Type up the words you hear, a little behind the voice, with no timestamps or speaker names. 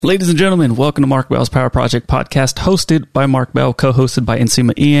Ladies and gentlemen, welcome to Mark Bell's Power Project podcast, hosted by Mark Bell, co-hosted by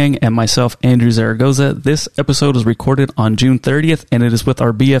Nsima Iang and myself, Andrew Zaragoza. This episode was recorded on June 30th, and it is with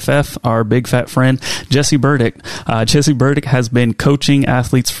our BFF, our big fat friend, Jesse Burdick. Jesse Burdick has been coaching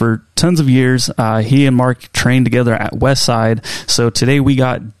athletes for tons of years. He and Mark trained together at Westside. So today we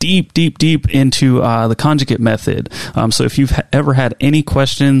got deep into the Conjugate method. So if you've ever had any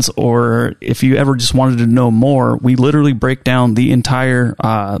questions, or if you ever just wanted to know more, we literally break down the entire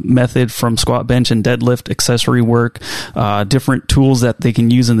method, from squat, bench, and deadlift, accessory work, different tools that they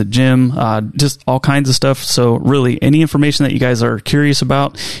can use in the gym, just all kinds of stuff. So really, any information that you guys are curious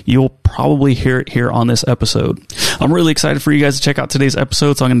about, you'll probably hear it here on this episode. I'm really excited for you guys to check out today's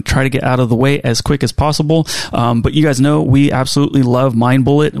episode, so I'm going to try to get out of the way as quick as possible. But you guys know we absolutely love Mind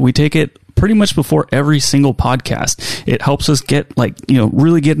Bullet. We take it pretty much before every single podcast. It helps us get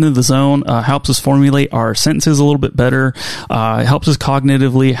really get into the zone, helps us formulate our sentences a little bit better, helps us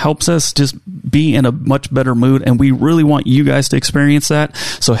cognitively, helps us just be in a much better mood. And we really want you guys to experience that.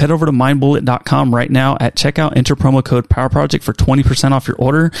 So head over to mindbullet.com right now at checkout, enter promo code PowerProject for 20% off your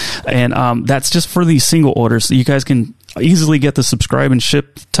order. And that's just for these single orders. So you guys can easily get the subscribe and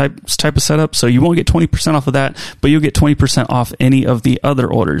ship type of setup. So you won't get 20% off of that, but you'll get 20% off any of the other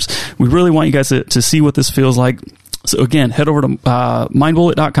orders. We really want you guys to see what this feels like. So again, head over to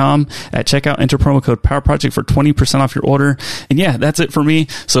mindbullet.com at checkout, enter promo code PowerProject for 20% off your order. And yeah, that's it for me.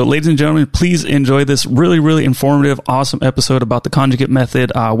 So ladies and gentlemen, please enjoy this really informative, awesome episode about the Conjugate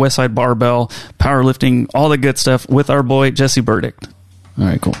method, Westside barbell, powerlifting, all the good stuff with our boy, Jesse Burdick. All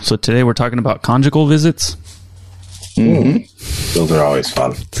right, cool. So today we're talking about conjugal visits. Mm-hmm. Those are always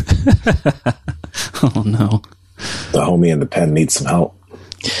fun. Oh no. The homie in the pen needs some help.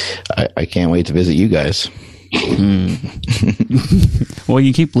 I can't wait to visit you guys. Well,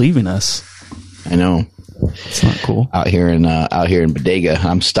 you keep leaving us. I know. It's not cool. Out here in Bodega.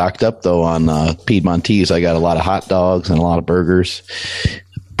 I'm stocked up though on Piedmontese. I got a lot of hot dogs and a lot of burgers.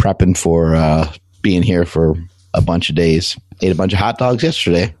 Prepping for being here for a bunch of days. Ate a bunch of hot dogs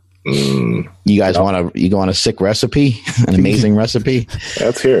yesterday. You guys want a sick recipe, an amazing recipe?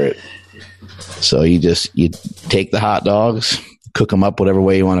 Let's hear it. So you take the hot dogs, cook them up whatever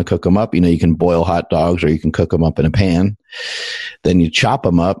way you want to cook them up. You can boil hot dogs or you can cook them up in a pan. Then you chop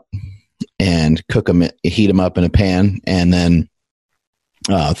them up and heat them up in a pan, and then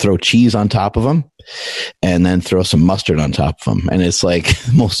throw cheese on top of them, and then throw some mustard on top of them. And it's like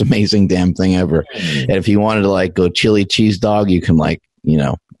the most amazing damn thing ever. And if you wanted to go chili cheese dog, you can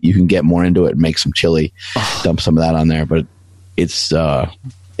you can get more into it and make some chili, dump some of that on there. But it's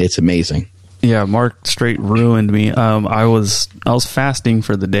amazing. Yeah, Mark straight ruined me. I was fasting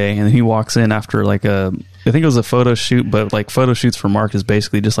for the day, and he walks in after I think it was a photo shoot, but photo shoots for Mark is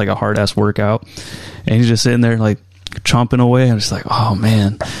basically just a hard ass workout. And he's just sitting there chomping away. I'm just like, oh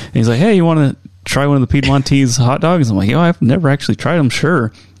man. And he's like, hey, you want to try one of the Piedmontese hot dogs? I'm like, yo, I've never actually tried them.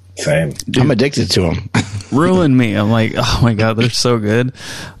 Sure. Same. Dude, I'm addicted to them. Ruined me. I'm like, oh my God, they're so good.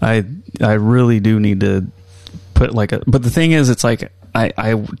 I really do need to put but the thing is, it's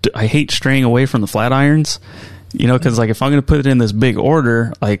I hate straying away from the flat irons, because if I'm going to put it in this big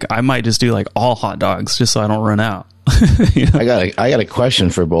order, I might just do all hot dogs just so I don't run out. I got a question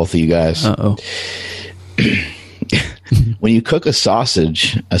for both of you guys. Uh-oh. When you cook a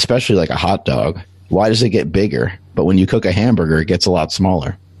sausage, especially a hot dog, why does it get bigger? But when you cook a hamburger, it gets a lot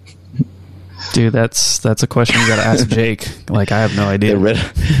smaller. Dude, that's a question you got to ask Jake. I have no idea.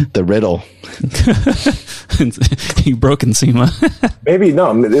 The riddle. You broke Nsima. Maybe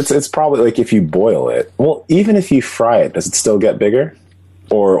no. It's probably if you boil it. Well, even if you fry it, does it still get bigger?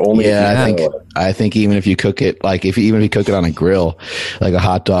 Or only? Yeah, I think even if you cook it, even if you cook it on a grill, a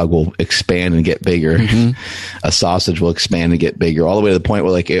hot dog will expand and get bigger. Mm-hmm. A sausage will expand and get bigger, all the way to the point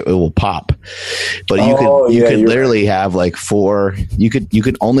where it will pop. But you could literally have 4. You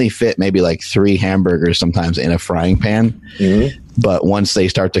could only fit maybe 3 hamburgers sometimes in a frying pan. Mm-hmm. But once they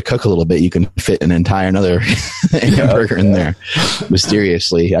start to cook a little bit, you can fit an entire another hamburger in there.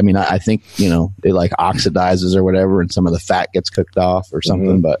 Mysteriously, I mean, I think it oxidizes or whatever, and some of the fat gets cooked off or something.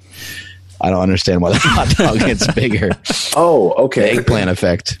 Mm-hmm. But I don't understand why the hot dog gets bigger. Oh, okay. The eggplant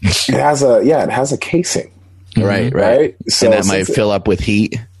effect. It has a casing. Right. So and that might fill up with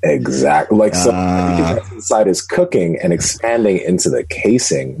heat. Exactly. Because inside is cooking and expanding into the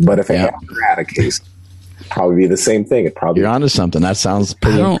casing. But if it had a casing, probably be the same thing. You're onto something. That sounds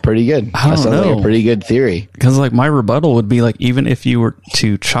pretty good. That sounds like a pretty good theory. Because my rebuttal would be even if you were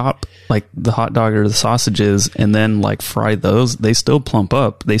to chop the hot dog or the sausages and then fry those, they still plump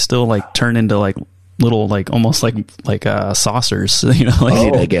up. They still turn into little almost like saucers.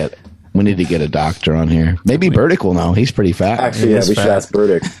 We need to get a doctor on here. Maybe Burdick will know. He's pretty fat. Actually, we should ask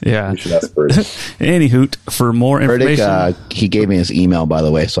Burdick. Yeah. We should ask Burdick. Anywho, for more information. Burdick, he gave me his email, by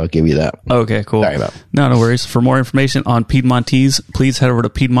the way, so I'll give you that. Okay, cool. Sorry about it. No worries. For more information on Piedmontese, please head over to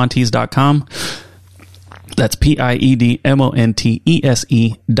Piedmontese.com. That's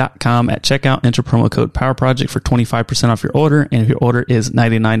PIEDMONTESE.com. At checkout, enter promo code PowerProject for 25% off your order. And if your order is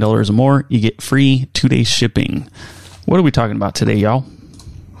 $99 or more, you get free 2-day shipping. What are we talking about today, y'all?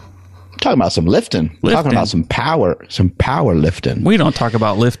 Talking about some lifting. Talking about some power lifting. We don't talk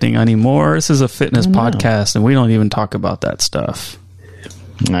about lifting anymore. This is a fitness podcast, and we don't even talk about that stuff.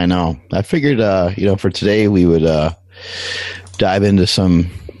 I know. I figured, for today we would dive into some,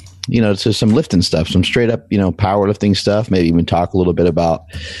 to some lifting stuff, some straight up, powerlifting stuff. Maybe even talk a little bit about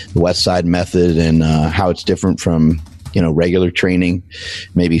the West Side method and how it's different from regular training.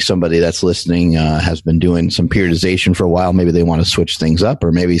 Maybe somebody that's listening has been doing some periodization for a while. Maybe they want to switch things up,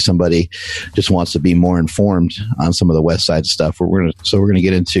 or maybe somebody just wants to be more informed on some of the West Side stuff. We're going to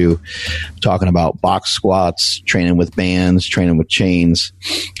get into talking about box squats, training with bands, training with chains.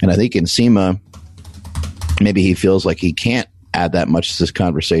 And I think Nsima, maybe he feels like he can't add that much to this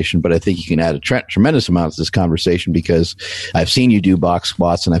conversation, but I think you can add a tremendous amount to this conversation, because I've seen you do box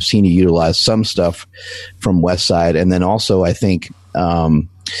squats and I've seen you utilize some stuff from West Side. And then also I think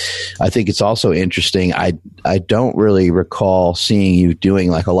it's also interesting. I don't really recall seeing you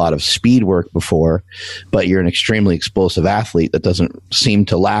doing like a lot of speed work before, but you're an extremely explosive athlete that doesn't seem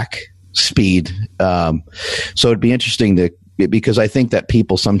to lack speed. So it'd be interesting because I think that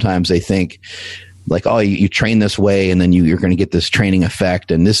people sometimes they think, like, oh, you train this way and then you're going to get this training effect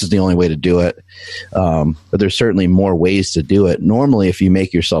and this is the only way to do it. But there's certainly more ways to do it. Normally, if you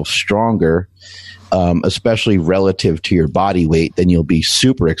make yourself stronger, especially relative to your body weight, then you'll be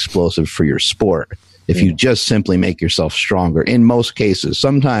super explosive for your sport. If you just simply make yourself stronger, in most cases,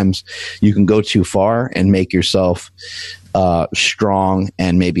 sometimes you can go too far and make yourself strong,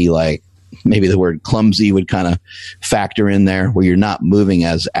 and maybe the word clumsy would kind of factor in there, where you're not moving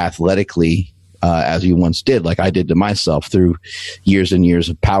as athletically as you once did, like I did to myself through years and years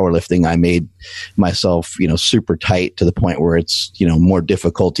of powerlifting. I made myself, super tight to the point where it's, more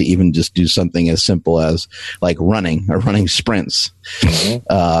difficult to even just do something as simple as like running or running sprints,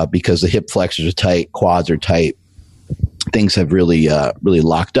 because the hip flexors are tight, quads are tight. Things have really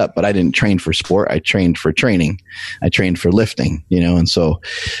locked up. But I didn't train for sport. I trained for training. I trained for lifting, and so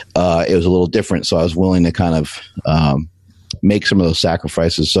it was a little different. So I was willing to kind of make some of those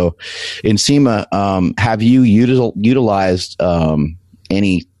sacrifices. So Nsima, have you utilized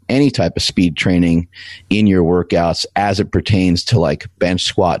any type of speed training in your workouts as it pertains to like bench,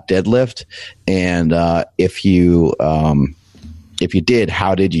 squat, deadlift? And if you did,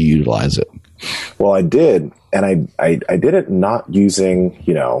 how did you utilize it? Well, I did, and I did it not using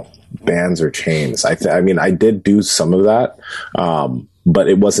bands or chains. I did do some of that, but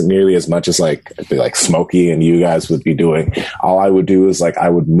it wasn't nearly as much as like Smokey and you guys would be doing. All I would do is I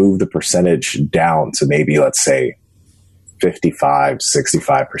would move the percentage down to maybe, let's say, 55,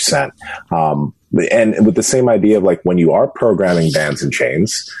 65%. And with the same idea of when you are programming bands and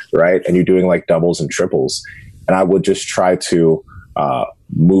chains, right? And you're doing doubles and triples, and I would just try to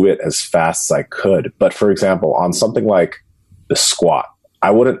move it as fast as I could. But for example, on something like the squat, I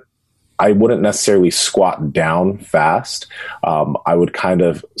wouldn't necessarily squat down fast. I would kind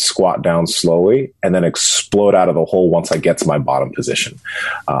of squat down slowly and then explode out of the hole once I get to my bottom position.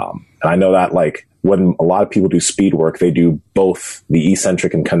 And I know that when a lot of people do speed work, they do both the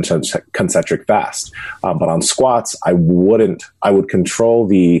eccentric and concentric fast. But on squats, I would control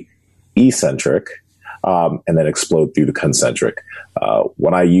the eccentric and then explode through the concentric.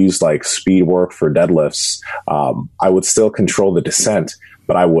 When I use speed work for deadlifts, I would still control the descent,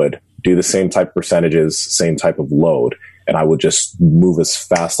 but I would do the same type of percentages, same type of load, and I would just move as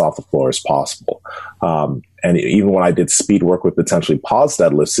fast off the floor as possible. And even when I did speed work with potentially pause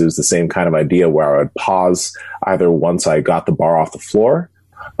deadlifts, it was the same kind of idea where I would pause either once I got the bar off the floor,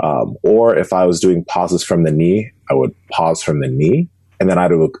 or if I was doing pauses from the knee, I would pause from the knee, and then I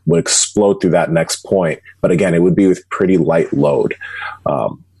would explode through that next point. But again, it would be with pretty light load.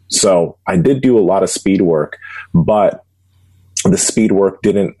 So I did do a lot of speed work, but the speed work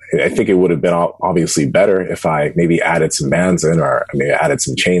I think it would have been obviously better if I maybe added some bands in, or maybe added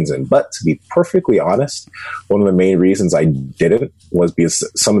some chains in. But to be perfectly honest, one of the main reasons I didn't was because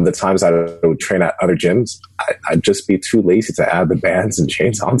some of the times I would train at other gyms, I'd just be too lazy to add the bands and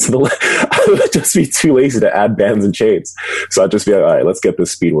chains onto the list. I would just be too lazy to add bands and chains. So I'd just be like, all right, let's get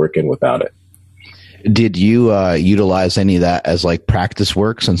this speed work in without it. Did you utilize any of that as like practice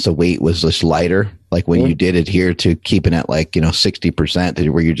work since the weight was just lighter? Like when you did adhere to keeping it like, 60%,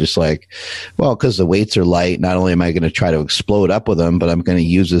 where you're just like, well, because the weights are light, not only am I going to try to explode up with them, but I'm going to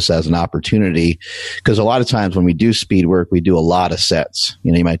use this as an opportunity. Because a lot of times when we do speed work, we do a lot of sets.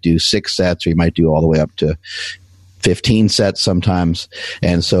 You might do 6 sets, or you might do all the way up to 15 sets sometimes.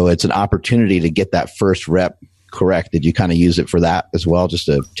 And so it's an opportunity to get that first rep correct. Did you kind of use it for that as well? Just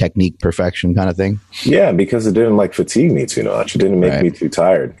a technique perfection kind of thing? Yeah, because it didn't fatigue me too much. It didn't make me too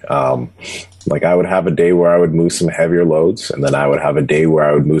tired. I would have a day where I would move some heavier loads, and then I would have a day where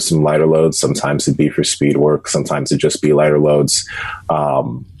I would move some lighter loads. Sometimes it'd be for speed work. Sometimes it'd just be lighter loads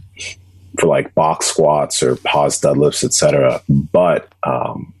for like box squats or pause deadlifts, etc. But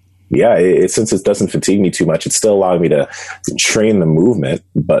since it doesn't fatigue me too much, it's still allowing me to train the movement,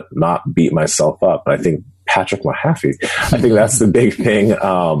 but not beat myself up. And I think Patrick Mahaffey, I think that's the big thing.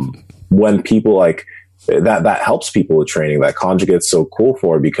 When people like that helps people with training. That Conjugate's so cool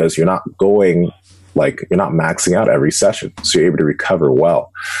for, because you're not maxing out every session, so you're able to recover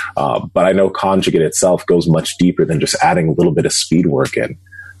well. But I know Conjugate itself goes much deeper than just adding a little bit of speed work in.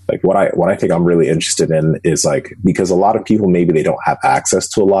 Like what I think I'm really interested in is because a lot of people, maybe they don't have access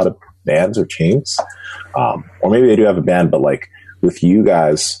to a lot of bands or chains, or maybe they do have a band, but with you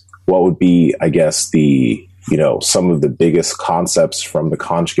guys, what would be, I guess, some of the biggest concepts from the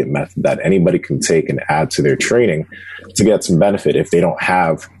Conjugate method that anybody can take and add to their training to get some benefit if they don't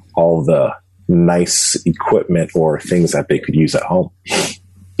have all the nice equipment or things that they could use at home?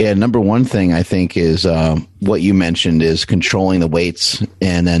 Yeah, number one thing I think is what you mentioned is controlling the weights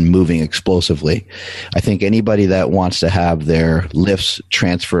and then moving explosively. I think anybody that wants to have their lifts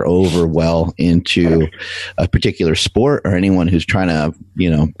transfer over well into a particular sport, or anyone who's trying to,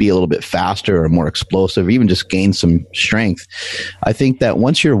 be a little bit faster or more explosive, or even just gain some strength, I think that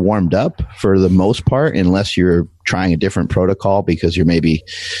once you're warmed up, for the most part, unless you're trying a different protocol because you're maybe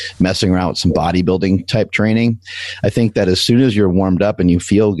messing around with some bodybuilding type training, I think that as soon as you're warmed up and you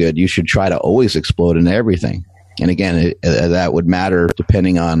feel good, you should try to always explode into everything. And again, that would matter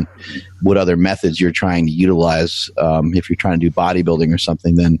depending on what other methods you're trying to utilize. If you're trying to do bodybuilding or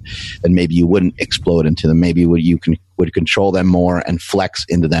something, then maybe you wouldn't explode into them. Maybe you would control them more and flex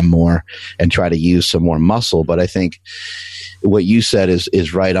into them more and try to use some more muscle. But I think what you said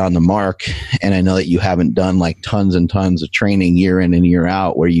is right on the mark. And I know that you haven't done tons and tons of training year in and year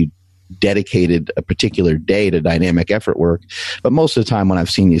out where you dedicated a particular day to dynamic effort work. But most of the time when I've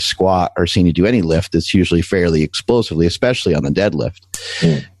seen you squat or seen you do any lift, it's usually fairly explosively, especially on the deadlift.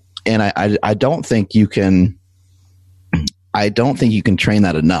 And I don't think you can train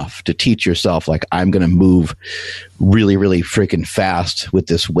that enough to teach yourself, I'm going to move really, really freaking fast with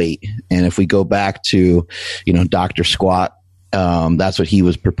this weight. And if we go back to, Dr. Squat, that's what he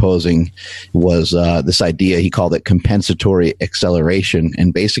was proposing, was this idea. He called it compensatory acceleration.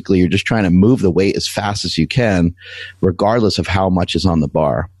 And basically, you're just trying to move the weight as fast as you can, regardless of how much is on the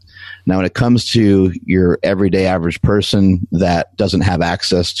bar. Now, when it comes to your everyday average person that doesn't have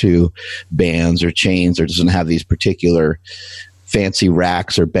access to bands or chains, or doesn't have these particular fancy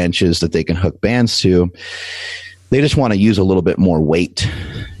racks or benches that they can hook bands to, they just want to use a little bit more weight.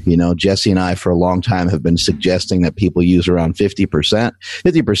 Jesse and I for a long time have been suggesting that people use around 50%.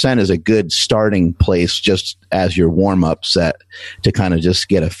 50% is a good starting place just as your warm-up set to kind of just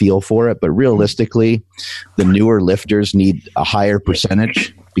get a feel for it. But realistically, the newer lifters need a higher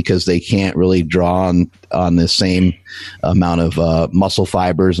percentage because they can't really draw on the same amount of muscle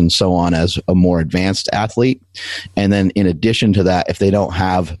fibers and so on as a more advanced athlete. And then in addition to that, if they don't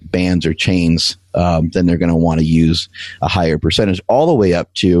have bands or chains, then they're going to want to use a higher percentage, all the way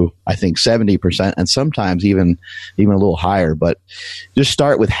up to, I think, 70%, and sometimes even a little higher. But just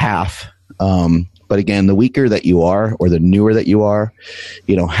start with half. But again, the weaker that you are, or the newer that you are,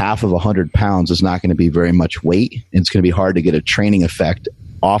 half of 100 pounds is not going to be very much weight. It's going to be hard to get a training effect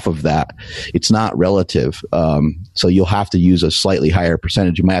off of that. It's not relative. So you'll have to use a slightly higher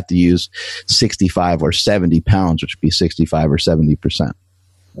percentage. You might have to use 65 or 70 pounds, which would be 65 or 70%.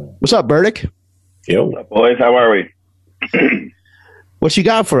 What's up, Burdick? Yo, boys, how are we? What you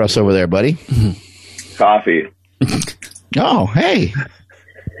got for us over there, buddy? Coffee. Oh, hey.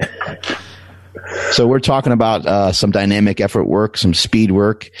 So we're talking about some dynamic effort work, some speed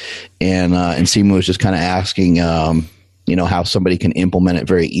work, and Simu was just kind of asking, how somebody can implement it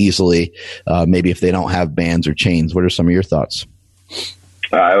very easily, maybe if they don't have bands or chains. What are some of your thoughts?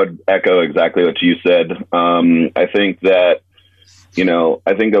 I would echo exactly what you said. I think that,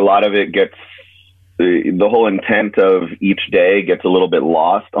 I think a lot of it gets, the whole intent of each day gets a little bit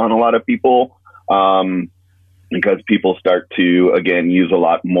lost on a lot of people, because people start to, again, use a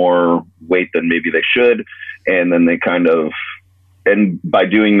lot more weight than maybe they should. And then they and by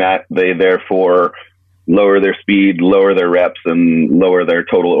doing that, they therefore lower their speed, lower their reps, and lower their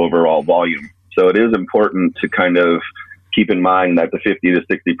total overall volume. So it is important to kind of keep in mind that the 50 to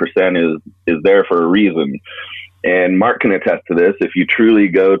 60% is there for a reason. And Mark can attest to this. If you truly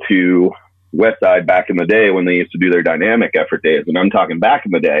go to Westside back in the day when they used to do their dynamic effort days, and I'm talking back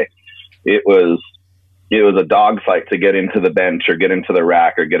in the day, it was a dogfight to get into the bench or get into the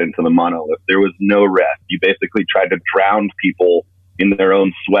rack or get into the monolift. There was no rest. You basically tried to drown people in their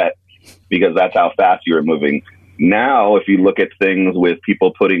own sweat because that's how fast you were moving. Now, if you look at things with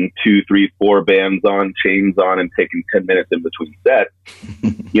people putting 2, 3, 4 bands on, chains on, and taking 10 minutes in between sets,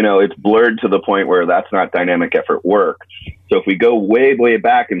 it's blurred to the point where that's not dynamic effort work. So if we go way, way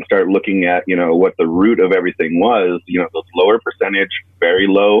back and start looking at, what the root of everything was, those lower percentage, very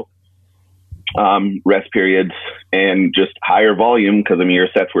low rest periods, and just higher volume, because your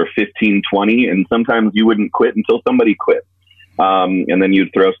sets were 15, 20, and sometimes you wouldn't quit until somebody quit. And then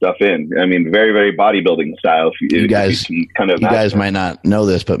you'd throw stuff in. Very, very bodybuilding style. You guys might not know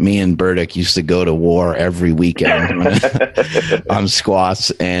this, but me and Burdick used to go to war every weekend on squats,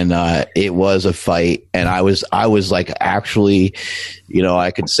 and it was a fight. And I was like, actually,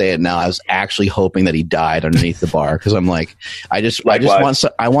 I could say it now. I was actually hoping that he died underneath the bar, because I'm like, I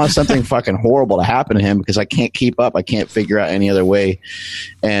want something fucking horrible to happen to him, because I can't keep up. I can't figure out any other way.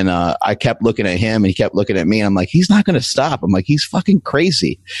 And I kept looking at him, and he kept looking at me, and I'm like, he's not going to stop. I'm like, he's fucking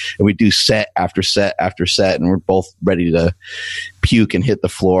crazy. And we do set after set after set, and we're both ready to puke and hit the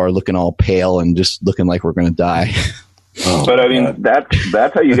floor, looking all pale and just looking like we're going to die. But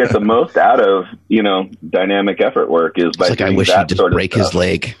that's how you get the most out of dynamic effort work, is by doing I wish that he'd just sort of break stuff. his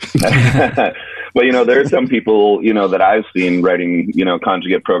leg. But there are some people that I've seen writing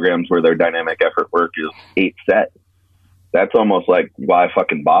conjugate programs where their dynamic effort work is 8 sets. That's almost like, why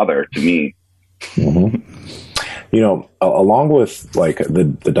fucking bother, to me. Mm-hmm. Along with like the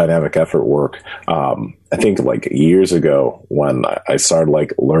dynamic effort work, I think like years ago when I started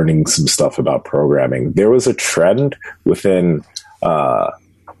like learning some stuff about programming, there was a trend within,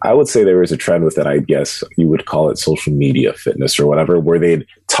 I would say there was a trend within, I guess you would call it social media fitness or whatever, where they'd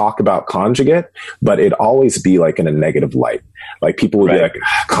talk about Conjugate, but it'd always be like in a negative light. Like people would be like,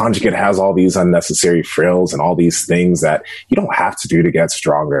 Conjugate has all these unnecessary frills and all these things that you don't have to do to get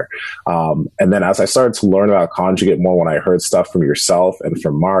stronger. And then as I started to learn about Conjugate more, when I heard stuff from yourself and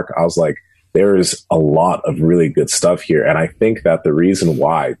from Mark, I was like, there's a lot of really good stuff here. And I think that the reason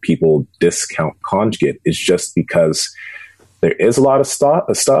why people discount Conjugate is just because there is a lot of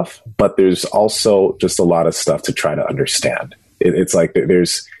stuff, but there's also just a lot of stuff to try to understand. It's like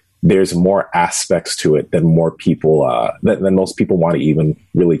there's more aspects to it than more people than most people want to even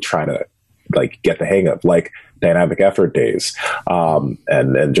really try to like get the hang of, like dynamic effort days,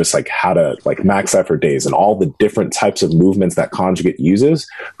 and just like how to like max effort days and all the different types of movements that Conjugate uses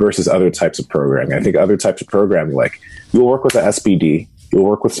versus other types of programming. I think other types of programming, like you'll work with a SBD, you'll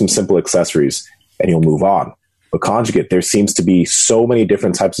work with some simple accessories, and you'll move on. But Conjugate, there seems to be so many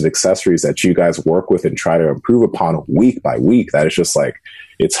different types of accessories that you guys work with and try to improve upon week by week that it's just like,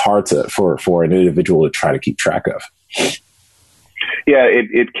 it's hard for an individual to try to keep track of. Yeah,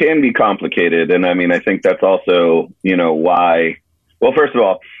 it can be complicated. And I think that's also, why, well, first of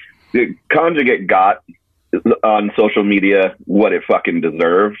all, Conjugate got on social media what it fucking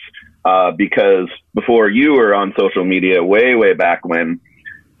deserves. Because before you were on social media, way, way back when,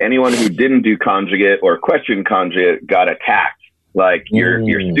 anyone who didn't do Conjugate or questioned Conjugate got attacked. Like, you're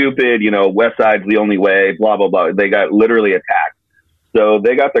stupid, Westside's the only way, blah, blah, blah. They got literally attacked. So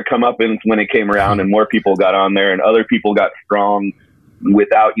they got their comeuppance when it came around, and more people got on there, and other people got strong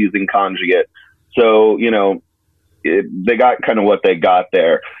without using Conjugate. So, they got kind of what they got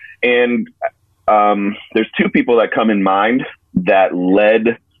there. And there's 2 people that come in mind that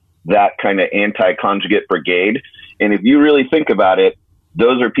led that kind of anti-Conjugate brigade. And if you really think about it,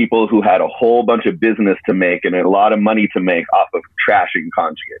 those are people who had a whole bunch of business to make and a lot of money to make off of trashing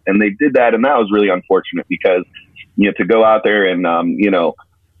Conjugate. And they did that, and that was really unfortunate, because to go out there and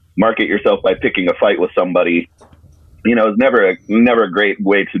market yourself by picking a fight with somebody, is never a great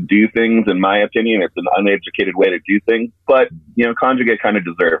way to do things, in my opinion. It's an uneducated way to do things. But Conjugate kind of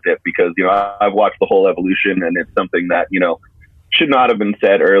deserved it, because I've watched the whole evolution, and it's something that should not have been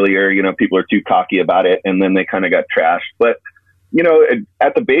said earlier. People are too cocky about it, and then they kind of got trashed. But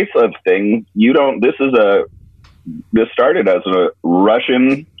at the base of things, this started as a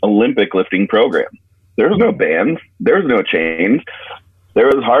Russian Olympic lifting program. There was no bands. There was no chains. There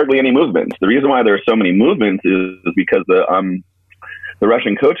was hardly any movements. The reason why there are so many movements is because the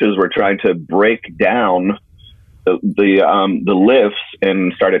Russian coaches were trying to break down the lifts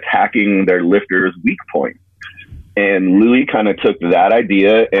and start attacking their lifters' weak point. And Louis kind of took that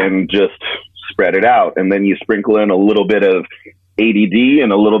idea and just spread it out. And then you sprinkle in a little bit of ADD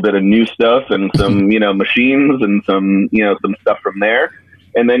and a little bit of new stuff and some, machines and some stuff from there.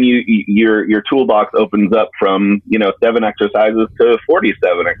 And then your toolbox opens up from, 7 exercises to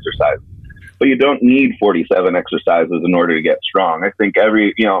 47 exercises. But you don't need 47 exercises in order to get strong. I think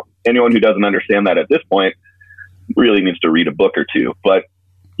anyone who doesn't understand that at this point really needs to read a book or two. But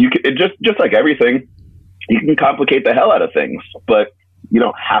just like everything, you can complicate the hell out of things, but you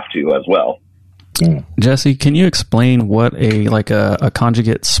don't have to as well. Jesse, can you explain what a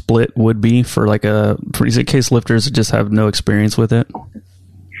conjugate split would be for case lifters that just have no experience with it?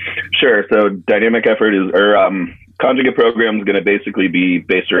 Sure. So dynamic effort conjugate program is going to basically be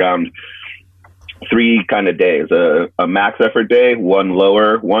based around 3 kind of days: a max effort day, 1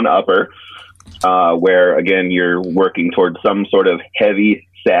 lower, 1 upper, where again you're working towards some sort of heavy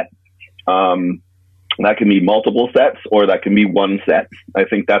set. That can be multiple sets, or that can be 1 set. I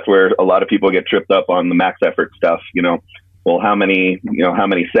think that's where a lot of people get tripped up on the max effort stuff. Well, how many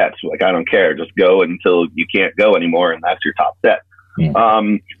sets? Like, I don't care. Just go until you can't go anymore, and that's your top set.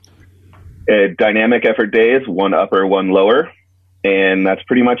 Yeah. Dynamic effort days, 1 upper, 1 lower, and that's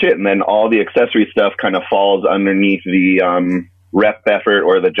pretty much it. And then all the accessory stuff kind of falls underneath the rep effort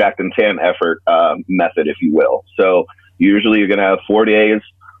or the jacked and tan effort method, if you will. So usually you're going to have 4 days,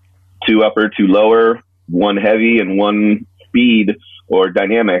 2 upper, 2 lower, 1 heavy, and 1 speed or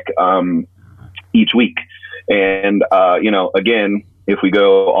dynamic each week. And again, if we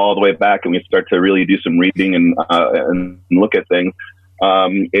go all the way back and we start to really do some reading and look at things,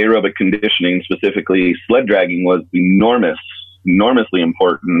 aerobic conditioning, specifically sled dragging, was enormously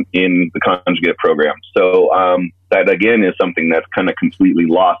important in the conjugate program. So that again is something that's kind of completely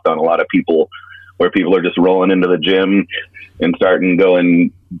lost on a lot of people, where people are just rolling into the gym and starting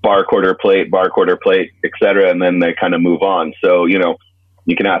going bar quarter plate, et cetera. And then they kind of move on. So,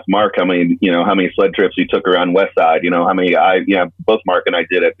 you can ask Mark how many sled trips he took around West Side, how many both Mark and I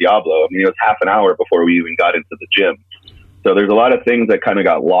did at Diablo. I mean, it was half an hour before we even got into the gym. So there's a lot of things that kind of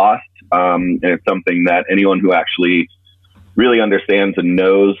got lost. And it's something that anyone who actually really understands and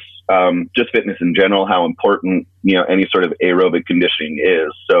knows just fitness in general, how important, any sort of aerobic conditioning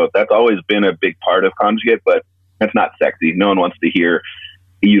is. So that's always been a big part of conjugate, but it's not sexy. No one wants to hear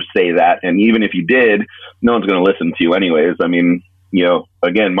you say that. And even if you did, no one's going to listen to you anyways. I mean,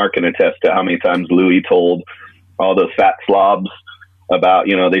 again, Mark can attest to how many times Louis told all those fat slobs about,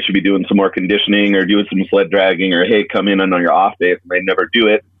 they should be doing some more conditioning or doing some sled dragging, or, hey, come in on your off days, and they never do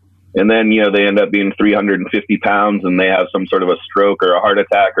it. And then, they end up being 350 pounds and they have some sort of a stroke or a heart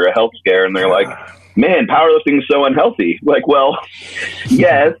attack or a health scare. And they're like, man, powerlifting is so unhealthy. Like, well,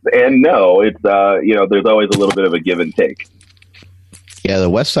 yes and no. It's, there's always a little bit of a give and take. Yeah,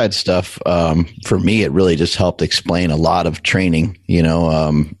 the West Side stuff, for me, it really just helped explain a lot of training.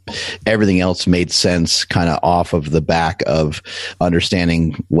 Everything else made sense kind of off of the back of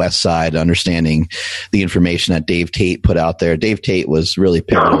understanding West Side, understanding the information that Dave Tate put out there. Dave Tate was really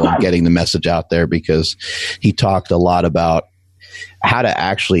pivotal in getting the message out there, because he talked a lot about how to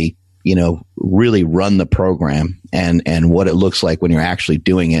actually really run the program and what it looks like when you're actually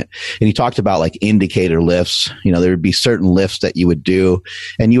doing it. And he talked about like indicator lifts. There would be certain lifts that you would do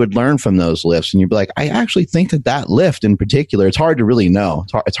and you would learn from those lifts, and you'd be like, I actually think that lift in particular, it's hard to really know.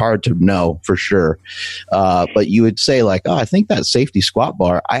 It's hard to know for sure. But you would say like, oh, I think that safety squat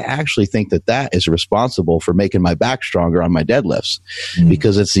bar, I actually think that is responsible for making my back stronger on my deadlifts,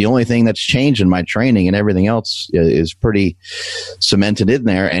 because it's the only thing that's changed in my training, and everything else is pretty cemented in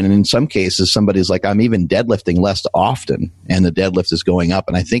there. And in some cases, somebody's like, I'm even deadlifting less often, and the deadlift is going up,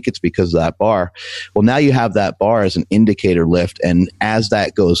 and I think it's because of that bar. Well, now you have that bar as an indicator lift, and as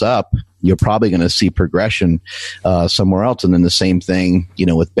that goes up, you're probably going to see progression somewhere else. And then the same thing,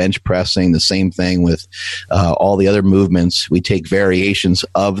 with bench pressing, the same thing with all the other movements. We take variations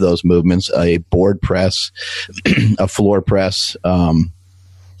of those movements, a board press, a floor press,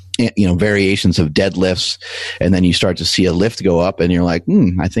 variations of deadlifts, and then you start to see a lift go up, and you're like,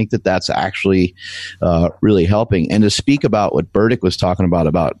 I think that's actually really helping. And to speak about what Burdick was talking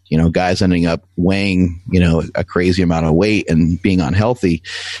about, guys ending up weighing, a crazy amount of weight and being unhealthy.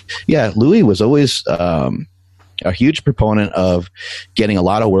 Yeah, Louis was always a huge proponent of getting a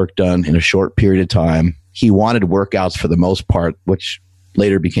lot of work done in a short period of time. He wanted workouts for the most part, which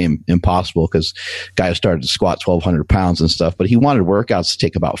later became impossible because guys started to squat 1,200 pounds and stuff, but he wanted workouts to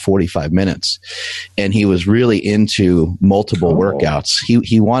take about 45 minutes. And he was really into multiple workouts.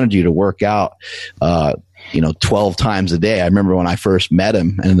 He wanted you to work out, 12 times a day. I remember when I first met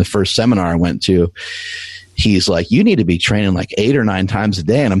him, and in the first seminar I went to, he's like, you need to be training like 8 or 9 times a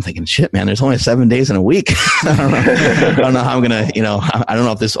day. And I'm thinking, shit, man, there's only 7 days in a week. I don't know how I'm going to, I don't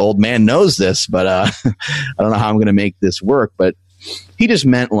know if this old man knows this, but I don't know how I'm going to make this work. But he just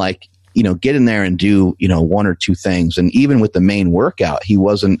meant like, get in there and do, 1 or 2 things. And even with the main workout, he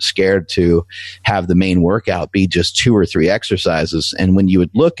wasn't scared to have the main workout be just 2 or 3 exercises. And when you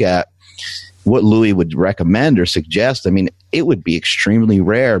would look at what Louis would recommend or suggest, I mean, it would be extremely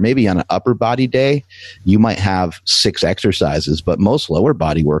rare. Maybe on an upper body day, you might have 6 exercises, but most lower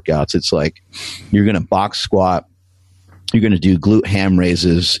body workouts, it's like you're going to box squat, you're going to do glute ham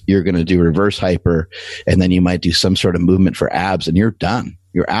raises, you're going to do reverse hyper, and then you might do some sort of movement for abs, and you're done.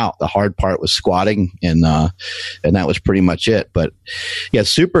 You're out. The hard part was squatting, and that was pretty much it. But yeah,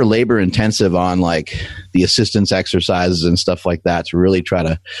 super labor intensive on like the assistance exercises and stuff like that to really try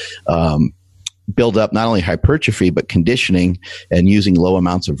to build up not only hypertrophy but conditioning and using low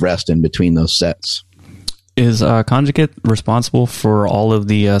amounts of rest in between those sets. Is Conjugate responsible for all of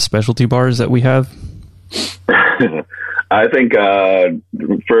the specialty bars that we have? I think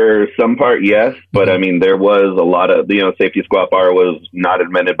for some part, yes. But I mean, there was a lot of, safety squat bar was not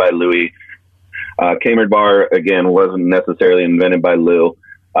invented by Louis. Camered bar, again, wasn't necessarily invented by Lou.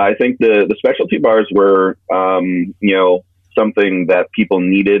 I think the specialty bars were, something that people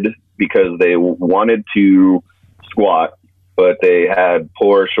needed because they wanted to squat, but they had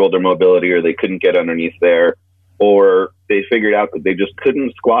poor shoulder mobility or they couldn't get underneath there, or they figured out that they just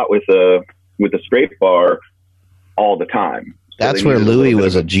couldn't squat with a straight bar all the time. That's where Louis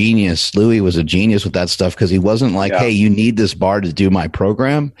was a genius. Louis was a genius with that stuff because he wasn't like, hey, you need this bar to do my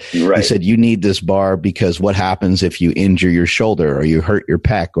program. Right. He said, you need this bar because what happens if you injure your shoulder or you hurt your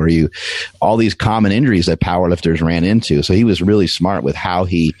pec or all these common injuries that powerlifters ran into. So he was really smart with how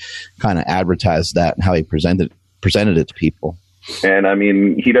he kind of advertised that and how he presented it to people. And I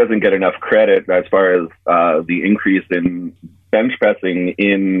mean, he doesn't get enough credit as far as the increase in bench pressing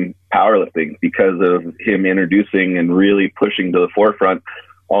in powerlifting because of him introducing and really pushing to the forefront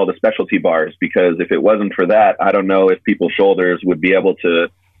all the specialty bars. Because if it wasn't for that, I don't know if people's shoulders would be able to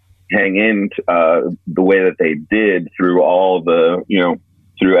hang in the way that they did through all the,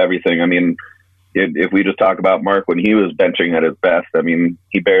 through everything. I mean, if we just talk about Mark when he was benching at his best, I mean,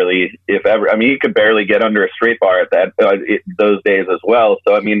 he could barely get under a straight bar at those days as well.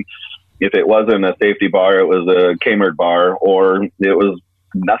 So, I mean, if it wasn't a safety bar, it was a Camered bar, or it was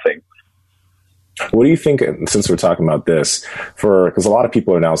nothing. What do you think, since we're talking about this, because a lot of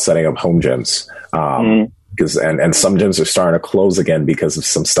people are now setting up home gyms, and some gyms are starting to close again because of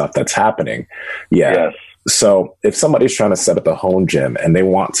some stuff that's happening. Yeah. Yes. So if somebody's trying to set up a home gym and they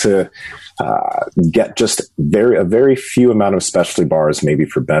want to get just a very few amount of specialty bars, maybe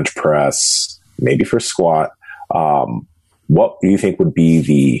for bench press, maybe for squat, what do you think would be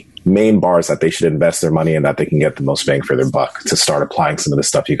the main bars that they should invest their money in that they can get the most bang for their buck to start applying some of the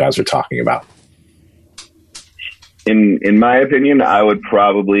stuff you guys are talking about? In my opinion, I would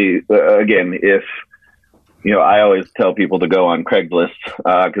probably, again, if, I always tell people to go on Craigslist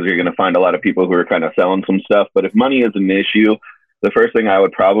because you're going to find a lot of people who are kind of selling some stuff. But if money is an issue, the first thing I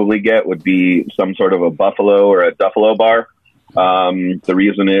would probably get would be some sort of a Buffalo or a Duffalo bar. The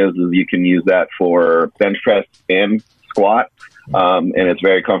reason is you can use that for bench press and squat. And it's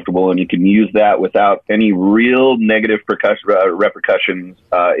very comfortable, and you can use that without any real negative repercussions.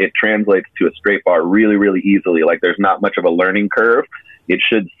 It translates to a straight bar really, really easily. Like there's not much of a learning curve. It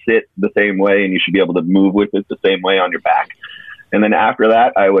should sit the same way, and you should be able to move with it the same way on your back. And then after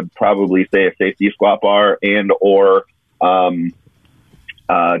that, I would probably say a safety squat bar and or Duffin's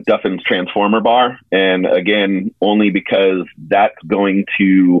transformer bar. And again, only because that's going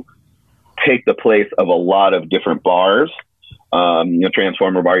to take the place of a lot of different bars.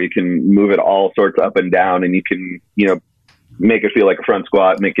 Transformer bar, you can move it all sorts up and down, and you can, make it feel like a front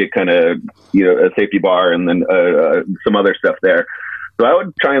squat, make it kind of, a safety bar, and then some other stuff there. So I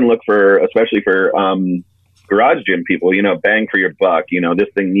would try and look for, especially for garage gym people, bang for your buck. This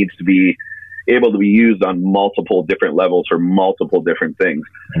thing needs to be able to be used on multiple different levels for multiple different things.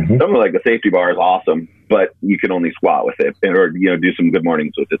 Mm-hmm. Something like the safety bar is awesome, but you can only squat with it or, do some good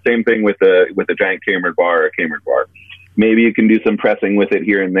mornings with it. Same thing with a giant Camered bar or a Camered bar. Maybe you can do some pressing with it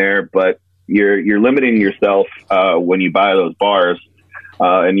here and there, but you're limiting yourself when you buy those bars.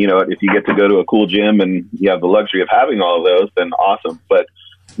 And if you get to go to a cool gym and you have the luxury of having all of those, then awesome. But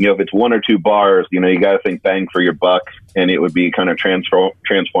if it's 1 or 2 bars, you got to think bang for your buck, and it would be kind of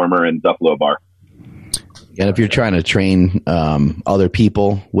transformer and Duffalo bar. And if you're trying to train other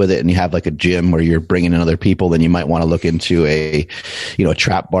people with it, and you have like a gym where you're bringing in other people, then you might want to look into a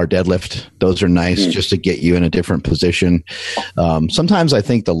trap bar deadlift. Those are nice just to get you in a different position. Sometimes I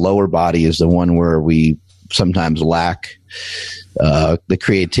think the lower body is the one where we sometimes lack the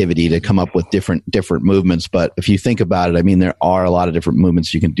creativity to come up with different movements. But if you think about it, I mean, there are a lot of different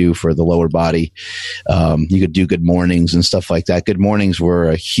movements you can do for the lower body. You could do good mornings and stuff like that. Good mornings were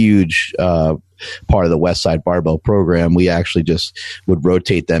a huge part of the West Side Barbell program. We actually just would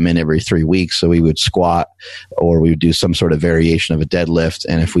rotate them in every 3 weeks. So we would squat, or we would do some sort of variation of a deadlift.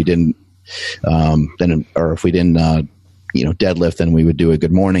 And if we didn't, deadlift, then we would do a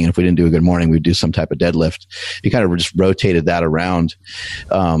good morning. And if we didn't do a good morning, we'd do some type of deadlift. You kind of just rotated that around.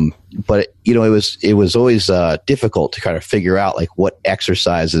 But it was always difficult to kind of figure out like what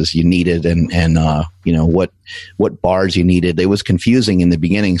exercises you needed and what bars you needed. It was confusing in the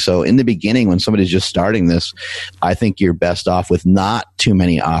beginning. So in the beginning, when somebody's just starting this, I think you're best off with not too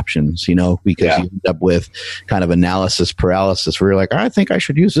many options, because you end up with kind of analysis paralysis where you're like, I think I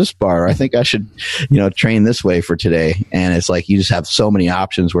should use this bar. I think I should, train this way for today. And it's like, you just have so many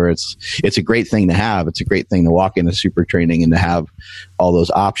options where it's a great thing to have. It's a great thing to walk into super training and to have all those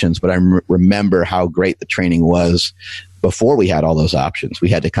options. But I remember how great the training was before we had all those options. We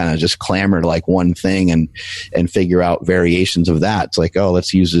had to kind of just clamor to like one thing and figure out variations of that. It's like, oh,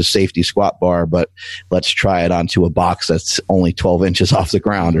 let's use this safety squat bar, but let's try it onto a box that's only 12 inches off the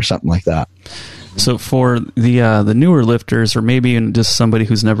ground or something like that. So for the newer lifters, or maybe just somebody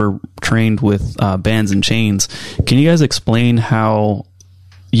who's never trained with bands and chains, can you guys explain how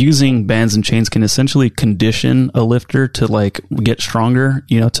using bands and chains can essentially condition a lifter to like get stronger,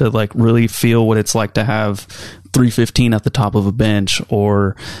 to like really feel what it's like to have 315 at the top of a bench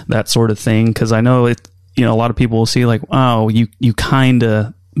or that sort of thing? Because I know a lot of people will see like, oh, you kind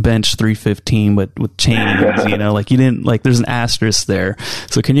of bench 315, but with chains, like you didn't, like there's an asterisk there.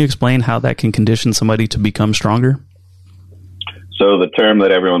 So can you explain how that can condition somebody to become stronger? So the term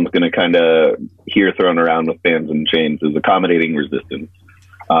that everyone's going to kind of hear thrown around with bands and chains is accommodating resistance.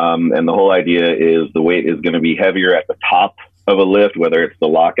 And the whole idea is the weight is going to be heavier at the top of a lift, whether it's the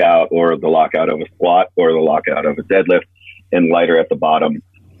lockout or the lockout of a squat or the lockout of a deadlift, and lighter at the bottom.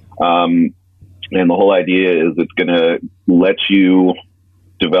 And the whole idea is it's going to let you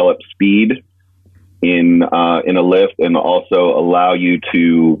develop speed in a lift, and also allow you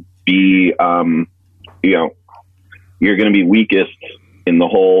to be, you're going to be weakest in the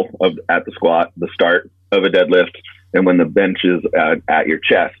hole at the squat, the start of a deadlift, and when the bench is at your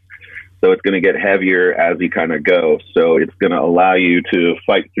chest. So it's going to get heavier as you kind of go. So it's going to allow you to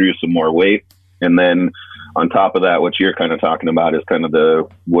fight through some more weight. And then on top of that, what you're kind of talking about is kind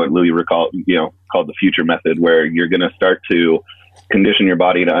of what Louis called the future method, where you're going to start to condition your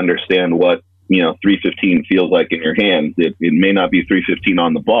body to understand what 315 feels like in your hands. It may not be 315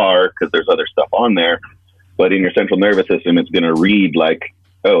 on the bar because there's other stuff on there, but in your central nervous system, it's going to read like,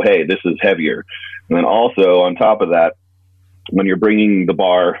 oh, hey, this is heavier. And then also on top of that, when you're bringing the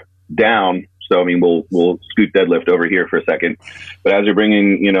bar down, so I mean, we'll scoot deadlift over here for a second, but as you're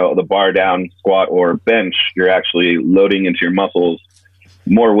bringing, the bar down, squat or bench, you're actually loading into your muscles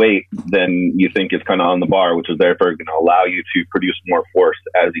more weight than you think is kind of on the bar, which is therefore going to allow you to produce more force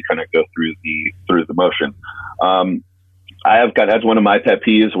as you kind of go through the motion. That's one of my pet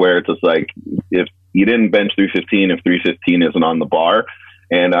peeves, where it's just like, if you didn't bench 315, if 315 isn't on the bar.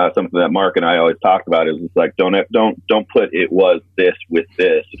 And something that Mark and I always talked about is it's like, don't put it was this with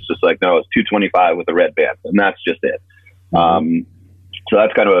this. It's just like, no, it's 225 with a red band, and that's just it. So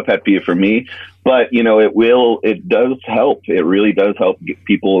that's kind of a pet peeve for me. But it does help. It really does help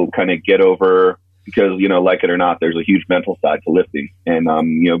people kind of get over, because like it or not, there's a huge mental side to lifting. And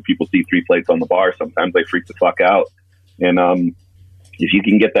people see 3 plates on the bar, sometimes they freak the fuck out. And if you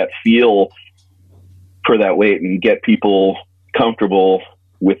can get that feel for that weight and get people comfortable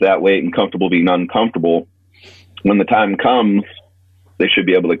with that weight and comfortable being uncomfortable, when the time comes, they should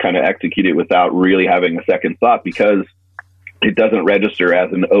be able to kind of execute it without really having a second thought, because it doesn't register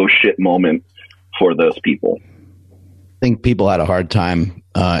as an oh shit moment for those people. I think people had a hard time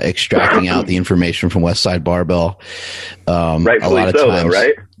extracting out the information from West Side Barbell. Rightfully a lot of so, times, though,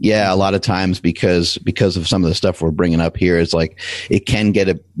 right? Yeah, a lot of times because of some of the stuff we're bringing up here, it's like it can get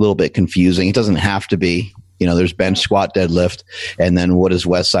a little bit confusing. It doesn't have to be. There's bench, squat, deadlift, and then what is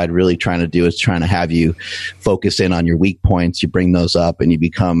West Side really trying to do is trying to have you focus in on your weak points. You bring those up and you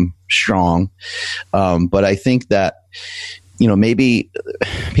become strong. But I think that maybe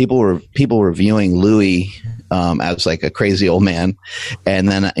people were viewing Louis as like a crazy old man, and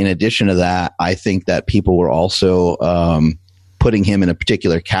then in addition to that, I think that people were also putting him in a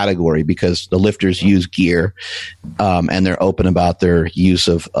particular category because the lifters use gear and they're open about their use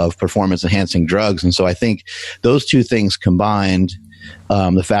of performance enhancing drugs. And so I think those two things combined,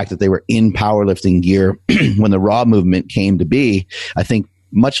 the fact that they were in powerlifting gear when the raw movement came to be, I think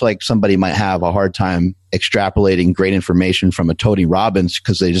much like somebody might have a hard time extrapolating great information from a Tony Robbins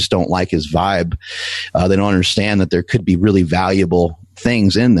because they just don't like his vibe. They don't understand that there could be really valuable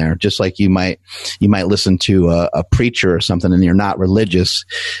things in there. Just like you might listen to a preacher or something and you're not religious,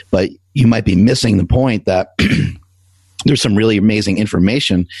 but you might be missing the point that there's some really amazing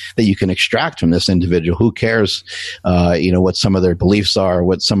information that you can extract from this individual. Who cares, what some of their beliefs are,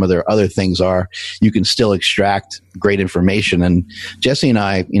 what some of their other things are. You can still extract great information. And Jesse and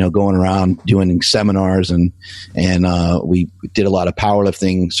I, going around doing seminars and we did a lot of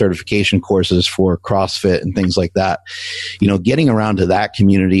powerlifting certification courses for CrossFit and things like that. Getting around to that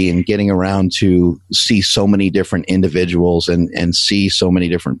community and getting around to see so many different individuals and see so many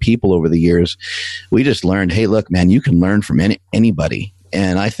different people over the years, we just learned, hey, look, man, you can learn from anybody.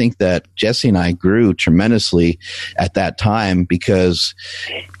 And I think that Jesse and I grew tremendously at that time because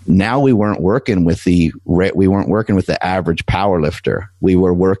now we weren't working with the average power lifter. We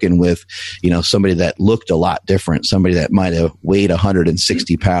were working with, somebody that looked a lot different, somebody that might have weighed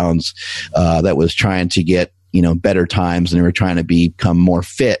 160 pounds, that was trying to get, better times, and they were trying to become more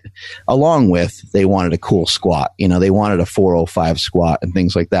fit, along with they wanted a cool squat. They wanted a 405 squat and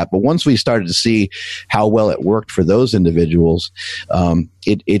things like that. But once we started to see how well it worked for those individuals,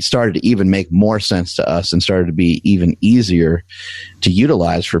 it started to even make more sense to us and started to be even easier to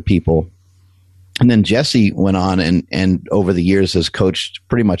utilize for people. And then Jesse went on and over the years has coached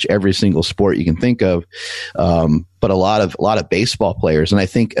pretty much every single sport you can think of, but a lot of baseball players. And I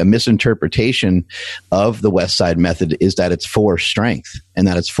think a misinterpretation of the West Side method is that it's for strength and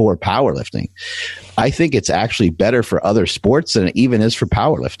that it's for powerlifting. I think it's actually better for other sports than it even is for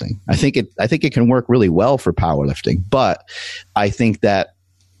powerlifting. I think it can work really well for powerlifting, but I think that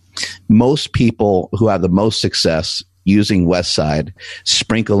most people who have the most success using West Side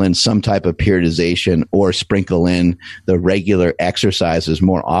sprinkle in some type of periodization or sprinkle in the regular exercises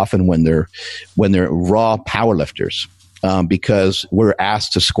more often when they're raw powerlifters. Because we're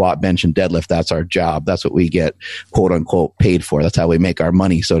asked to squat, bench, and deadlift. That's our job. That's what we get, quote unquote, paid for. That's how we make our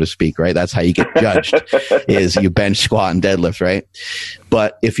money, so to speak, right? That's how you get judged is you bench, squat, and deadlift, right?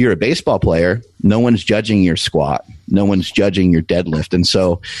 But if you're a baseball player, no one's judging your squat. No one's judging your deadlift. And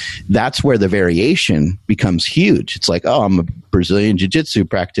so that's where the variation becomes huge. It's like, oh, I'm a Brazilian jiu-jitsu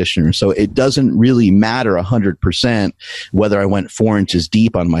practitioner. So it doesn't really matter 100% whether I went 4 inches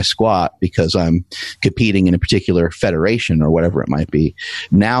deep on my squat because I'm competing in a particular federation or whatever it might be.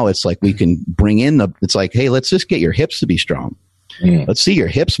 Now it's like we can bring in it's like, hey, let's just get your hips to be strong. Let's see your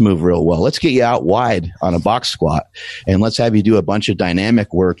hips move real well. Let's get you out wide on a box squat, and let's have you do a bunch of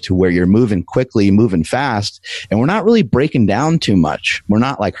dynamic work to where you're moving quickly, moving fast, and we're not really breaking down too much. We're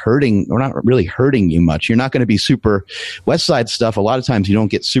not really hurting you much. You're not going to be super West Side stuff. A lot of times you don't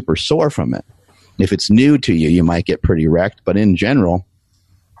get super sore from it. If it's new to you, you might get pretty wrecked, but in general,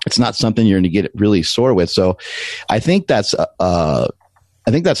 it's not something you're going to get really sore with. So I think that's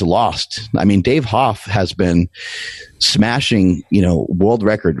lost. I mean, Dave Hoff has been smashing, world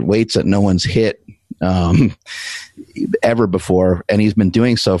record weights that no one's hit ever before, and he's been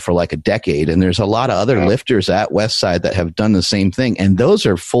doing so for like a decade. And there's a lot of other lifters at West Side that have done the same thing, and those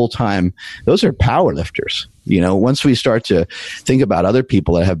are full-time. Those are power lifters. Once we start to think about other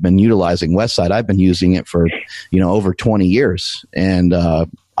people that have been utilizing West Side, I've been using it for over 20 years, and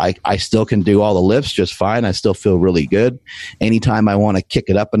I still can do all the lifts just fine. I still feel really good. Anytime I want to kick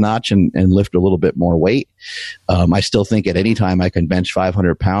it up a notch and lift a little bit more weight, I still think at any time I can bench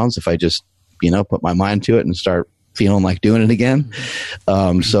 500 pounds if I just, put my mind to it and start feeling like doing it again.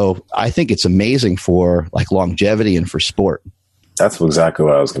 So I think it's amazing for like longevity and for sport. That's exactly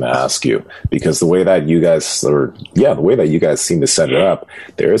what I was going to ask you, because the way that you guys seem to set it up,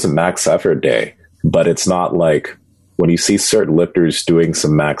 there is a max effort day, but it's not like when you see certain lifters doing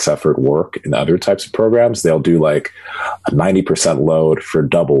some max effort work in other types of programs, they'll do like a 90% load for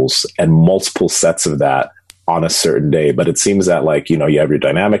doubles and multiple sets of that on a certain day. But it seems that like, you have your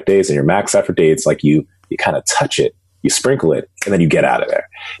dynamic days and your max effort day. It's like you kind of touch it, you sprinkle it, and then you get out of there.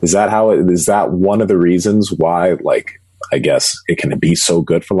 Is that one of the reasons why, like, I guess it can be so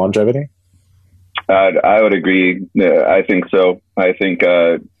good for longevity? I would agree. I think so. I think,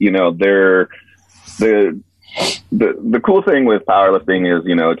 the cool thing with powerlifting is,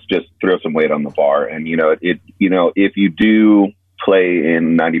 it's just throw some weight on the bar. And, if you do play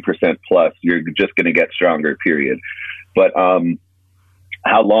in 90% plus, you're just going to get stronger, period. But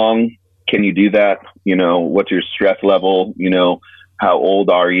how long can you do that? What's your stress level? How old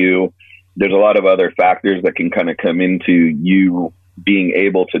are you? There's a lot of other factors that can kind of come into you being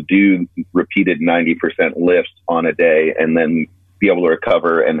able to do repeated 90% lifts on a day and then be able to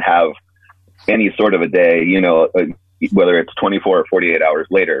recover and have any sort of a day, whether it's 24 or 48 hours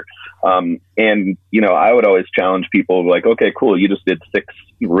later. And, you know, I would always challenge people like, okay, cool. You just did 6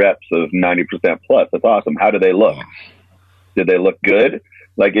 reps of 90% plus. That's awesome. How do they look? Did they look good?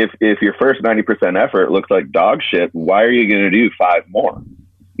 Like if your first 90% effort looks like dog shit, why are you going to do 5 more?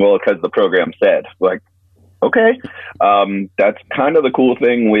 Well, because the program said, like, okay. That's kind of the cool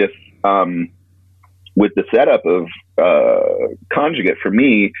thing with the setup of Conjugate for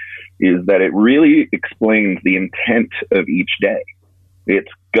me, is that it really explains the intent of each day.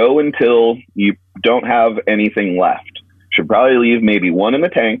 It's go until you don't have anything left. Should probably leave maybe 1 in the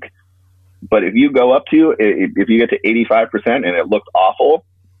tank. But if you go up to, if you get to 85% and it looks awful,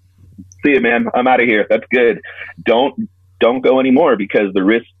 see you, man. I'm out of here. That's good. Don't go anymore, because the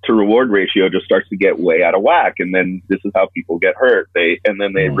risk to reward ratio just starts to get way out of whack. And then this is how people get hurt. They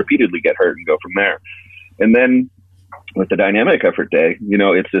repeatedly get hurt and go from there. And then with the dynamic effort day, you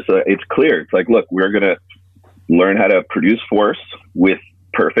know, it's just it's clear. It's like, look, we're going to learn how to produce force with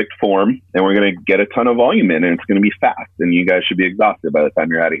perfect form, and we're going to get a ton of volume in, and it's going to be fast, and you guys should be exhausted by the time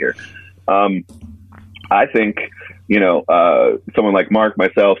you're out of here. I think, you know, someone like Mark,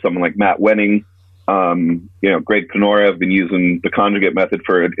 myself, someone like Matt Wenning, you know, Greg Kenora have been using the Conjugate method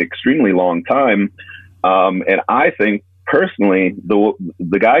for an extremely long time. And I think personally,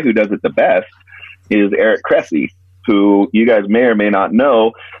 the guy who does it the best is Eric Cressy, who you guys may or may not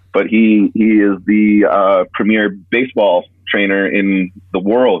know, but he is the premier baseball trainer in the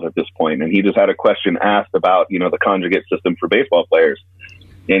world at this point. And he just had a question asked about, you know, the Conjugate system for baseball players.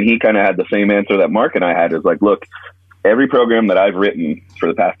 And he kind of had the same answer that Mark and I had, is like, look, every program that I've written for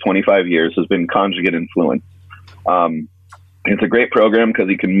the past 25 years has been Conjugate influenced. It's a great program because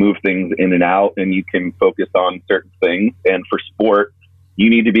you can move things in and out, and you can focus on certain things. And for sport, you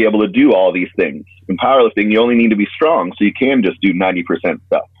need to be able to do all these things. In powerlifting, you only need to be strong, so you can just do 90%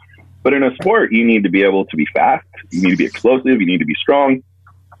 stuff. But in a sport, you need to be able to be fast, you need to be explosive, you need to be strong,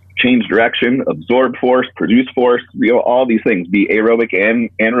 change direction, absorb force, produce force, you know, all these things, be aerobic and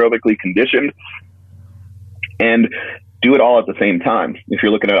anaerobically conditioned, and do it all at the same time. If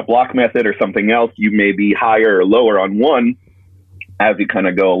you're looking at a block method or something else, you may be higher or lower on one as you kind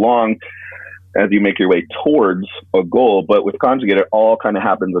of go along, as you make your way towards a goal. But with Conjugate, it all kind of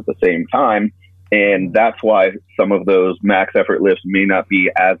happens at the same time. And that's why some of those max effort lifts may not be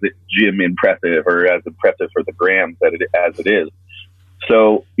as gym impressive or as impressive for the grams as it is.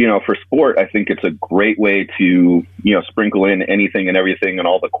 So, you know, for sport, I think it's a great way to, you know, sprinkle in anything and everything and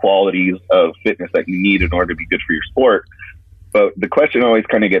all the qualities of fitness that you need in order to be good for your sport. But the question always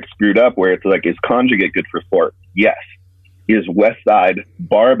kind of gets screwed up where it's like, is Conjugate good for sport? Yes. Is Westside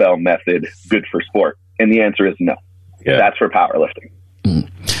barbell method good for sport? And the answer is no. Yeah. That's for powerlifting.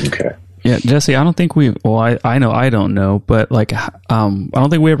 Okay. Yeah, Jesse, I don't think I know I don't know, but like, I don't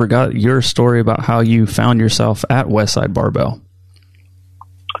think we ever got your story about how you found yourself at Westside Barbell.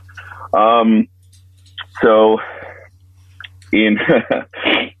 So in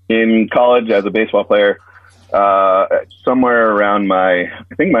college as a baseball player, somewhere around my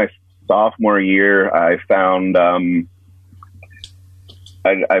sophomore year, I found the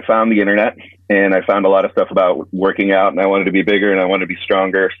internet, and I found a lot of stuff about working out, and I wanted to be bigger and I wanted to be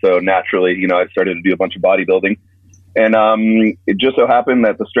stronger. So naturally, you know, I started to do a bunch of bodybuilding, and it just so happened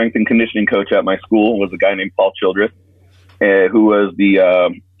that the strength and conditioning coach at my school was a guy named Paul Childress, who was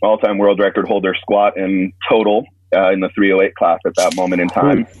the all-time world record holder squat and total in the 308 class at that moment in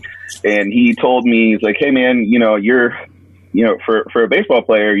time. And he told me, he's like, hey man, you know, for a baseball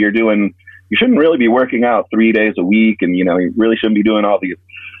player, you shouldn't really be working out 3 days a week. And, you know, you really shouldn't be doing all these,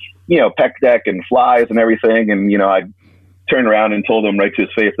 you know, pec deck and flies and everything. And, you know, I turned around and told him right to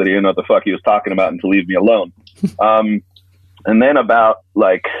his face that he didn't know what the fuck he was talking about and to leave me alone. And then about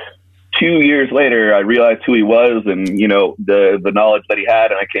like 2 years later, I realized who he was and, you know, the knowledge that he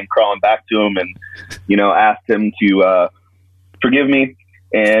had. And I came crawling back to him and, you know, asked him to forgive me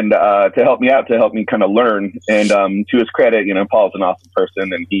and to help me out, to help me kind of learn. And to his credit, you know, Paul's an awesome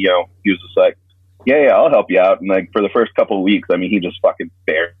person. And he was just like, yeah, I'll help you out. And like for the first couple of weeks, I mean, he just fucking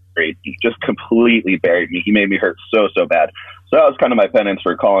buried me, just completely buried me. He made me hurt so bad. So that was kind of my penance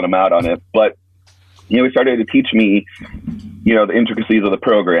for calling him out on it. But, you know, he started to teach me, you know, the intricacies of the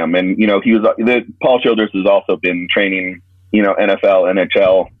program. And, you know, Paul Childress has also been training, you know, NFL,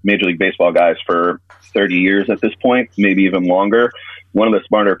 NHL, Major League Baseball guys for 30 years at this point, maybe even longer. One of the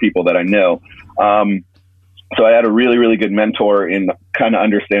smarter people that I know. So I had a really, really good mentor in kind of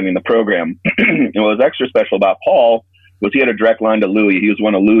understanding the program. And what was extra special about Paul was he had a direct line to Louis. He was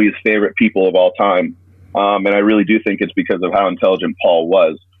one of Louis's favorite people of all time. And I really do think it's because of how intelligent Paul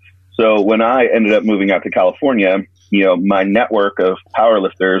was. So when I ended up moving out to California, my network of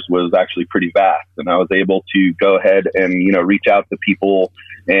powerlifters was actually pretty vast, and I was able to go ahead and, reach out to people.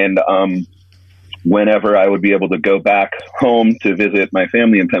 And whenever I would be able to go back home to visit my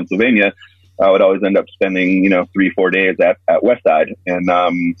family in Pennsylvania, I would always end up spending, 3-4 days at Westside.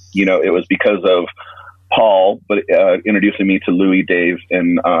 And, it was because of Paul, but introducing me to Louis, Dave,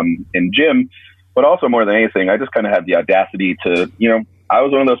 and Jim. But also, more than anything, I just kind of had the audacity to, I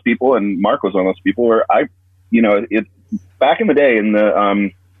was one of those people, and Mark was one of those people where back in the day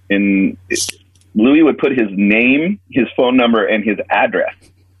Louis would put his name, his phone number, and his address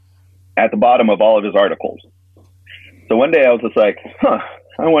at the bottom of all of his articles. So one day I was just like,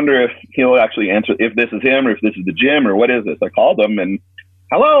 I wonder if he'll actually answer, if this is him or if this is the gym or what is this? I called him and,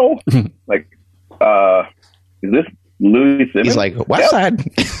 hello, like, is this Louis Simmons? He's like, Westside.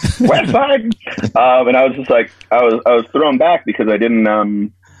 Yep. Westside. And I was just like, I was thrown back because I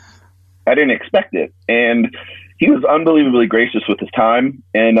didn't expect it. And he was unbelievably gracious with his time.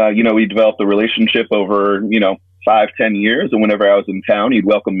 And, we developed a relationship over, 5-10 years. And whenever I was in town, he'd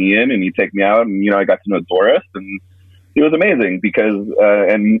welcome me in and he'd take me out. And, I got to know Doris, and it was amazing because,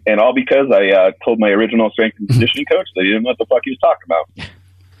 and all because I told my original strength and conditioning coach that he didn't know what the fuck he was talking about.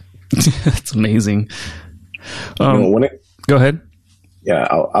 That's amazing. Go ahead. Yeah,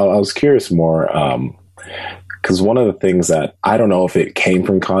 I was curious more because one of the things that I don't know if it came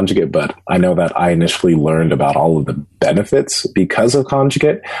from Conjugate, but I know that I initially learned about all of the benefits because of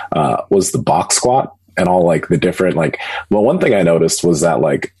Conjugate was the box squat and all like the different one thing I noticed was that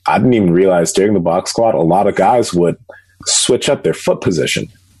I didn't even realize during the box squat a lot of guys would switch up their foot position.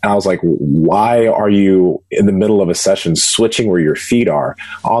 And I was like, why are you in the middle of a session switching where your feet are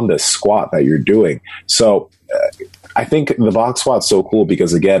on this squat that you're doing? So I think the box squat's so cool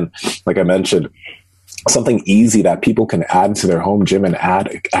because, again, like I mentioned, something easy that people can add into their home gym and add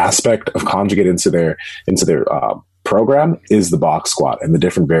an aspect of Conjugate into their program is the box squat and the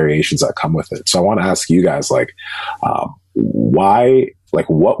different variations that come with it. So I want to ask you guys, why,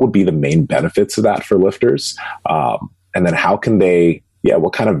 what would be the main benefits of that for lifters? And then how can they,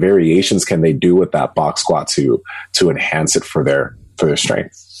 what kind of variations can they do with that box squat to enhance it for their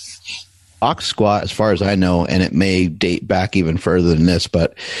strength? Box squat, as far as I know, and it may date back even further than this,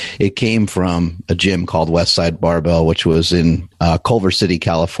 but it came from a gym called Westside Barbell, which was in Culver City,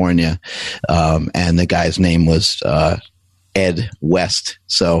 California. And the guy's name was Ed West.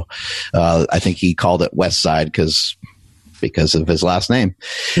 So I think he called it Westside because of his last name.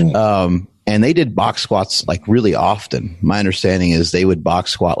 And they did box squats really often. My understanding is they would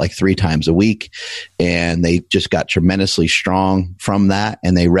box squat 3 times a week, and they just got tremendously strong from that.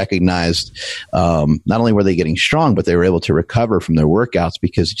 And they recognized not only were they getting strong, but they were able to recover from their workouts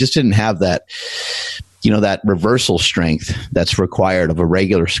because it just didn't have that, that reversal strength that's required of a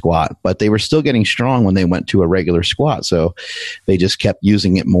regular squat, but they were still getting strong when they went to a regular squat. So they just kept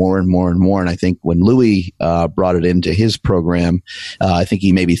using it more and more and more. And I think when Louis brought it into his program, I think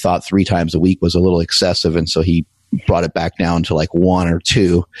he maybe thought 3 times a week was a little excessive. And so he brought it back down to 1 or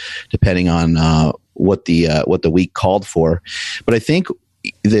 2, depending on what the week called for. But I think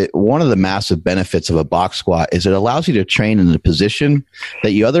one of the massive benefits of a box squat is it allows you to train in a position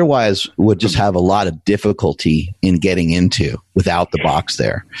that you otherwise would just have a lot of difficulty in getting into without the box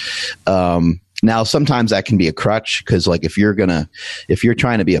there. Now, sometimes that can be a crutch because, if you're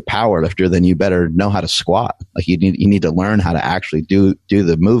trying to be a power lifter, then you better know how to squat. You need to learn how to actually do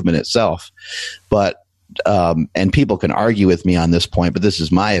the movement itself. But and people can argue with me on this point, but this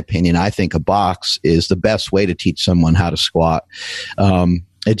is my opinion. I think a box is the best way to teach someone how to squat.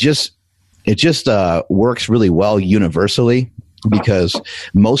 It just works really well universally because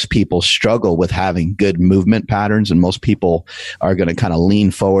most people struggle with having good movement patterns, and most people are going to kind of lean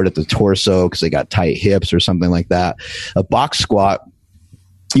forward at the torso because they got tight hips or something like that. A box squat,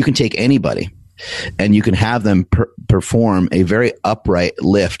 you can take anybody and you can have them perform a very upright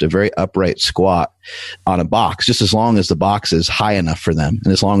lift, a very upright squat on a box, just as long as the box is high enough for them.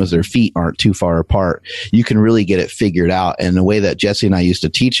 And as long as their feet aren't too far apart, you can really get it figured out. And the way that Jesse and I used to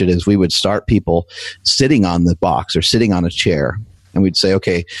teach it is we would start people sitting on the box or sitting on a chair. And we'd say,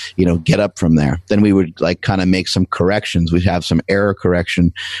 okay, get up from there. Then we would kind of make some corrections. We'd have some error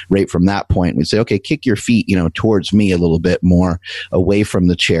correction right from that point. We'd say, okay, kick your feet, towards me a little bit more away from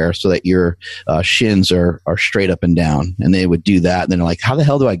the chair so that your shins are straight up and down. And they would do that. And then they're like, how the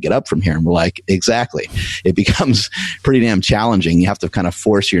hell do I get up from here? And we're like, exactly. It becomes pretty damn challenging. You have to kind of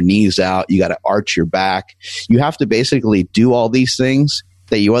force your knees out. You got to arch your back. You have to basically do all these things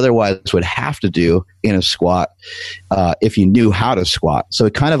that you otherwise would have to do in a squat if you knew how to squat. So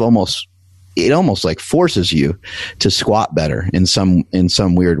it kind of almost it almost like forces you to squat better in some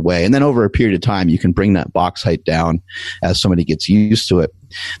weird way. And then over a period of time, you can bring that box height down as somebody gets used to it.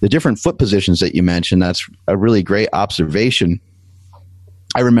 The different foot positions that you mentioned, that's a really great observation.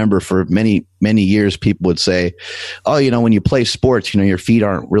 I remember for many, many years, people would say, oh, when you play sports, your feet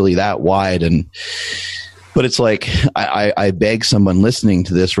aren't really that wide. But it's like, I beg someone listening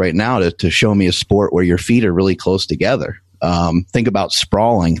to this right now to show me a sport where your feet are really close together. Think about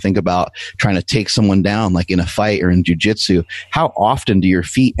sprawling. Think about trying to take someone down, like in a fight or in jiu-jitsu. How often do your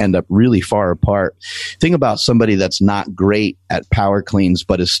feet end up really far apart? Think about somebody that's not great at power cleans,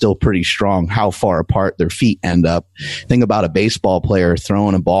 but is still pretty strong. How far apart their feet end up. Think about a baseball player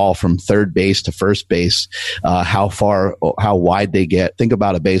throwing a ball from third base to first base. How wide they get. Think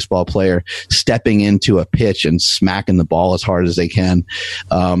about a baseball player stepping into a pitch and smacking the ball as hard as they can.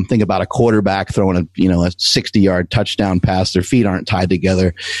 Think about a quarterback throwing a 60-yard touchdown pass. Their feet aren't tied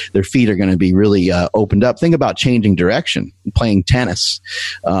together. Their feet are going to be really opened up. Think about changing direction, playing tennis,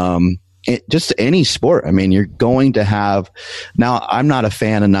 just any sport. I mean, you're going to have. Now, I'm not a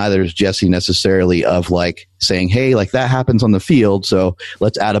fan, and neither is Jesse necessarily, of like saying, "Hey, like that happens on the field, so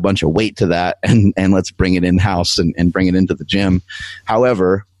let's add a bunch of weight to that and let's bring it in house and bring it into the gym."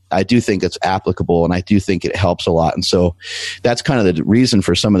 However, I do think it's applicable, and I do think it helps a lot. And so that's kind of the reason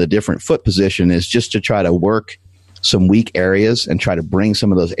for some of the different foot position, is just to try to work some weak areas and try to bring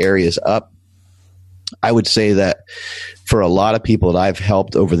some of those areas up. I would say that for a lot of people that I've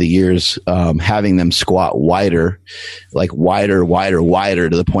helped over the years, having them squat wider, like wider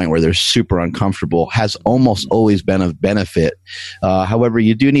to the point where they're super uncomfortable, has almost always been of benefit. However,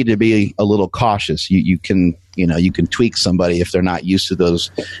 you do need to be a little cautious. You can tweak somebody if they're not used to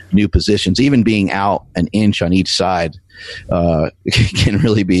those new positions. Even being out an inch on each side can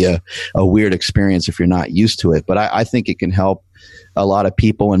really be a weird experience if you're not used to it. But I think it can help a lot of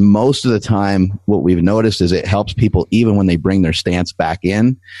people. And most of the time, what we've noticed is it helps people even when they bring their stance back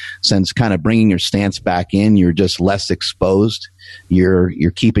in. Since kind of bringing your stance back in, you're just less exposed. You're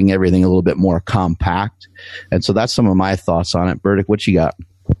keeping everything a little bit more compact. And so that's some of my thoughts on it. Burdick, what you got?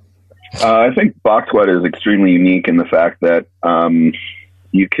 I think box squat is extremely unique in the fact that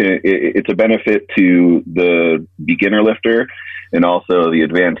it's a benefit to the beginner lifter and also the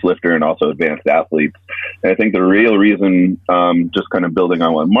advanced lifter and also advanced athletes. And I think the real reason, just kind of building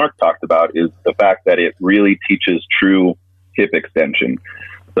on what Mark talked about, is the fact that it really teaches true hip extension.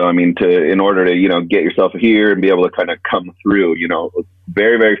 So, I mean, in order to, get yourself here and be able to kind of come through,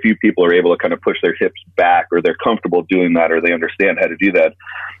 very, very few people are able to kind of push their hips back, or they're comfortable doing that, or they understand how to do that.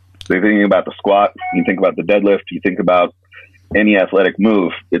 So you're thinking about the squat, you think about the deadlift, you think about any athletic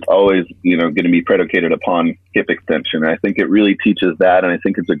move, it's always, going to be predicated upon hip extension. And I think it really teaches that. And I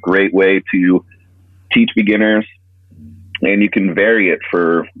think it's a great way to teach beginners, and you can vary it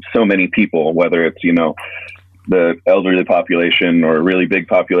for so many people, whether it's, the elderly population or a really big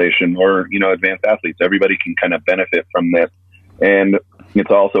population or, advanced athletes. Everybody can kind of benefit from this. And it's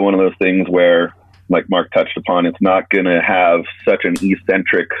also one of those things where, like Mark touched upon, it's not going to have such an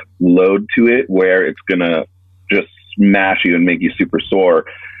eccentric load to it where it's going to just smash you and make you super sore,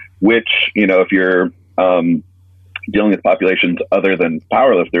 which, if you're dealing with populations other than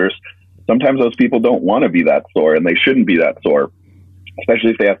powerlifters, sometimes those people don't want to be that sore, and they shouldn't be that sore,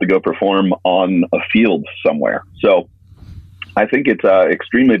 especially if they have to go perform on a field somewhere. So I think it's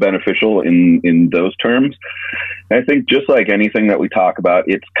extremely beneficial in those terms. And I think just like anything that we talk about,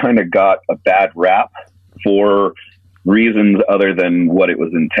 it's kind of got a bad rap for reasons other than what it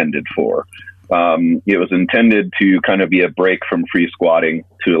was intended for. It was intended to kind of be a break from free squatting,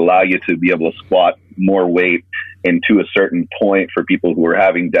 to allow you to be able to squat more weight and to a certain point for people who are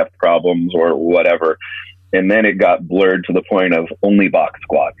having depth problems or whatever. And then it got blurred to the point of only box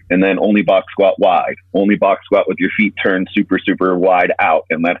squat, and then only box squat wide, only box squat with your feet turned super, super wide out.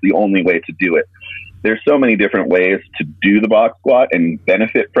 And that's the only way to do it. There's so many different ways to do the box squat and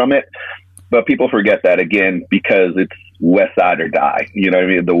benefit from it. But people forget that, again, because it's West Side or die. You know what I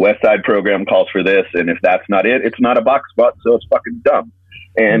mean? The West Side program calls for this, and if that's not it, it's not a box squat, so it's fucking dumb.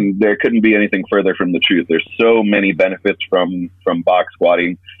 And there couldn't be anything further from the truth. There's so many benefits from box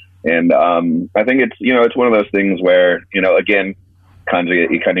squatting. And I think it's one of those things where, again,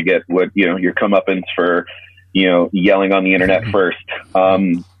 Conjugate, you kind of get what, your comeuppance for, yelling on the internet first.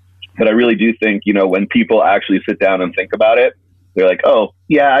 But I really do think, when people actually sit down and think about it, they're like, oh,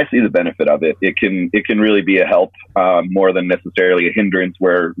 yeah, I see the benefit of it. It can really be a help more than necessarily a hindrance,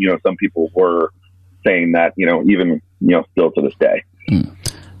 where, some people were saying that, even, still to this day.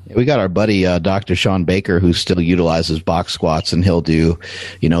 We got our buddy, Dr. Sean Baker, who still utilizes box squats, and he'll do,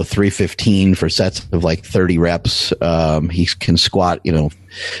 315 for sets of like 30 reps. He can squat,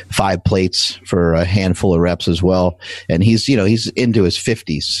 5 plates for a handful of reps as well. And he's into his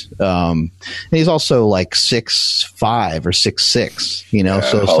 50s. And he's also like 6'5" or 6'6",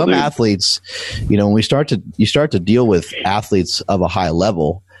 so some athletes, when you start to deal with athletes of a high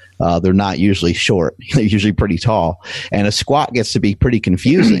level, they're not usually short. They're usually pretty tall. And a squat gets to be pretty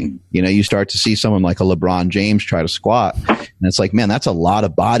confusing. You start to see someone like a LeBron James try to squat, and it's like, man, that's a lot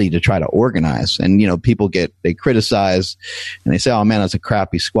of body to try to organize. And, people they criticize and they say, oh man, that's a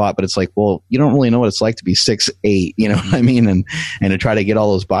crappy squat. But it's like, well, you don't really know what it's like to be 6'8", you know what I mean? And to try to get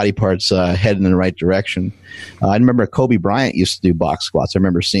all those body parts heading in the right direction. I remember Kobe Bryant used to do box squats. I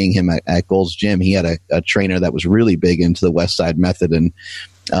remember seeing him at Gold's Gym. He had a trainer that was really big into the West Side method, and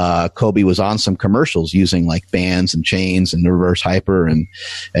Kobe was on some commercials using like bands and chains and reverse hyper and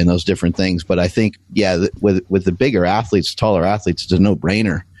those different things. But I think, with the bigger athletes, taller athletes, it's a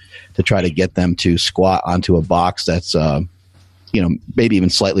no-brainer to try to get them to squat onto a box that's, maybe even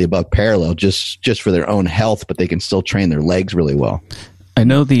slightly above parallel, just for their own health, but they can still train their legs really well. I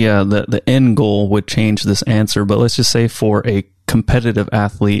know the end goal would change this answer, but let's just say for a competitive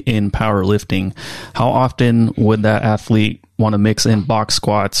athlete in powerlifting, how often would that athlete want to mix in box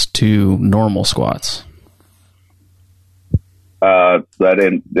squats to normal squats? That's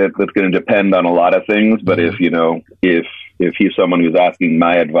going to depend on a lot of things, but if he's someone who's asking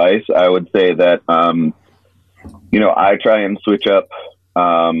my advice, I would say that, I try and switch up.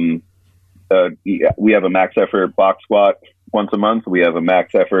 We have a max effort box squat once a month. We have a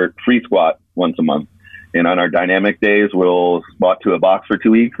max effort free squat once a month. And on our dynamic days, we'll squat to a box for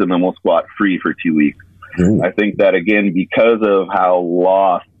 2 weeks, and then we'll squat free for 2 weeks. Ooh. I think that, again, because of how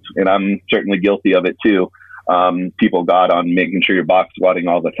lost, and I'm certainly guilty of it too, people got on making sure you're box squatting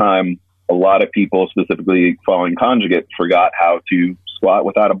all the time. A lot of people, specifically following Conjugate, forgot how to squat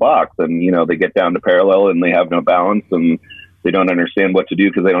without a box. And, they get down to parallel and they have no balance, and they don't understand what to do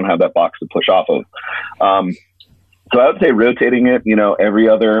because they don't have that box to push off of. So I would say rotating it, every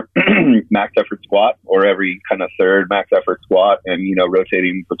other max effort squat or every kind of third max effort squat, and,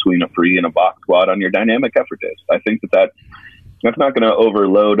 rotating between a free and a box squat on your dynamic effort days. I think that's not going to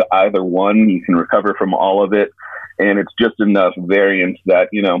overload either one. You can recover from all of it. And it's just enough variance that,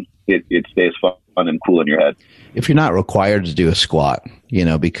 it stays fun and cool in your head. If you're not required to do a squat,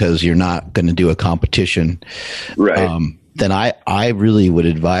 because you're not going to do a competition, right. Then I really would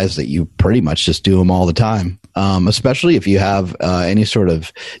advise that you pretty much just do them all the time. Especially if you have any sort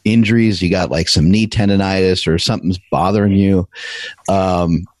of injuries, you got like some knee tendonitis or something's bothering you.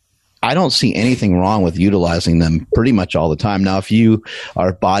 I don't see anything wrong with utilizing them pretty much all the time. Now, if you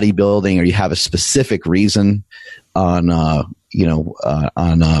are bodybuilding or you have a specific reason you're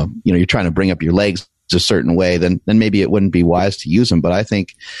trying to bring up your legs a certain way, then maybe it wouldn't be wise to use them. But I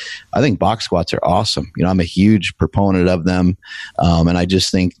think box squats are awesome. I'm a huge proponent of them. And I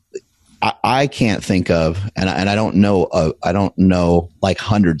just think I can't think of, and I don't know like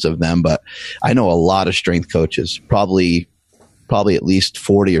hundreds of them, but I know a lot of strength coaches, probably at least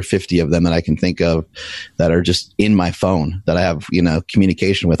 40 or 50 of them that I can think of that are just in my phone that I have,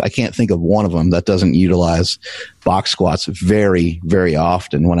 communication with. I can't think of one of them that doesn't utilize box squats very, very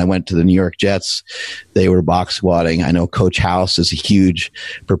often. When I went to the New York Jets, they were box squatting. I know Coach House is a huge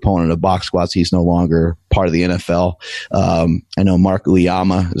proponent of box squats. He's no longer part of the NFL. I know Mark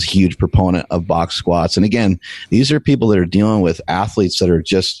Uyama is a huge proponent of box squats. And again, these are people that are dealing with athletes that are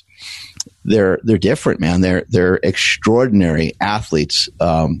just, they're different, man. They're extraordinary athletes.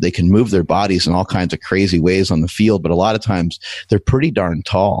 They can move their bodies in all kinds of crazy ways on the field, but a lot of times they're pretty darn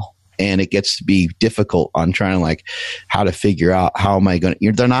tall. And it gets to be difficult on trying to how to figure out how am I going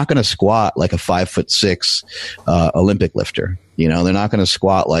to, they're not going to squat like a 5'6" Olympic lifter. They're not going to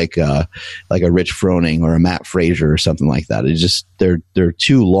squat like a Rich Froning or a Matt Frazier or something like that. It's just, they're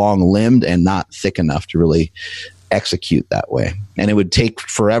too long limbed and not thick enough to really execute that way. And it would take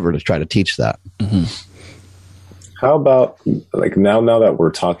forever to try to teach that. Mm-hmm. How about now that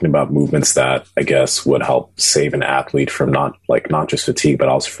we're talking about movements that I guess would help save an athlete from not just fatigue, but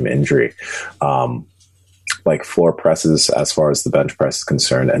also from injury, like floor presses as far as the bench press is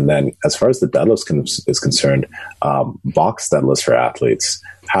concerned. And then as far as the deadlifts is concerned, box deadlifts for athletes,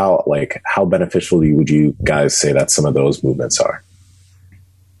 how beneficial would you guys say that some of those movements are?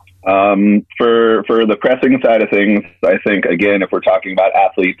 For the pressing side of things, I think, again, if we're talking about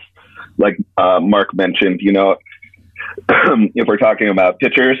athletes, like Mark mentioned, if we're talking about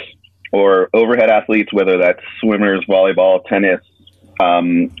pitchers or overhead athletes, whether that's swimmers, volleyball, tennis,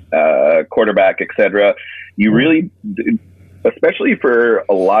 quarterback, etc., you really, especially for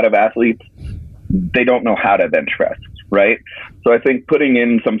a lot of athletes, they don't know how to bench press, right? So I think putting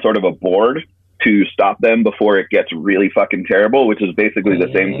in some sort of a board to stop them before it gets really fucking terrible, which is basically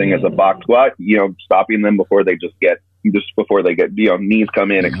the same thing as a box squat, stopping them before they get, knees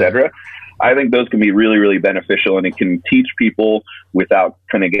come in, etc. I think those can be really, really beneficial, and it can teach people without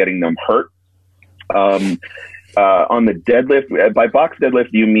kind of getting them hurt. On the deadlift, by box deadlift,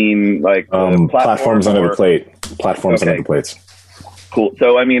 do you mean like platforms under the plate? Platforms under the plates. Cool.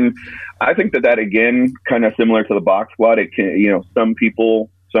 So, I mean, I think that again, kind of similar to the box squat, it can,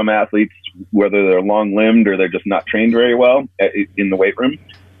 some athletes, whether they're long limbed or they're just not trained very well in the weight room,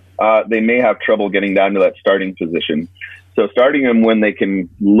 they may have trouble getting down to that starting position. So starting them when they can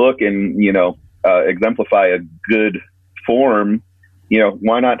look and, exemplify a good form,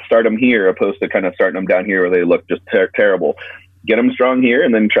 why not start them here opposed to kind of starting them down here where they look just terrible? Get them strong here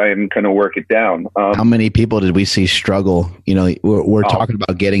and then try and kind of work it down. How many people did we see struggle? We're talking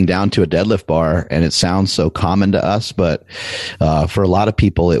about getting down to a deadlift bar, and it sounds so common to us, but for a lot of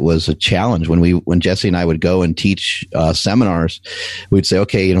people, it was a challenge. When Jesse and I would go and teach seminars, we'd say,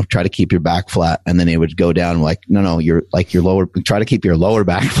 okay, try to keep your back flat, and then it would go down like, no, you're like your lower. Try to keep your lower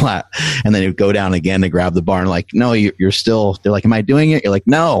back flat, and then it would go down again to grab the bar, and like, no, you're still. They're like, am I doing it? You're like,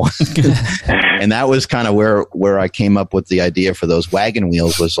 no. And that was kind of where I came up with the idea for those wagon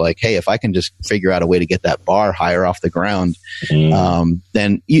wheels, was like, hey, if I can just figure out a way to get that bar higher off the ground,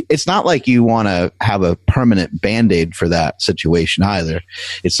 then it's not like you want to have a permanent Band-Aid for that situation either.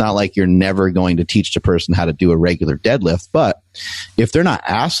 It's not like you're never going to teach the person how to do a regular deadlift, but if they're not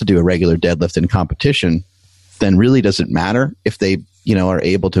asked to do a regular deadlift in competition, then really doesn't matter if they are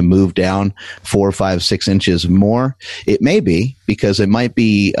able to move down 4, 5, 6 inches more. It may be because it might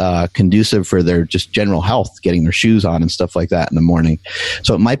be conducive for their just general health, getting their shoes on and stuff like that in the morning.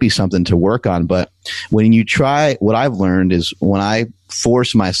 So it might be something to work on. But when you try, what I've learned is when I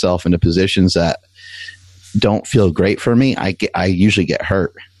force myself into positions that don't feel great for me, I usually get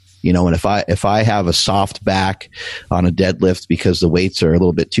hurt. And if I have a soft back on a deadlift because the weights are a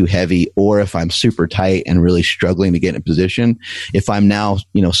little bit too heavy, or if I'm super tight and really struggling to get in a position, if I'm now,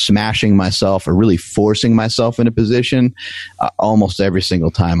 smashing myself or really forcing myself in a position, almost every single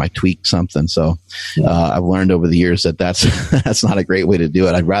time I tweak something. So I've learned over the years that that's not a great way to do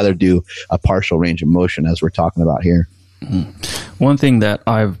it. I'd rather do a partial range of motion, as we're talking about here. One thing that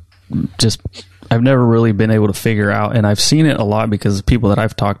I've never really been able to figure out, and I've seen it a lot because of people that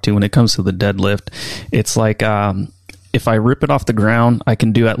I've talked to when it comes to the deadlift. It's like if I rip it off the ground, I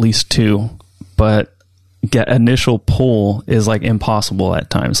can do at least 2, but get initial pull is like impossible at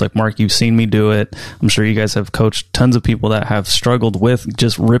times. Like, Mark, you've seen me do it. I'm sure you guys have coached tons of people that have struggled with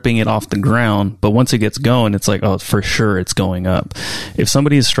just ripping it off the ground, but once it gets going, it's like, oh, for sure it's going up. If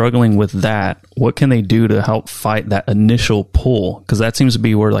somebody is struggling with that, what can they do to help fight that initial pull? Because that seems to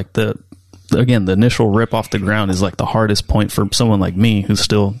be where like the initial rip off the ground is like the hardest point for someone like me who's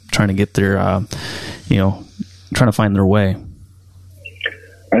still trying to get their, trying to find their way.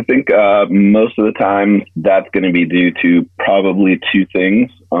 I think most of the time that's going to be due to probably 2 things,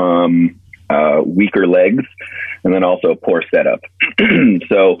 weaker legs and then also poor setup.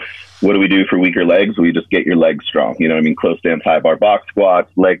 So what do we do for weaker legs? We just get your legs strong. Close stance, high bar box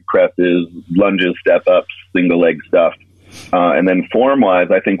squats, leg presses, lunges, step ups, single leg stuff. And then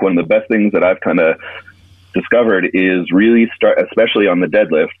form-wise, I think one of the best things that I've kind of discovered is really start, especially on the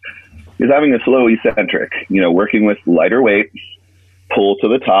deadlift, is having a slow eccentric, working with lighter weight, pull to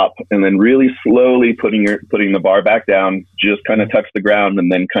the top, and then really slowly putting the bar back down, just kind of touch the ground,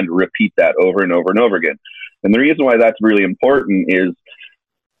 and then kind of repeat that over and over and over again. And the reason why that's really important is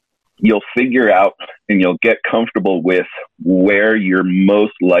you'll figure out and you'll get comfortable with where you're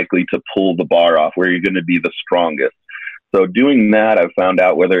most likely to pull the bar off, where you're going to be the strongest. So doing that, I've found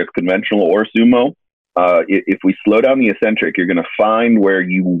out, whether it's conventional or sumo, if we slow down the eccentric, you're going to find where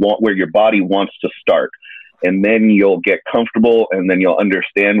your body wants to start. And then you'll get comfortable, and then you'll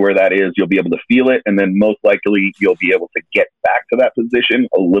understand where that is. You'll be able to feel it. And then most likely you'll be able to get back to that position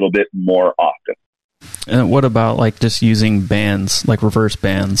a little bit more often. And what about like just using bands, like reverse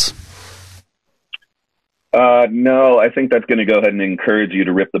bands? No, I think that's going to go ahead and encourage you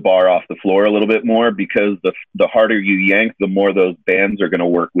to rip the bar off the floor a little bit more, because the harder you yank, the more those bands are going to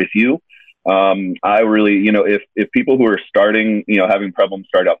work with you. I really, if people who are starting, having problems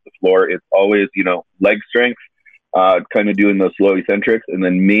start off the floor, it's always, leg strength, kind of doing those slow eccentrics, and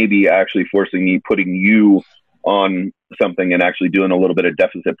then maybe actually putting you on something and actually doing a little bit of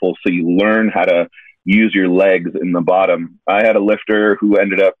deficit pull, so you learn how to use your legs in the bottom. I had a lifter who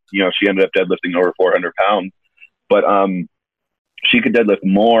ended up deadlifting over 400 pounds, but she could deadlift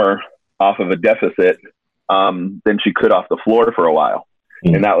more off of a deficit than she could off the floor for a while.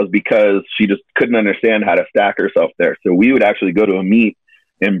 Mm. And that was because she just couldn't understand how to stack herself there. So we would actually go to a meet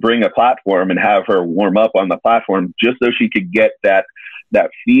and bring a platform and have her warm up on the platform just so she could get that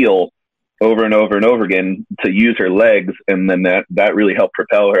feel over and over and over again to use her legs. And then that really helped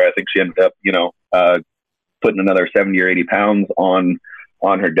propel her. I think she ended up, putting another 70 or 80 pounds on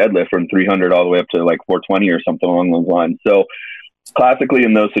her deadlift from 300 all the way up to like 420 or something along those lines. So classically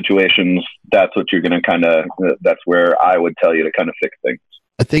in those situations, that's what you're going to that's where I would tell you to kind of fix things.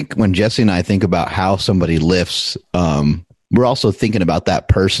 I think when Jesse and I think about how somebody lifts, we're also thinking about that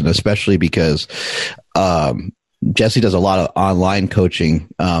person, especially because Jesse does a lot of online coaching,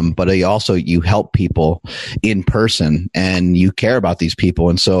 but you help people in person and you care about these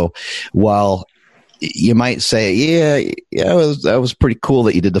people. And so while you might say, that was pretty cool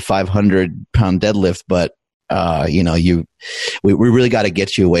that you did the 500-pound deadlift, but we really got to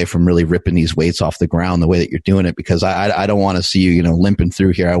get you away from really ripping these weights off the ground the way that you're doing it, because I don't want to see you, limping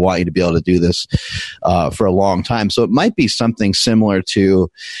through here. I want you to be able to do this for a long time. So it might be something similar to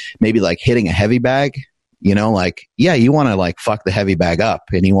maybe like hitting a heavy bag. You want to fuck the heavy bag up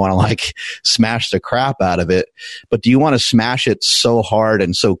and you want to smash the crap out of it. But do you want to smash it so hard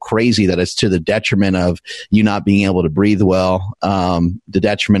and so crazy that it's to the detriment of you not being able to breathe well, the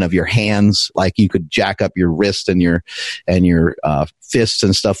detriment of your hands? Like you could jack up your wrist and your fists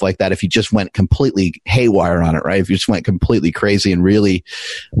and stuff like that if you just went completely haywire on it, right? If you just went completely crazy and really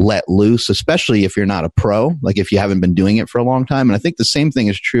let loose, especially if you're not a pro, like if you haven't been doing it for a long time. And I think the same thing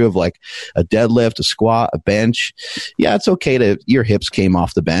is true of like a deadlift, a squat, a bench. Yeah, it's okay your hips came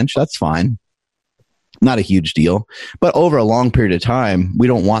off the bench. That's fine. Not a huge deal. But over a long period of time, we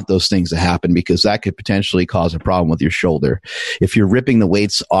don't want those things to happen because that could potentially cause a problem with your shoulder. If you're ripping the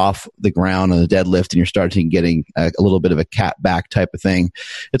weights off the ground on the deadlift and you're starting getting a little bit of a cat back type of thing,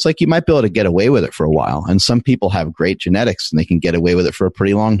 it's like you might be able to get away with it for a while. And some people have great genetics and they can get away with it for a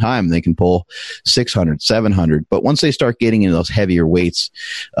pretty long time. They can pull 600, 700. But once they start getting into those heavier weights,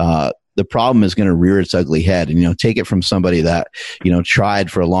 the problem is going to rear its ugly head. And, take it from somebody that, tried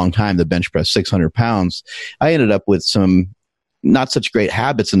for a long time to bench press 600 pounds. I ended up with some not such great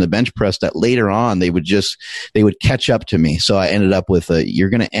habits in the bench press that later on they would catch up to me. So I ended up with you're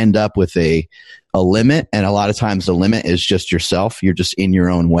going to end up with a limit. And a lot of times the limit is just yourself. You're just in your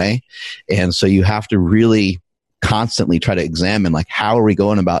own way. And so you have to really constantly try to examine, how are we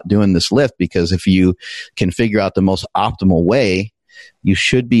going about doing this lift? Because if you can figure out the most optimal way, you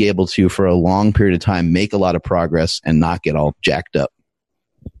should be able to, for a long period of time, make a lot of progress and not get all jacked up.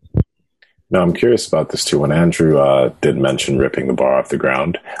 No, I'm curious about this too. When Andrew did mention ripping the bar off the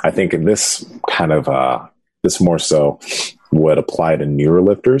ground, I think in this kind of, this more so would apply to newer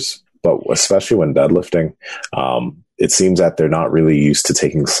lifters, but especially when deadlifting, it seems that they're not really used to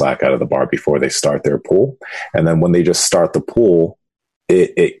taking slack out of the bar before they start their pull. And then when they just start the pull,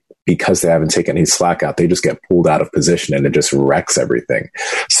 because they haven't taken any slack out, they just get pulled out of position and it just wrecks everything.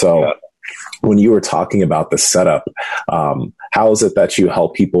 So when you were talking about the setup, how is it that you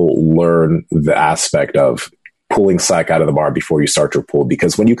help people learn the aspect of pulling slack out of the bar before you start your pull?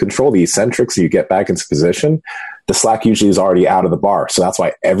 Because when you control the eccentrics, you get back into position, the slack usually is already out of the bar. So that's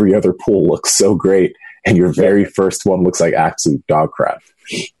why every other pull looks so great. And your very first one looks like absolute dog crap.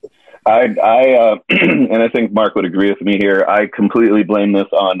 And I think Mark would agree with me here. I completely blame this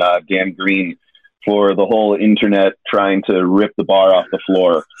on Dan Green for the whole internet trying to rip the bar off the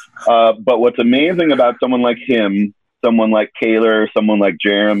floor. But what's amazing about someone like him, someone like Kaylor, someone like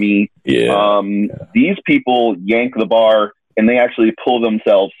Jeremy, these people yank the bar and they actually pull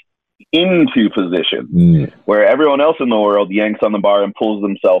themselves into position, where everyone else in the world yanks on the bar and pulls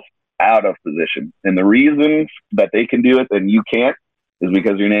themselves out of position. And the reason that they can do it and you can't is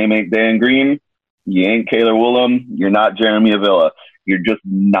because your name ain't Dan Green, you ain't Kaylor Woolham, you're not Jeremy Avila. You're just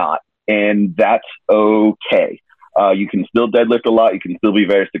not. And that's okay. You can still deadlift a lot. You can still be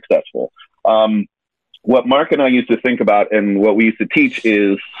very successful. What Mark and I used to think about and what we used to teach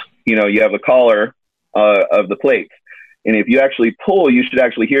is, you have a collar of the plates. And if you actually pull, you should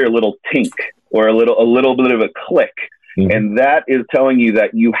actually hear a little tink or a little bit of a click. Mm-hmm. And that is telling you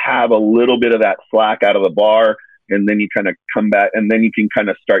that you have a little bit of that slack out of the bar. And then you kind of come back and then you can kind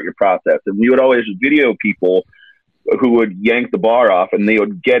of start your process. And we would always video people who would yank the bar off and they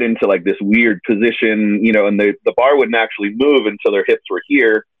would get into this weird position, and the bar wouldn't actually move until their hips were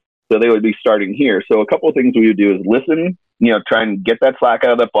here. So they would be starting here. So a couple of things we would do is listen, try and get that slack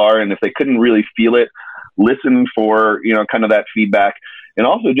out of that bar. And if they couldn't really feel it, listen for, kind of that feedback. And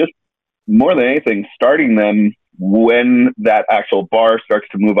also just more than anything, starting them when that actual bar starts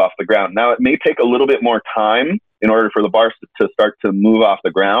to move off the ground. Now, it may take a little bit more time in order for the bars to start to move off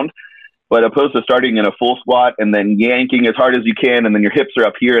the ground. But opposed to starting in a full squat and then yanking as hard as you can, and then your hips are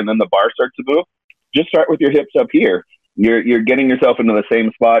up here and then the bar starts to move, just start with your hips up here. You're getting yourself into the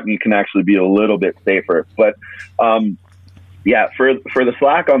same spot, and you can actually be a little bit safer. But yeah, for the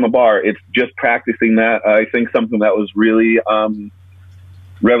slack on the bar, it's just practicing that. I think something that was really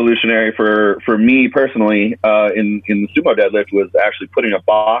revolutionary for me personally in the sumo deadlift was actually putting a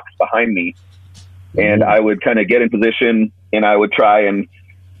box behind me, and I would kind of get in position, and I would try and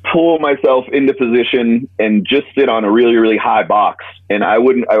pull myself into position and just sit on a really, really high box. And I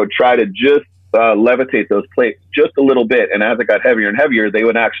would try to just levitate those plates just a little bit. And as it got heavier and heavier, they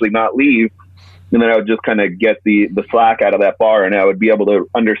would actually not leave. And then I would just kind of get the slack out of that bar, and I would be able to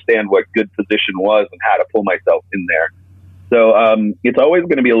understand what good position was and how to pull myself in there. So it's always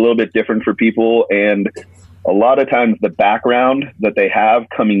going to be a little bit different for people. And a lot of times the background that they have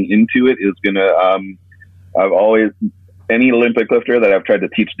coming into it is going to, any Olympic lifter that I've tried to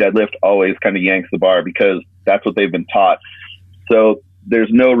teach deadlift always kind of yanks the bar because that's what they've been taught. So there's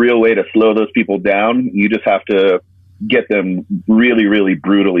no real way to slow those people down. You just have to get them really, really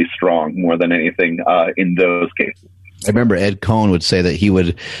brutally strong more than anything in those cases. I remember Ed Cohn would say that he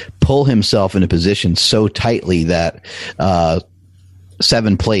would pull himself into position so tightly that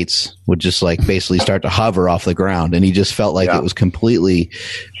 7 plates would just like basically start to hover off the ground. And he just felt like it was completely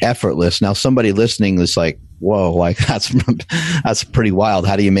effortless. Now somebody listening is like, whoa, like that's pretty wild.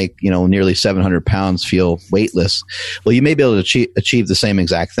 How do you make, nearly 700 pounds feel weightless? Well, you may be able to achieve the same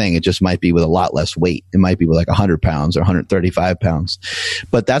exact thing. It just might be with a lot less weight. It might be with like 100 pounds or 135 pounds,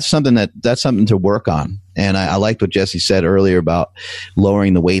 but that's something to work on. And I liked what Jesse said earlier about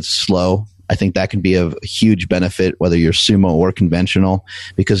lowering the weights slow. I think that can be a huge benefit, whether you're sumo or conventional,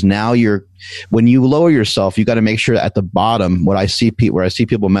 because now when you lower yourself, you got to make sure at the bottom, where I see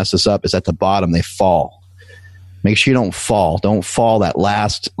people mess this up is at the bottom, they fall. Make sure you don't fall. Don't fall that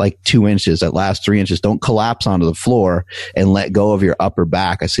last 2 inches, that last 3 inches. Don't collapse onto the floor and let go of your upper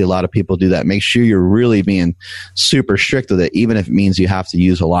back. I see a lot of people do that. Make sure you're really being super strict with it, even if it means you have to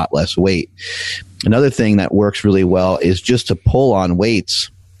use a lot less weight. Another thing that works really well is just to pull on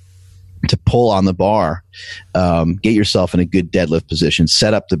weights, to pull on the bar. Get yourself in a good deadlift position.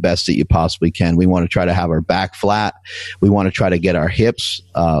 Set up the best that you possibly can. We want to try to have our back flat. We want to try to get our hips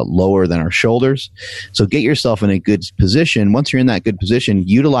lower than our shoulders. So get yourself in a good position. Once you're in that good position,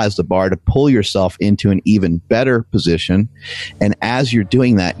 utilize the bar to pull yourself into an even better position. And as you're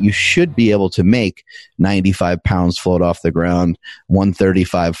doing that, you should be able to make 95 pounds float off the ground,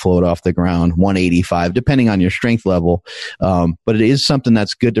 135 float off the ground, 185, depending on your strength level. But it is something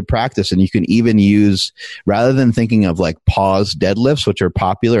that's good to practice. And you can even use, rather than thinking of like pause deadlifts, which are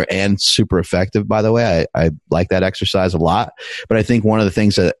popular and super effective, by the way, I like that exercise a lot. But I think one of the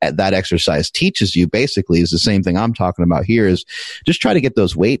things that exercise teaches you basically is the same thing I'm talking about here, is just try to get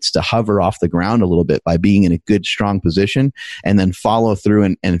those weights to hover off the ground a little bit by being in a good, strong position, and then follow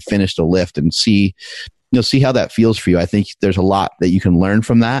through and finish the lift and see how that feels for you. I think there's a lot that you can learn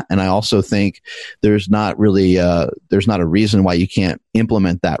from that. And I also think there's not a reason why you can't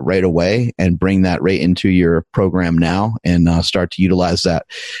implement that right away and bring that right into your program now and start to utilize that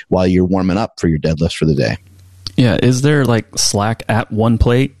while you're warming up for your deadlifts for the day. Yeah. Is there like slack at one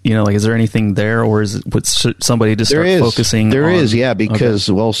plate? Is there anything there, or should somebody just start focusing? There is, yeah, because,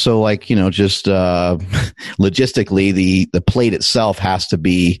 just logistically, the plate itself has to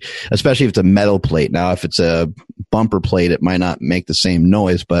be, especially if it's a metal plate. Now, if it's a bumper plate, it might not make the same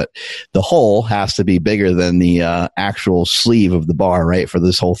noise, but the hole has to be bigger than the actual sleeve of the bar, right, for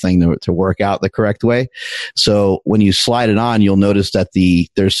this whole thing to work out the correct way. So when you slide it on, you'll notice that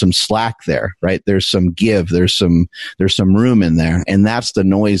there's some slack there, right? There's some give, there's some room in there, and that's the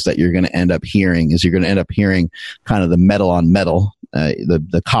noise that you're going to end up hearing. Is you're going to end up hearing kind of the metal on metal,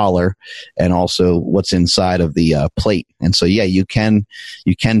 the collar, and also what's inside of the plate. And so, yeah, you can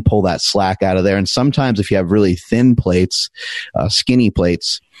pull that slack out of there. And sometimes if you have really thin plates, skinny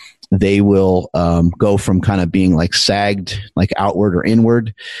plates, they will go from kind of being like sagged, like outward or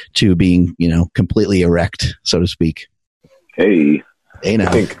inward, to being completely erect, so to speak. Hey I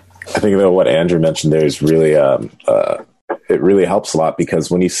now. think that what Andrew mentioned there is really, it really helps a lot,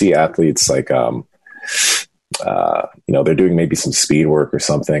 because when you see athletes like, they're doing maybe some speed work or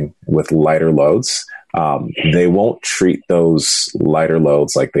something with lighter loads, they won't treat those lighter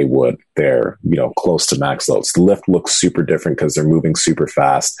loads like they would their, close to max loads. The lift looks super different because they're moving super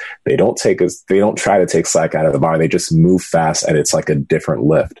fast. They don't try to take slack out of the bar. They just move fast, and it's like a different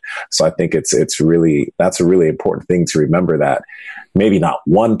lift. So I think that's a really important thing to remember, that maybe not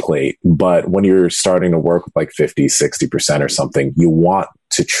one plate, but when you're starting to work with like 50, 60% or something, you want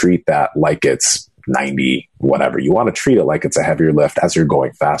to treat that like it's 90, whatever. You want to treat it like it's a heavier lift as you're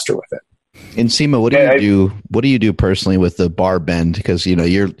going faster with it. And Sima, what do you do personally with the bar bend? Because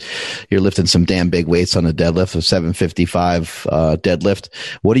you're lifting some damn big weights on a deadlift of 755 deadlift.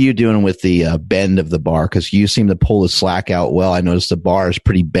 What are you doing with the bend of the bar? Because you seem to pull the slack out well. I noticed the bar is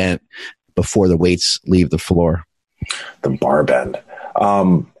pretty bent before the weights leave the floor. The bar bend.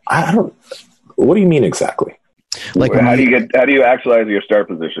 I don't. What do you mean exactly? Like, how do you actualize your start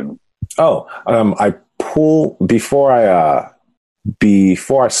position? I pull before I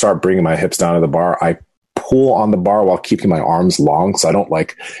start bringing my hips down to the bar. I pull on the bar while keeping my arms long, so I don't my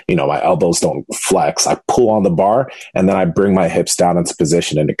elbows don't flex. I pull on the bar and then I bring my hips down into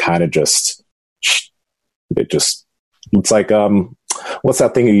position, and it kind of it's like what's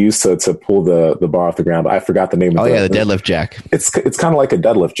that thing you use to pull the bar off the ground? I forgot the name of the deadlift jack. It's kind of like a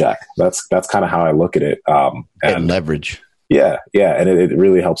deadlift jack. That's kind of how I look at it. And leverage. Yeah. And it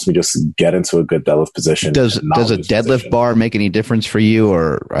really helps me just get into a good deadlift position. Does a deadlift bar make any difference for you,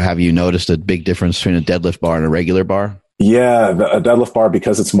 or have you noticed a big difference between a deadlift bar and a regular bar? Yeah, a deadlift bar,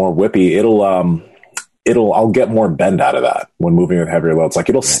 because it's more whippy, I'll get more bend out of that when moving with heavier loads. Like,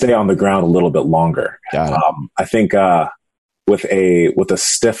 it'll stay on the ground a little bit longer. I think with a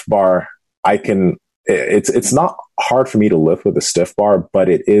stiff bar, it's not hard for me to lift with a stiff bar, but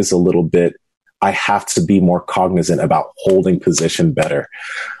it is a little bit, I have to be more cognizant about holding position better.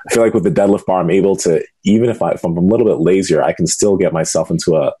 I feel like with the deadlift bar, I'm able to, even if I'm a little bit lazier, I can still get myself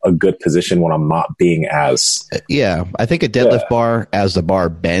into a good position when I'm not being as... Yeah, I think a deadlift bar, as the bar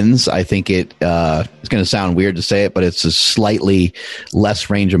bends, I think it's going to sound weird to say it, but it's a slightly less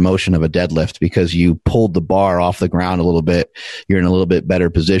range of motion of a deadlift, because you pulled the bar off the ground a little bit. You're in a little bit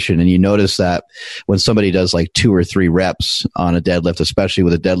better position. And you notice that when somebody does like 2 or 3 reps on a deadlift, especially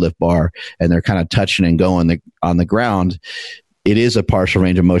with a deadlift bar, and they're kind of touching and going on the ground, it is a partial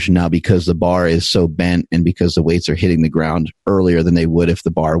range of motion now, because the bar is so bent and because the weights are hitting the ground earlier than they would if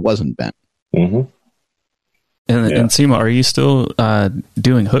the bar wasn't bent. Mm-hmm. And Sima, are you still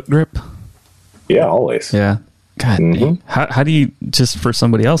doing hook grip? Yeah, always. Yeah. God, mm-hmm. How do you, just for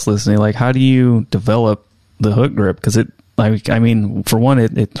somebody else listening, like, how do you develop the hook grip? Because for one,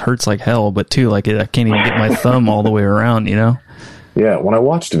 it hurts like hell, but two, like, I can't even get my thumb all the way around, Yeah, when I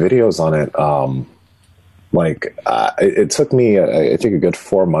watched videos on it, it took me, I think, a good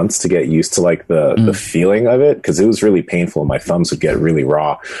 4 months to get used to the feeling of it, because it was really painful and my thumbs would get really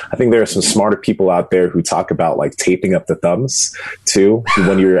raw. I think there are some smarter people out there who talk about taping up the thumbs too,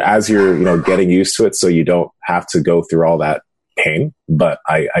 as you're getting used to it, so you don't have to go through all that pain. But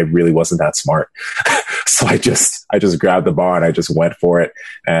I really wasn't that smart. So I just grabbed the bar and I just went for it.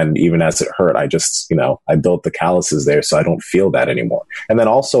 And even as it hurt, I just, I built the calluses there so I don't feel that anymore. And then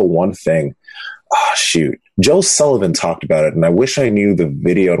also one thing, Joe Sullivan talked about it, and I wish I knew the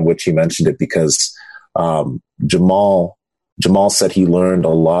video in which he mentioned it, because Jamal said he learned a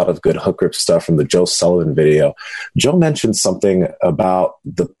lot of good hook grip stuff from the Joe Sullivan video. Joe mentioned something about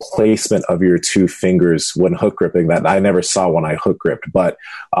the placement of your 2 fingers when hook gripping that I never saw when I hook gripped. But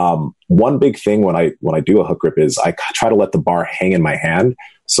one big thing when I do a hook grip is I try to let the bar hang in my hand.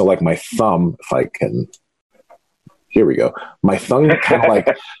 So my thumb, if I can, here we go. My thumb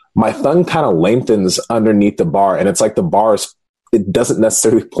kind of lengthens underneath the bar, and it's like the bars, it doesn't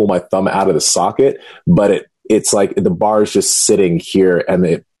necessarily pull my thumb out of the socket, but it's like the bar is just sitting here and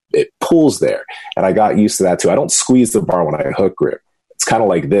it pulls there. And I got used to that too. I don't squeeze the bar when I hook grip. It's kind of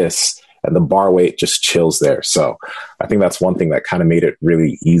like this, and the bar weight just chills there. So I think that's one thing that kind of made it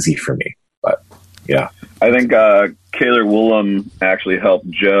really easy for me. But yeah, I think Kaylor Woolham actually helped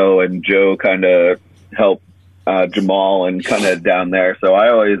Joe, and Joe kind of helped Jamal and kind of down there. So I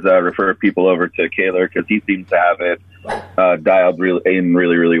always refer people over to Kaylor, because he seems to have it dialed in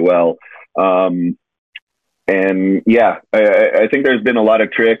really, really well. And yeah, I think there's been a lot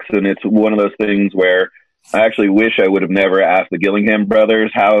of tricks, and it's one of those things where I actually wish I would have never asked the Gillingham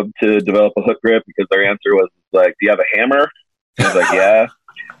brothers how to develop a hook grip, because their answer was like, do you have a hammer? I was like, yeah.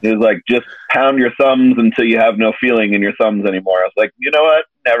 It was like, just pound your thumbs until you have no feeling in your thumbs anymore. I was like, you know what?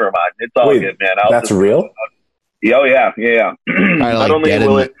 Never mind. It's all good, man. That's real? Oh, yeah. Not only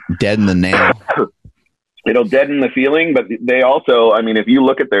will it deaden the nail. It'll deaden the feeling, but they also, if you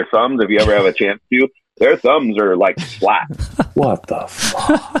look at their thumbs, if you ever have a chance to, their thumbs are flat. What the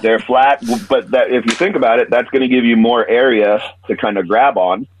fuck? They're flat, but if you think about it, that's going to give you more area to kind of grab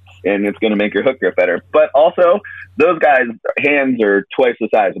on, and it's going to make your hook grip better. But also, those guys' hands are twice the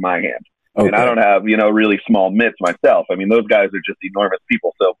size of my hand. Okay. And I don't have, really small mitts myself. Those guys are just enormous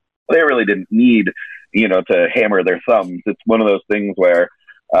people, so they really didn't need, to hammer their thumbs. It's one of those things where,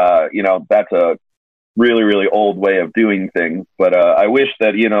 that's a really, really old way of doing things. But I wish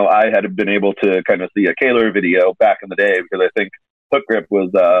that, I had been able to kind of see a Kaylor video back in the day, because I think hook grip was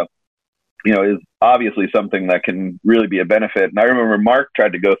is obviously something that can really be a benefit. And I remember Mark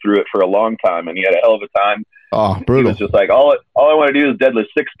tried to go through it for a long time, and he had a hell of a time. Oh, brutal. He was just like, all I want to do is deadlift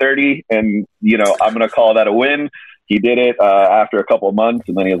 630, and I'm going to call that a win. He did it after a couple of months,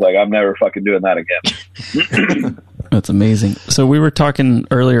 and then he was like, I'm never fucking doing that again. That's amazing. So we were talking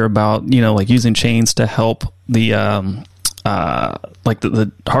earlier about, like using chains to help the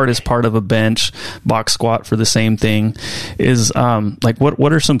the hardest part of a bench, box squat for the same thing is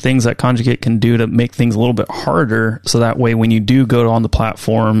what are some things that Conjugate can do to make things a little bit harder, so that way when you do go on the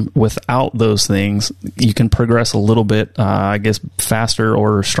platform without those things, you can progress a little bit, I guess, faster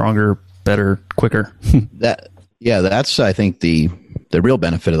or stronger, better, quicker. That's I think the real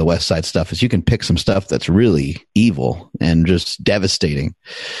benefit of the West Side stuff is you can pick some stuff that's really evil and just devastating.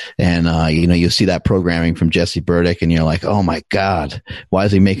 And, you see that programming from Jesse Burdick and you're like, oh my God, why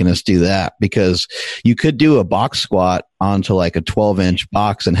is he making us do that? Because you could do a box squat onto like a 12-inch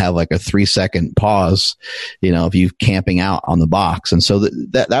box and have like a 3-second pause, if you camping out on the box. And so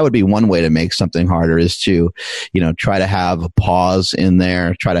that would be one way to make something harder, is to, try to have a pause in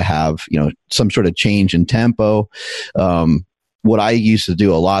there, try to have, some sort of change in tempo. What I used to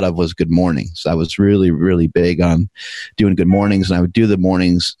do a lot of was good mornings. I was really, really big on doing good mornings, and I would do good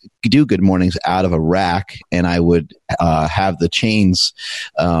mornings out of a rack, and I would have the chains,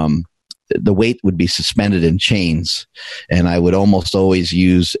 the weight would be suspended in chains, and I would almost always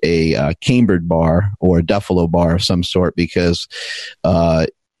use a cambered bar or a Duffalo bar of some sort, because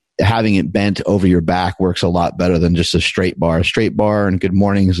having it bent over your back works a lot better than just a straight bar. A straight bar and good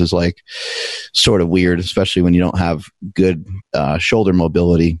mornings is like sort of weird, especially when you don't have good shoulder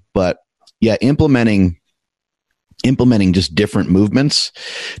mobility. But yeah, implementing just different movements,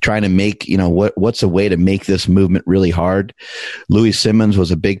 trying to make, what's a way to make this movement really hard. Louis Simmons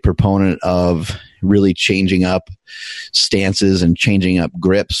was a big proponent of really changing up stances and changing up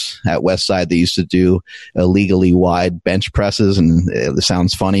grips. At Westside, they used to do illegally wide bench presses, and it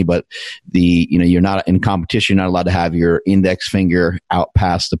sounds funny, but you're not in competition, you're not allowed to have your index finger out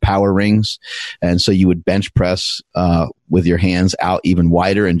past the power rings. And so you would bench press with your hands out even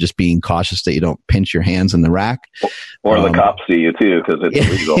wider, and just being cautious that you don't pinch your hands in the rack. Or the cops see you too, because it's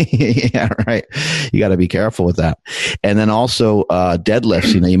illegal. Yeah, right. You got to be careful with that. And then also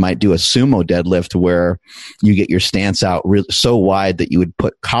deadlifts. You might do a sumo deadlift where you get your stance out so wide that you would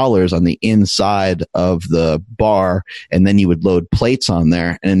put collars on the inside of the bar, and then you would load plates on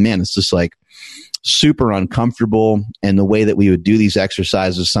there. And man, it's just like super uncomfortable. And the way that we would do these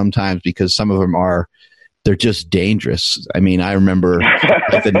exercises sometimes, because some of them they're just dangerous. I mean, I remember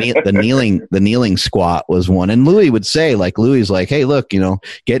like the kneeling squat was one. And Louis would say, Louis like, hey, look,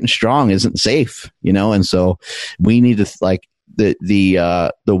 getting strong isn't safe, and so we need to like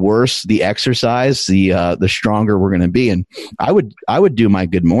the worse the exercise, the stronger we're going to be. And I would do my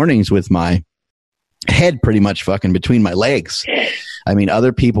good mornings with my head pretty much fucking between my legs. I mean,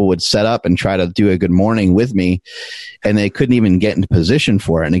 other people would set up and try to do a good morning with me, and they couldn't even get into position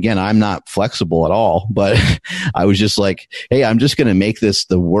for it. And again, I'm not flexible at all, but I was just like, hey, I'm just going to make this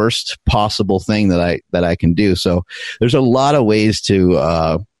the worst possible thing that I can do. So there's a lot of ways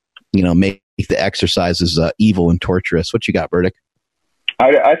to, make the exercises evil and torturous. What you got, Burdick?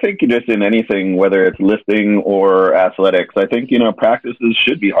 I think just in anything, whether it's lifting or athletics, I think, practices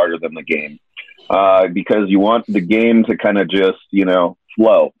should be harder than the game. Because you want the game to kind of just,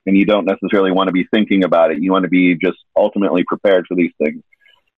 flow, and you don't necessarily want to be thinking about it. You want to be just ultimately prepared for these things.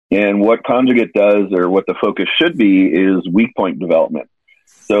 And what Conjugate does, or what the focus should be, is weak point development.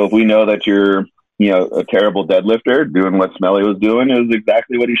 So if we know that you're, a terrible deadlifter, doing what Smelly was doing is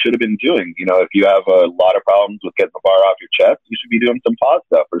exactly what he should have been doing. If you have a lot of problems with getting the bar off your chest, you should be doing some pause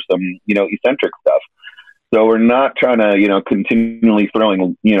stuff or some, eccentric stuff. So we're not trying to, continually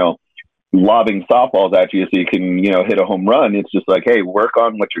throwing, lobbing softballs at you so you can, hit a home run. It's just like, hey, work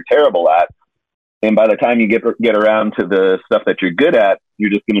on what you're terrible at. And by the time you get around to the stuff that you're good at, you're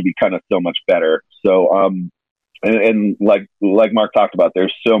just going to be kind of so much better. So, and like Mark talked about,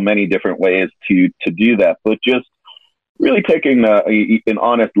 there's so many different ways to do that, but just really taking an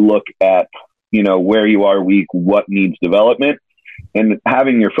honest look at, where you are weak, what needs development, and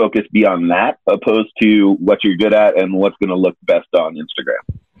having your focus be on that, opposed to what you're good at and what's going to look best on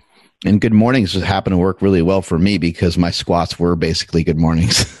Instagram. And good mornings happen to work really well for me, because my squats were basically good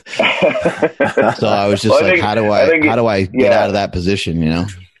mornings. So I was just how do I get out of that position,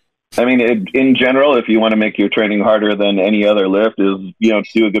 I mean, in general, if you want to make your training harder than any other lift, is,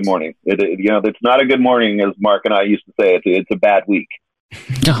 do a good morning. It's not a good morning, as Mark and I used to say. It's a bad week.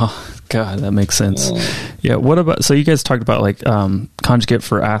 Oh God, that makes sense. Yeah. What about, so you guys talked about Conjugate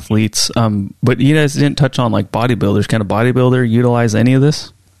for athletes, but you guys didn't touch on bodybuilders. Can a bodybuilder utilize any of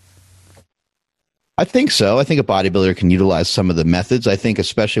this? I think so. I think a bodybuilder can utilize some of the methods. I think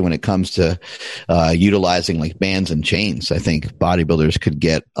especially when it comes to utilizing like bands and chains, I think bodybuilders could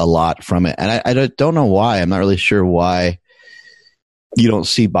get a lot from it. And I don't know why. I'm not really sure why you don't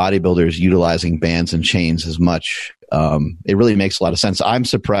see bodybuilders utilizing bands and chains as much. It really makes a lot of sense. I'm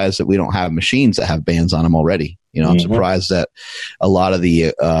surprised that we don't have machines that have bands on them already. You know, I'm surprised that a lot of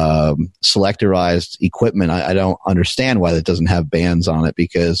the selectorized equipment, I don't understand why that doesn't have bands on it,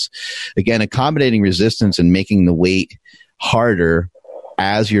 because, again, accommodating resistance and making the weight harder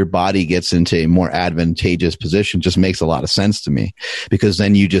as your body gets into a more advantageous position just makes a lot of sense to me, because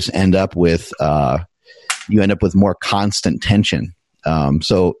then you just end up with more constant tension.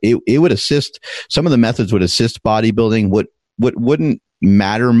 So it would assist, some of the methods would assist bodybuilding. What wouldn't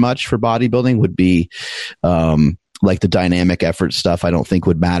matter much for bodybuilding would be like the dynamic effort stuff. I don't think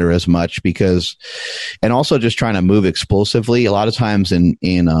would matter as much, because, and also just trying to move explosively. A lot of times in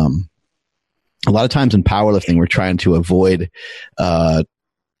powerlifting, we're trying to avoid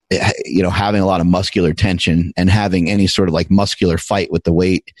having a lot of muscular tension and having any sort of like muscular fight with the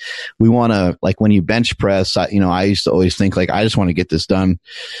weight. We want to, like, when you bench press, I used to always think like, I just want to get this done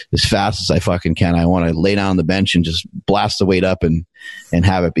as fast as I fucking can. I want to lay down on the bench and just blast the weight up and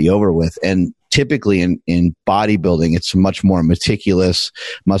have it be over with. And typically in bodybuilding, it's a much more meticulous,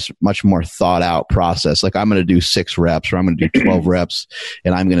 much more thought out process. Like, I'm going to do 6 reps or I'm going to do 12 reps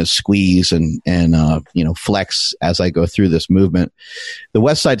and I'm going to squeeze and flex as I go through this movement. The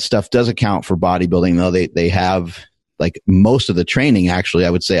West Side stuff does account for bodybuilding, though. They have, like, most of the training, actually, I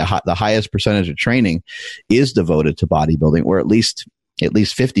would say the highest percentage of training is devoted to bodybuilding, or at least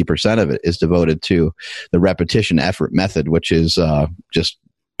 50% of it is devoted to the repetition effort method, which is just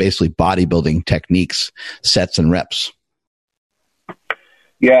basically bodybuilding techniques, sets and reps.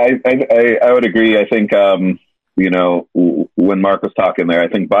 Yeah, I would agree. I think, when Mark was talking there, I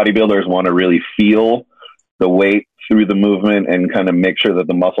think bodybuilders want to really feel the weight through the movement and kind of make sure that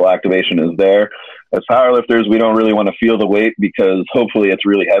the muscle activation is there. As powerlifters, we don't really want to feel the weight, because hopefully it's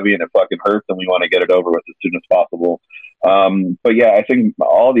really heavy and it fucking hurts and we want to get it over with as soon as possible. But yeah, I think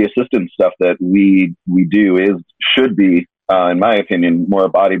all the assistance stuff that we do should be, in my opinion, more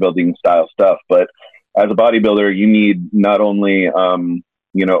bodybuilding style stuff. But as a bodybuilder, you need not only,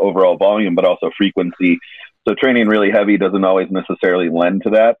 overall volume, but also frequency. So training really heavy doesn't always necessarily lend to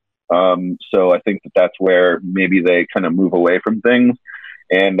that. So I think that's where maybe they kind of move away from things.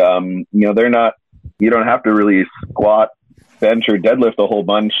 And, you don't have to really squat, bench, or deadlift a whole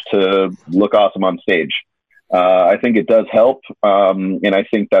bunch to look awesome on stage. I think it does help. And I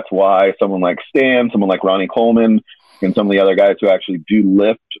think that's why someone like Stan, someone like Ronnie Coleman, and some of the other guys who actually do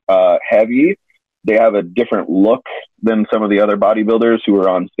lift heavy, they have a different look than some of the other bodybuilders who are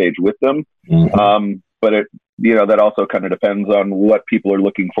on stage with them. But that also kind of depends on what people are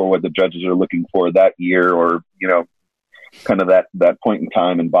looking for, what the judges are looking for that year, or, kind of that point in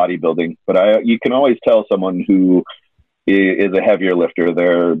time in bodybuilding. But you can always tell someone who is a heavier lifter,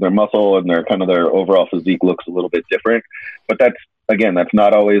 their muscle and their overall physique looks a little bit different. But that's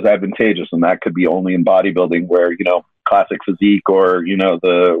not always advantageous, and that could be only in bodybuilding, where classic physique or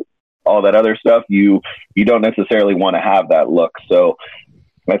all that other stuff, you don't necessarily want to have that look. So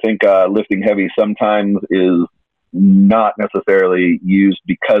I think lifting heavy sometimes is not necessarily used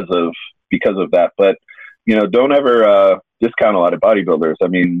because of that. But don't ever discount a lot of bodybuilders. I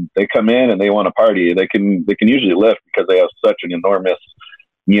mean, they come in and they want to party. They can usually lift because they have such an enormous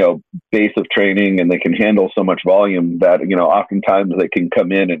base of training, and they can handle so much volume that oftentimes they can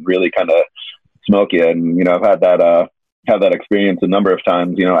come in and really kind of smoke you. And I've had that experience a number of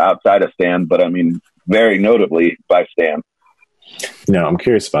times outside of Stan, but I mean very notably by Stan. I'm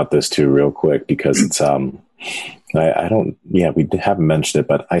curious about this too, real quick, because it's we haven't mentioned it,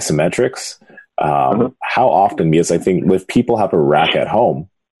 but isometrics. How often? Because I think if people have a rack at home,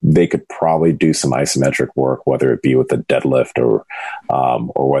 they could probably do some isometric work, whether it be with a deadlift or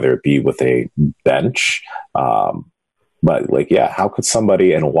whether it be with a bench. But how could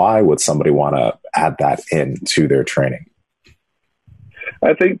somebody, and why would somebody want to add that into their training?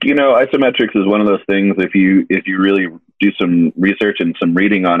 I think, isometrics is one of those things, if you really do some research and some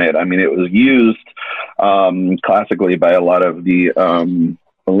reading on it, I mean, it was used classically by a lot of the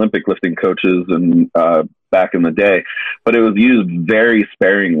Olympic lifting coaches and back in the day, but it was used very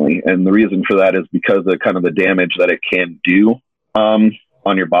sparingly. And the reason for that is because of kind of the damage that it can do on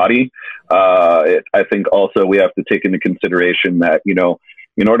your body. I think also we have to take into consideration that,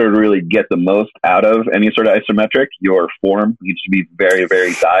 in order to really get the most out of any sort of isometric, your form needs to be very,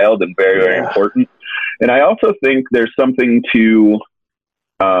 very dialed and very, very important. And I also think there's something to,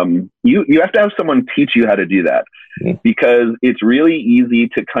 you have to have someone teach you how to do that, because it's really easy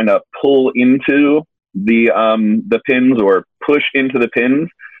to kind of pull into the pins or push into the pins,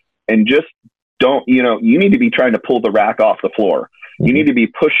 and just don't, you need to be trying to pull the rack off the floor. You need to be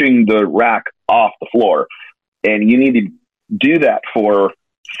pushing the rack off the floor, and you need to do that for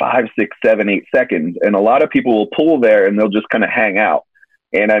 5, 6, 7, 8 seconds. And a lot of people will pull there and they'll just kind of hang out.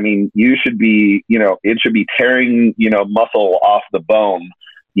 And I mean, you should be, it should be tearing, muscle off the bone,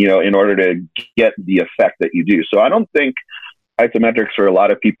 in order to get the effect that you do. So I don't think isometrics for a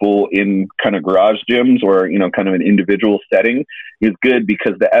lot of people in kind of garage gyms or, kind of an individual setting is good,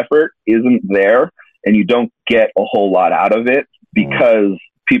 because the effort isn't there and you don't get a whole lot out of it, because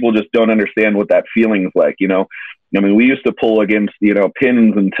people just don't understand what that feeling is like. I mean, we used to pull against,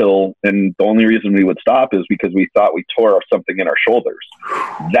 pins and the only reason we would stop is because we thought we tore something in our shoulders.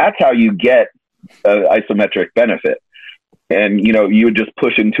 That's how you get isometric benefit. And, you would just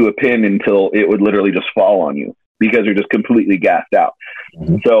push into a pin until it would literally just fall on you, because you're just completely gassed out.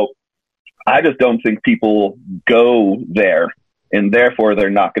 So I just don't think people go there, and therefore they're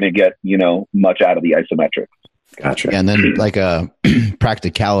not going to get, much out of the isometrics. Gotcha. And then like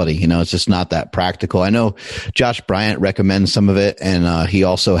practicality, it's just not that practical. I know Josh Bryant recommends some of it, and he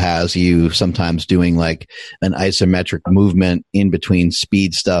also has you sometimes doing like an isometric movement in between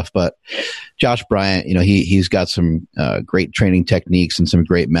speed stuff. But Josh Bryant, he's got some great training techniques and some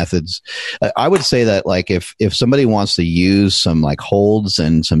great methods. I would say that like if somebody wants to use some like holds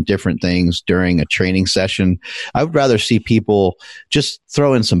and some different things during a training session, I would rather see people just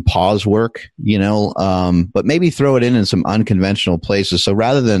throw in some pause work, but maybe throw it in some unconventional places. So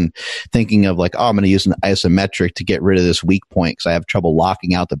rather than thinking of like, I'm going to use an isometric to get rid of this weak point because I have trouble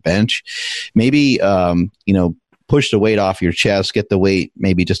locking out the bench, maybe, push the weight off your chest, get the weight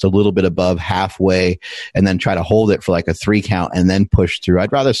maybe just a little bit above halfway, and then try to hold it for like a 3 count and then push through.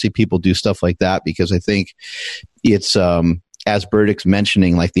 I'd rather see people do stuff like that, because I think it's, as Burdick's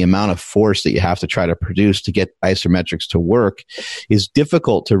mentioning, like the amount of force that you have to try to produce to get isometrics to work is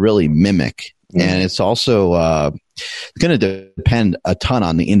difficult to really mimic. And it's also going to depend a ton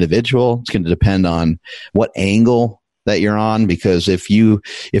on the individual. It's going to depend on what angle that you're on, because if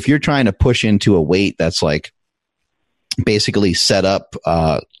you're trying to push into a weight that's like basically set up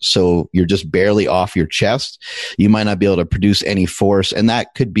so you're just barely off your chest, you might not be able to produce any force, and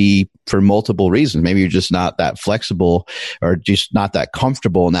that could be for multiple reasons. Maybe you're just not that flexible or just not that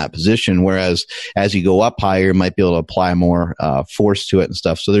comfortable in that position, whereas as you go up higher, you might be able to apply more force to it and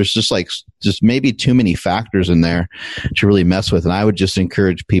stuff. So there's just maybe too many factors in there to really mess with. And I would just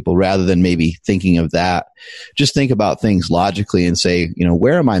encourage people, rather than maybe thinking of that, just think about things logically and say,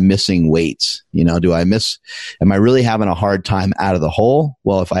 where am I missing weights? Am I really having a hard time out of the hole?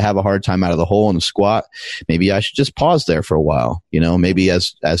 Well, if I have a hard time out of the hole in a squat, maybe I should just pause there for a while. Maybe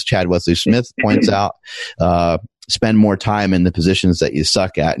as Chad Wesley Smith points out, spend more time in the positions that you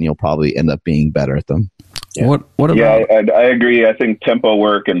suck at, and you'll probably end up being better at them. Yeah. What about? Yeah, I agree. I think tempo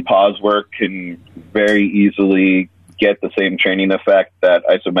work and pause work can very easily get the same training effect that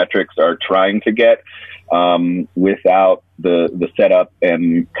isometrics are trying to get, without the setup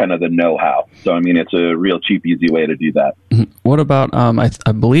and kind of the know-how. So, I mean, it's a real cheap, easy way to do that. What about,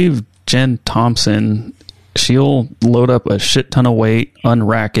 I believe Jen Thompson, she'll load up a shit ton of weight,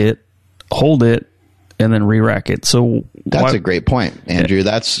 unrack it, hold it, and then re-rack it. So that's a great point, Andrew.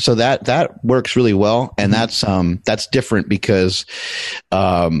 That works really well. And that's different because,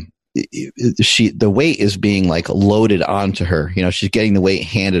 the weight is being like loaded onto her. She's getting the weight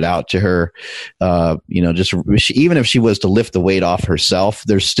handed out to her. Even if she was to lift the weight off herself,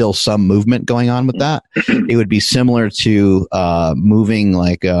 there's still some movement going on with that. It would be similar to moving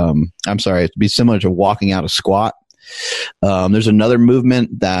like, it'd be similar to walking out a squat. There's another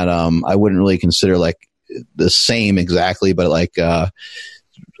movement that I wouldn't really consider like the same exactly, but like of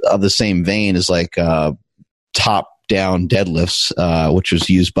the same vein is like top down deadlifts, which was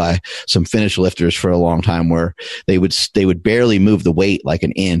used by some Finnish lifters for a long time, where they would barely move the weight like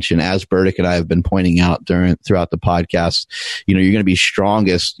an inch. And as Burdick and I have been pointing out throughout the podcast, you're going to be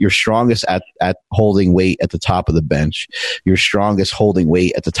you're strongest at holding weight at the top of the bench. You're strongest holding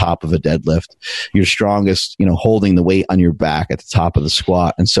weight at the top of a deadlift. You're strongest, holding the weight on your back at the top of the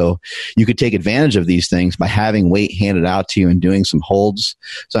squat. And so you could take advantage of these things by having weight handed out to you and doing some holds.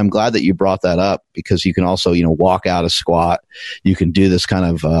 So I'm glad that you brought that up, because you can also, walk out a squat. You can do this kind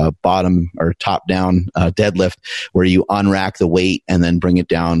of bottom or top down deadlift where you unrack the weight and then bring it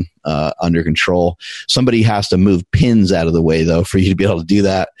down under control. Somebody has to move pins out of the way, though, for you to be able to do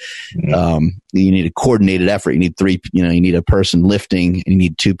that. You need a coordinated effort. You need you need a person lifting, and you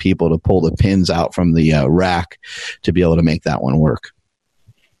need 2 people to pull the pins out from the rack to be able to make that one work.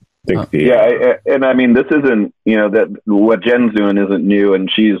 And I mean, this isn't, that what Jen's doing isn't new, and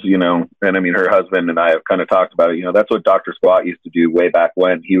she's, and I mean, her husband and I have kind of talked about it. That's what Dr. Squat used to do way back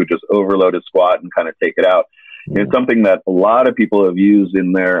when. He would just overload his squat and kind of take it out. It's something that a lot of people have used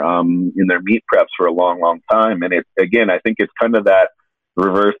in their meet preps for a long, long time. And I think it's kind of that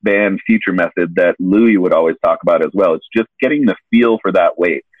reverse band future method that Louis would always talk about as well. It's just getting the feel for that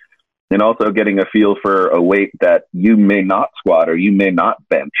weight, and also getting a feel for a weight that you may not squat or you may not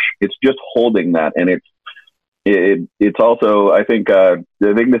bench. It's just holding that. And it's also, I think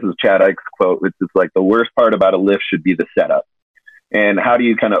this is Chad Ike's quote. It's just like, the worst part about a lift should be the setup. And how do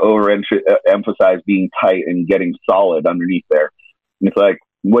you kind of emphasize being tight and getting solid underneath there? And it's like,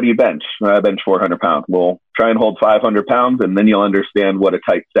 what do you bench? I bench 400 pounds. Well, try and hold 500 pounds, and then you'll understand what a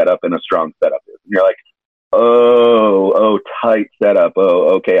tight setup and a strong setup is. And you're like, oh, tight setup.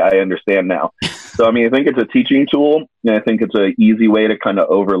 Oh, okay, I understand now. So, I mean, I think it's a teaching tool, and I think it's an easy way to kind of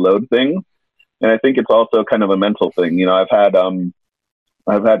overload things. And I think it's also kind of a mental thing. I've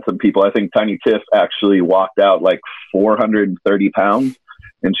had some people, I think Tiny Tiff actually walked out like 430 pounds,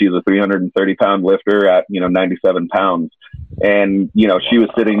 and she's a 330 pound lifter at, 97 pounds. And, she was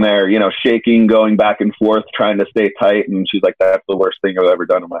sitting there, shaking, going back and forth, trying to stay tight. And she's like, that's the worst thing I've ever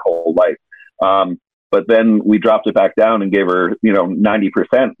done in my whole life. But then we dropped it back down and gave her,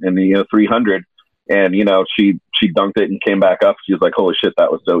 90% and 300. And, she dunked it and came back up. She was like, holy shit,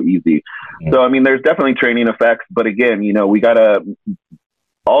 that was so easy. Yeah. So, I mean, there's definitely training effects, but again, we gotta,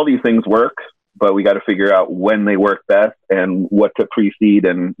 all these things work, but we got to figure out when they work best and what to precede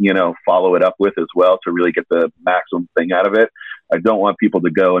and, follow it up with as well to really get the maximum thing out of it. I don't want people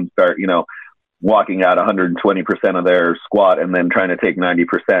to go and start, walking out 120% of their squat and then trying to take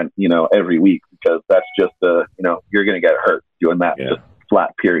 90%, every week, because that's just you're going to get hurt doing that. Yeah. Just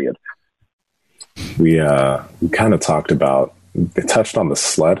flat period. We kind of talked about, it touched on the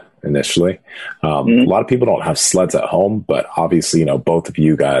sled initially. A lot of people don't have sleds at home, but obviously, both of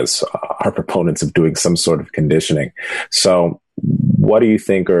you guys are proponents of doing some sort of conditioning. So what do you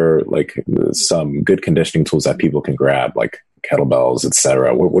think are like some good conditioning tools that people can grab, like kettlebells,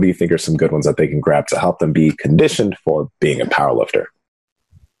 etc.? What do you think are some good ones that they can grab to help them be conditioned for being a powerlifter?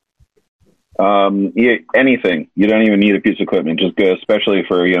 Anything. You don't even need a piece of equipment. Just go, especially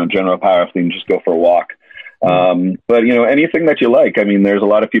for, general powerlifting, just go for a walk. But anything that you like. I mean, there's a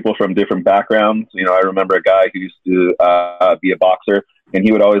lot of people from different backgrounds. I remember a guy who used to be a boxer, and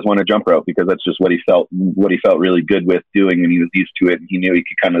he would always want to jump rope because that's just what he felt really good with doing, and he was used to it, and he knew he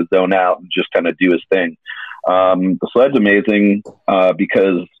could kind of zone out and just kind of do his thing. The sled's amazing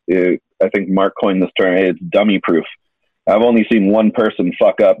because I think Mark coined this term. It's dummy proof. I've only seen one person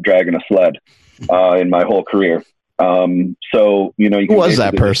fuck up dragging a sled in my whole career. So, you who was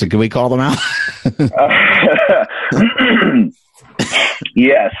that person? Can we call them out?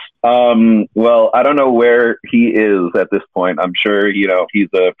 Yes. Well, I don't know where he is at this point. I'm sure, he's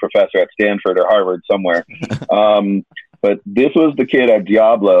a professor at Stanford or Harvard somewhere. But this was the kid at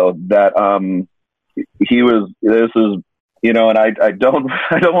Diablo that, and I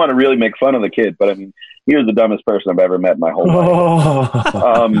don't want to really make fun of the kid, but I mean, he was the dumbest person I've ever met in my whole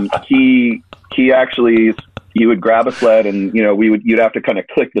life. He would grab a sled and, you'd have to kind of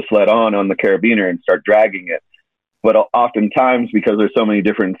click the sled on the carabiner and start dragging it. But oftentimes, because there's so many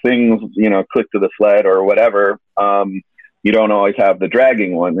different things, click to the sled or whatever, you don't always have the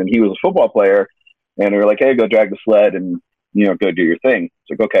dragging one. And he was a football player, and we were like, hey, go drag the sled and, go do your thing.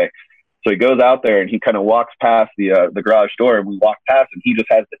 It's like, okay. So he goes out there and he kind of walks past the garage door, and we walk past, and he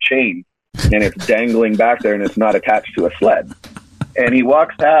just has the chain and it's dangling back there and it's not attached to a sled. And he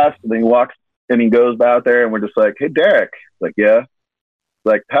walks past and he goes out there, and we're just like, hey, Derek. Like, yeah.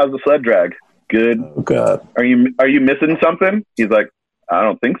 Like, how's the sled drag? Good. Oh, God. Are you missing something? He's like, I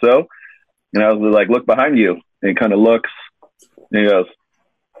don't think so. And I was like, look behind you. And he kind of looks, and he goes,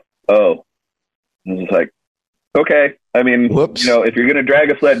 oh. And I was like, okay. I mean, whoops. If you're going to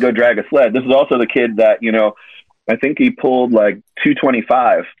drag a sled, go drag a sled. This is also the kid that, I think he pulled like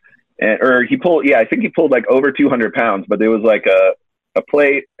 225 I think he pulled like over 200 pounds, but there was like a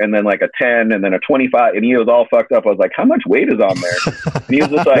plate and then like a 10 and then a 25, and he was all fucked up. I was like, how much weight is on there? And he was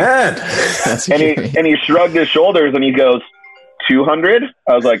just like, and he shrugged his shoulders and he goes, 200?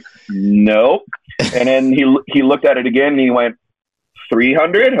 I was like, no. And then he looked at it again and he went,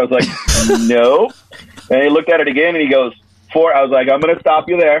 300? I was like, no. And he looked at it again and he goes, 4. I was like, I'm going to stop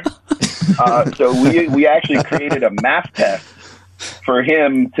you there. So we actually created a math test for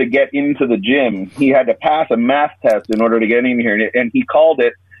him to get into the gym. He had to pass a math test in order to get in here. And he called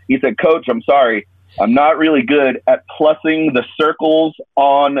it, he said, Coach, I'm sorry, I'm not really good at plussing the circles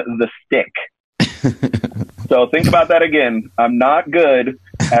on the stick. So think about that again. I'm not good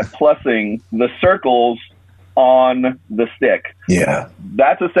at plussing the circles on the stick. Yeah.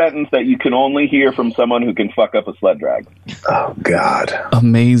 That's a sentence that you can only hear from someone who can fuck up a sled drag. Oh, God.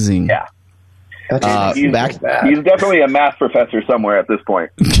 Amazing. Yeah. He's definitely a math professor somewhere at this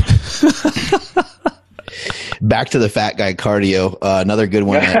point. Back to the fat guy cardio. Another good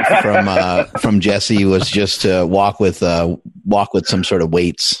one from Jesse was just to walk with some sort of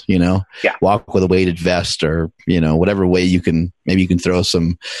weights, walk with a weighted vest, or, whatever way you can, maybe you can throw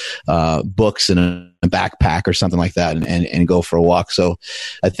some books in a backpack or something like that and go for a walk. So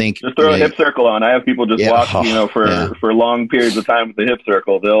I think just throw a hip circle on. I have people just walk, for long periods of time with the hip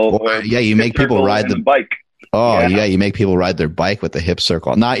circle. You make people ride the bike. Oh, yeah, you make people ride their bike with the hip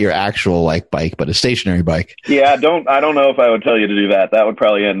circle. Not your actual bike, but a stationary bike. Yeah, I don't know if I would tell you to do that. That would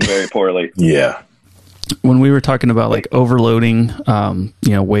probably end very poorly. Yeah. When we were talking about overloading,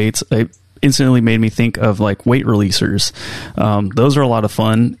 weights, it instantly made me think of weight releasers. Those are a lot of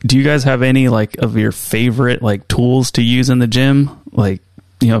fun. Do you guys have any of your favorite tools to use in the gym? Like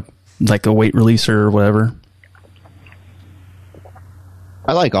a weight releaser or whatever?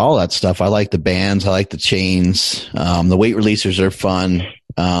 I like all that stuff. I like the bands. I like the chains. The weight releasers are fun.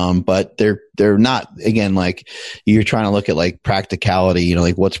 But they're not, again, you're trying to look at practicality,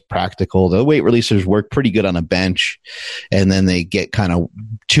 what's practical. The weight releasers work pretty good on a bench, and then they get kind of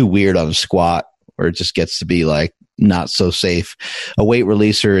too weird on a squat, or it just gets to be not so safe. A weight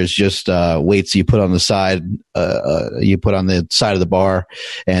releaser is just weights you put on the side, you put on the side of the bar,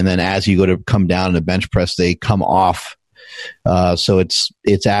 and then as you go to come down in a bench press, they come off. So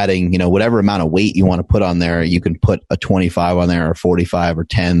it's adding, whatever amount of weight you want to put on there. You can put a 25 on there, or 45, or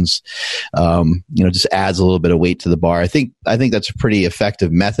 10s. Just adds a little bit of weight to the bar. I think that's a pretty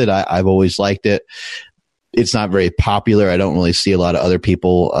effective method. I've always liked it. It's not very popular. I don't really see a lot of other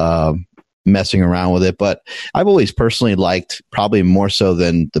people messing around with it, but I've always personally liked, probably more so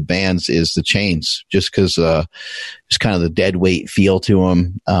than the bands, is the chains, just because just kind of the dead weight feel to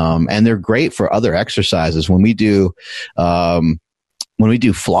them, and they're great for other exercises. When we do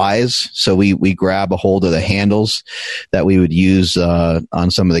flies, so we grab a hold of the handles that we would use on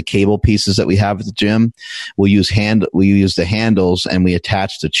some of the cable pieces that we have at the gym. We use the handles, and we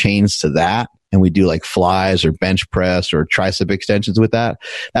attach the chains to that. And we do flies or bench press or tricep extensions with that.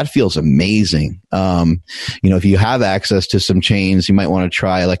 That feels amazing. If you have access to some chains, you might want to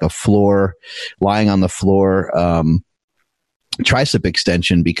try a floor, lying on the floor, tricep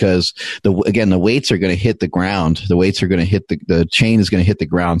extension, because the weights are going to hit the ground. The weights are going to hit the chain is going to hit the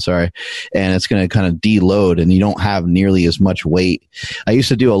ground. Sorry. And it's going to kind of deload, and you don't have nearly as much weight. I used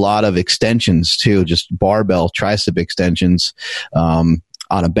to do a lot of extensions too, just barbell tricep extensions,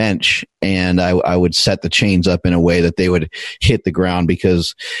 on a bench, and I would set the chains up in a way that they would hit the ground,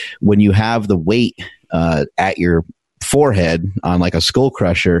 because when you have the weight at your forehead on a skull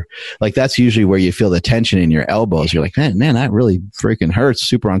crusher, that's usually where you feel the tension in your elbows. You're like, man, that really freaking hurts,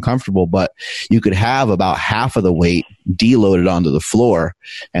 super uncomfortable. But you could have about half of the weight deloaded onto the floor,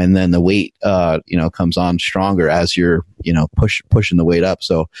 and then the weight comes on stronger as you're pushing the weight up.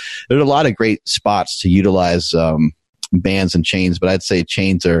 So there's a lot of great spots to utilize bands and chains, but I'd say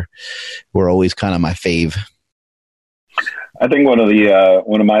chains were always kind of my fave. I think one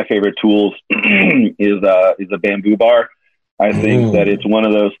of my favorite tools is a bamboo bar. I think that it's one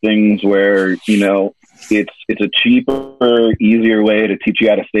of those things where it's a cheaper, easier way to teach you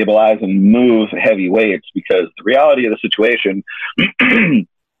how to stabilize and move heavy weights, because the reality of the situation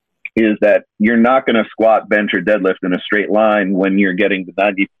is that you're not going to squat, bench, or deadlift in a straight line when you're getting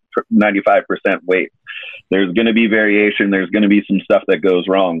the 95% weight. There's going to be variation. There's going to be some stuff that goes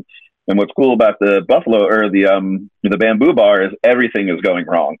wrong. And what's cool about the Buffalo or the bamboo bar is everything is going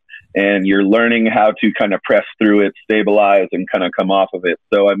wrong, and you're learning how to kind of press through it, stabilize, and kind of come off of it.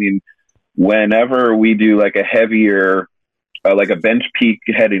 So, whenever we do a heavier, a bench peak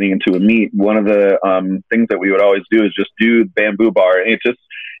heading into a meet, one of the things that we would always do is just do bamboo bar. And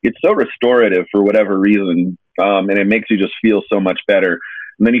it's so restorative for whatever reason. And it makes you just feel so much better.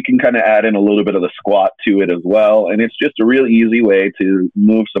 And then you can kind of add in a little bit of the squat to it as well. And it's just a real easy way to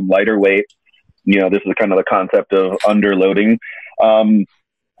move some lighter weight. This is kind of the concept of underloading.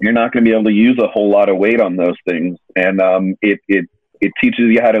 You're not going to be able to use a whole lot of weight on those things. And it teaches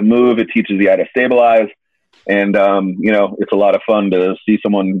you how to move. It teaches you how to stabilize. And, it's a lot of fun to see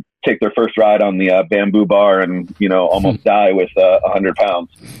someone take their first ride on the bamboo bar and, almost die with 100 pounds.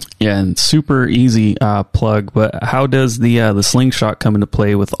 Yeah, and super easy plug. But how does the slingshot come into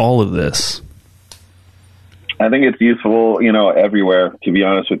play with all of this? I think it's useful, everywhere, to be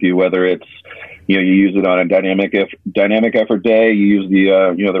honest with you, whether it's, you use it on a dynamic effort day. You use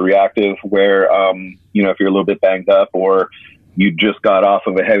the reactive where, if you're a little bit banged up or you just got off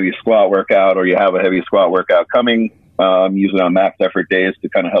of a heavy squat workout or you have a heavy squat workout coming, use it on max effort days to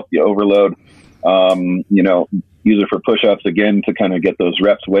kind of help you overload. Use it for push-ups again to kind of get those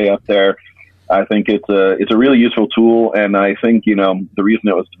reps way up there. I think it's a really useful tool. And I think, the reason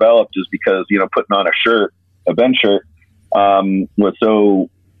it was developed is because, putting on a bench shirt, was so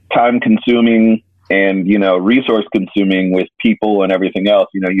time consuming and, resource consuming with people and everything else.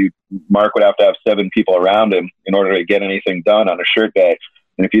 Mark would have to have 7 people around him in order to get anything done on a shirt day.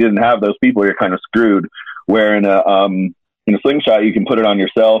 And if you didn't have those people, you're kind of screwed. Where in a slingshot, you can put it on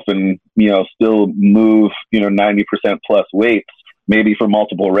yourself and, still move, 90% plus weights, maybe for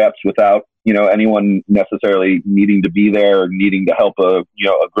multiple reps without, anyone necessarily needing to be there or needing to help a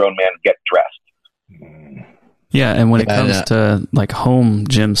grown man get dressed. Yeah, and when it comes to like home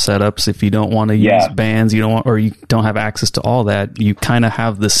gym setups, if you don't want to use bands, you don't have access to all that, you kind of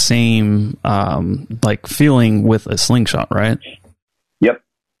have the same feeling with a slingshot, right? Yep.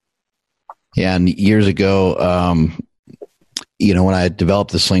 Yeah, and years ago, when I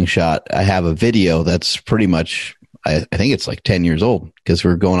developed the slingshot, I have a video that's pretty much, I think it's like 10 years old because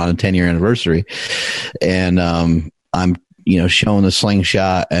we're going on a 10-year anniversary, and I'm showing the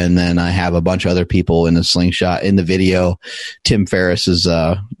slingshot, and then I have a bunch of other people in the slingshot in the video. Tim Ferriss is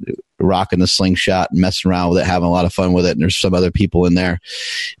rocking the slingshot and messing around with it, having a lot of fun with it, and there's some other people in there.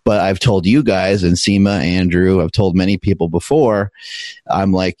 But I've told you guys, and Seema, Andrew, I've told many people before,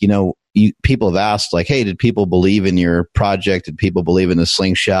 I'm like, people have asked, like, hey, did people believe in your project? Did people believe in the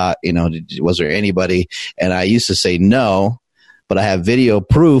slingshot? Was there anybody? And I used to say no. But I have video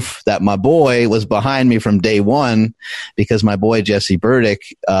proof that my boy was behind me from day one, because my boy, Jesse Burdick,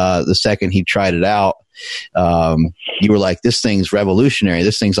 the second he tried it out, you were like, this thing's revolutionary.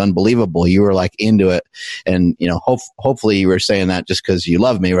 This thing's unbelievable. You were like into it. And, hopefully you were saying that just because you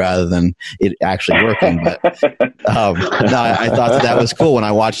love me rather than it actually working. But I thought that was cool. When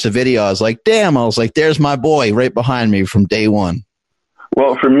I watched the video, I was like, damn, there's my boy right behind me from day one.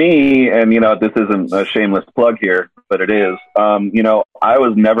 Well, for me, and, this isn't a shameless plug here, but it is, I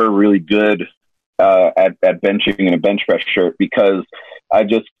was never really good at benching in a bench press shirt because I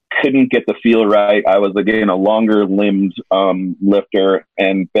just couldn't get the feel right. I was, again, a longer limbed lifter,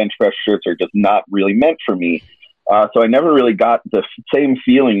 and bench press shirts are just not really meant for me. So I never really got the same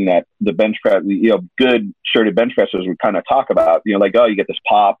feeling that the bench press, good shirted bench pressers would kind of talk about, like, oh, you get this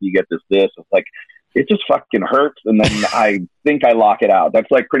pop, you get this. It's like, it just fucking hurts. And then I think I lock it out.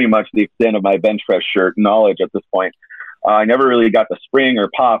 That's like pretty much the extent of my bench press shirt knowledge at this point. I never really got the spring or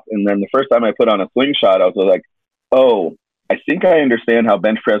pop. And then the first time I put on a slingshot, I was like, oh, I think I understand how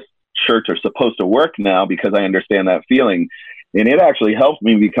bench press shirts are supposed to work now, because I understand that feeling. And it actually helped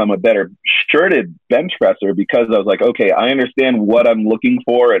me become a better shirted bench presser, because I was like, okay, I understand what I'm looking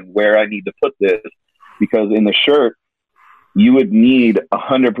for and where I need to put this, because in the shirt, you would need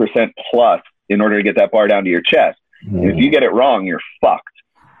 100% plus in order to get that bar down to your chest. And if you get it wrong, you're fucked.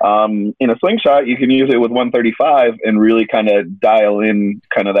 In a slingshot, you can use it with 135 and really kind of dial in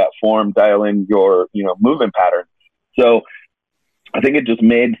kind of that form, dial in your, movement pattern. So I think it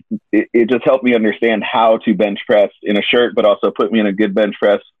just helped me understand how to bench press in a shirt, but also put me in a good bench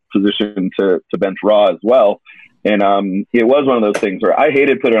press position to bench raw as well. And it was one of those things where I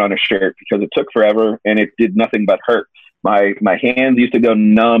hated putting on a shirt because it took forever and it did nothing but hurt. My hands used to go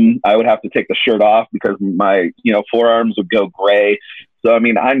numb. I would have to take the shirt off because my, forearms would go gray. So, I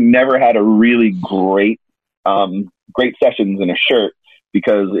mean, I never had a really great sessions in a shirt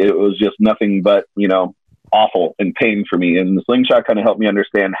because it was just nothing but, awful and pain for me. And the slingshot kind of helped me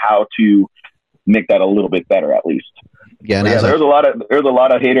understand how to make that a little bit better, at least. Yeah, there's a lot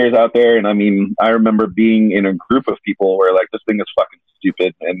of haters out there. And I mean, I remember being in a group of people where like, this thing is fucking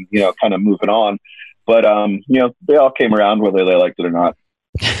stupid and, kind of moving on. But, they all came around whether they liked it or not.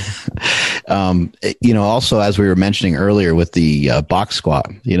 Also, as we were mentioning earlier with the box squat,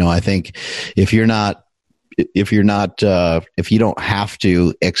 I think if you don't have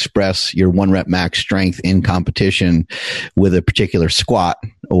to express your 1 rep max strength in competition with a particular squat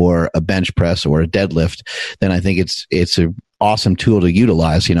or a bench press or a deadlift, then I think it's a awesome tool to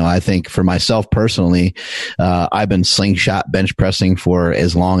utilize. I think for myself personally, I've been slingshot bench pressing for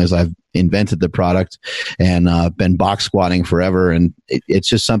as long as I've invented the product, and been box squatting forever. And it's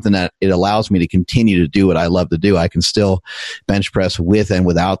just something that it allows me to continue to do what I love to do. I can still bench press with and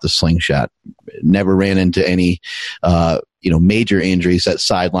without the slingshot. Never ran into any, major injuries that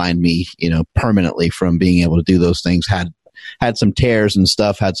sidelined me, permanently from being able to do those things. Had had some tears and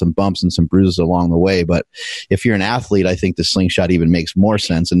stuff, had some bumps and some bruises along the way. But if you're an athlete, I think the slingshot even makes more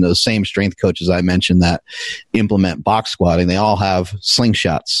sense. And those same strength coaches I mentioned that implement box squatting, they all have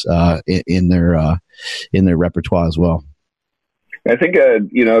slingshots in their repertoire as well. I think,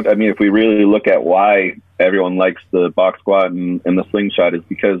 if we really look at why everyone likes the box squat and the slingshot, is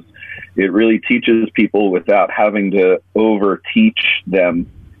because it really teaches people without having to over teach them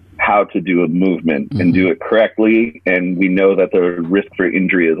how to do a movement and do it correctly. And we know that the risk for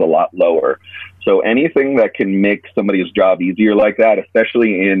injury is a lot lower. So anything that can make somebody's job easier like that,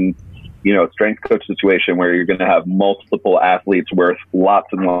 especially in, strength coach situation where you're going to have multiple athletes worth lots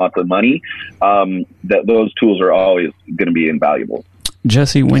and lots of money, that those tools are always going to be invaluable.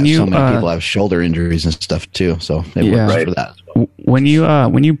 Jesse, when so many people have shoulder injuries and stuff too, so it works for that as well.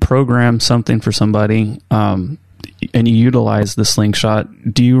 When you program something for somebody, and you utilize the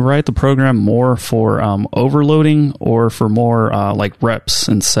slingshot, do you write the program more for overloading or for more like reps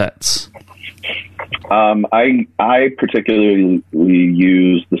and sets? I particularly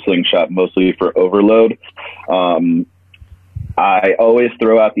use the slingshot mostly for overload. I always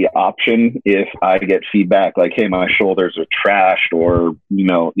throw out the option if I get feedback like, hey, my shoulders are trashed, or,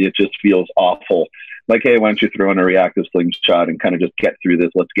 it just feels awful. Like, hey, why don't you throw in a reactive slingshot and kind of just get through this?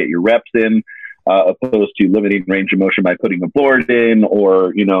 Let's get your reps in, opposed to limiting range of motion by putting a board in,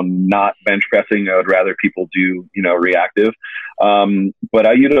 or, not bench pressing. I would rather people do, reactive. But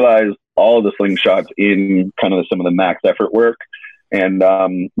I utilize all of the slingshots in kind of some of the max effort work. And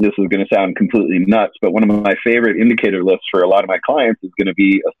this is going to sound completely nuts, but one of my favorite indicator lifts for a lot of my clients is going to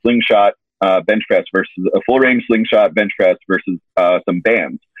be a slingshot bench press versus a full range slingshot bench press versus some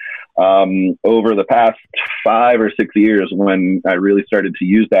bands. Over the past 5 or 6 years, when I really started to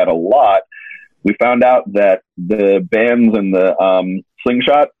use that a lot, we found out that the bands and the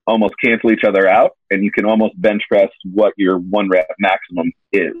slingshot almost cancel each other out, and you can almost bench press what your 1 rep maximum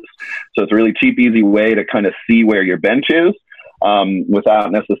is. So it's a really cheap, easy way to kind of see where your bench is.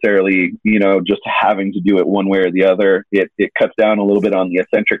 Without necessarily, just having to do it one way or the other. It cuts down a little bit on the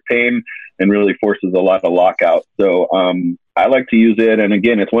eccentric pain and really forces a lot of lockout. So I like to use it. And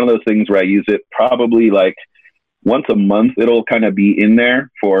again, it's one of those things where I use it probably like once a month. It'll kind of be in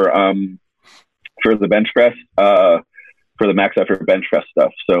there for the bench press, for the max effort bench press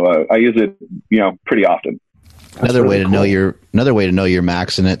stuff. So I use it, pretty often. Another way to know you're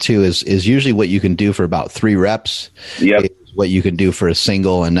maxing it too is usually what you can do for about 3 reps. Yep. What you can do for a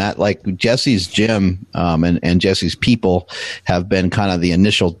single, and that, like Jesse's gym and Jesse's people have been kind of the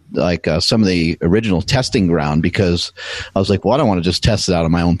initial, some of the original testing ground, because I was like, well, I don't want to just test it out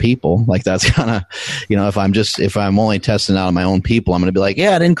of my own people. Like that's kind of, if I'm only testing out of my own people, I'm going to be like,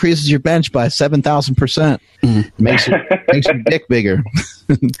 yeah, it increases your bench by 7,000%. Makes your dick bigger.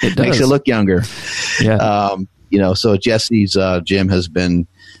 It makes you look younger. Yeah. So Jesse's gym has been,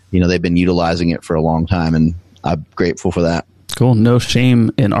 they've been utilizing it for a long time, and I'm grateful for that. Cool. No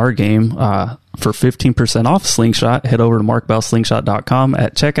shame in our game. For 15% off Slingshot, head over to markbellslingshot.com.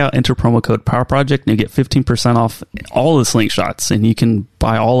 At checkout, enter promo code PowerProject, and you get 15% off all the Slingshots, and you can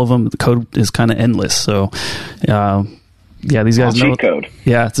buy all of them. The code is kind of endless. So, these guys know. Cheat code.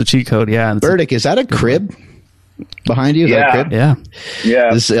 Yeah, it's a cheat code. Yeah. Burdick, is that a crib behind you? Is that a crib? Yeah.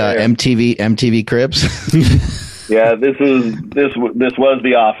 Yeah. This MTV Cribs. Yeah, this was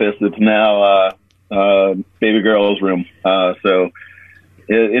the office. It's now baby girl's room. So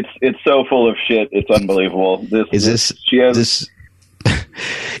it's so full of shit. It's unbelievable. Is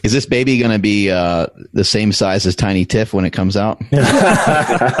this baby going to be the same size as Tiny Tiff when it comes out?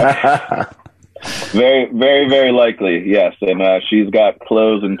 Very, very, very likely. Yes. And she's got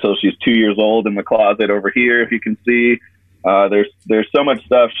clothes until she's 2 years old in the closet over here. If you can see, there's so much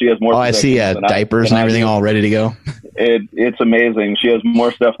stuff. She has more. Oh, I see. Diapers and everything all ready to go. It's amazing. She has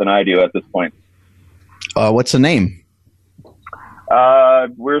more stuff than I do at this point. What's the name?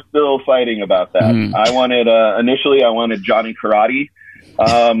 We're still fighting about that. I wanted initially Johnny Karate,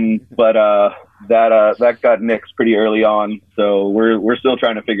 but that got nixed pretty early on. So we're still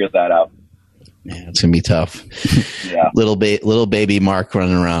trying to figure that out. Man, it's gonna be tough. Yeah, little baby Mark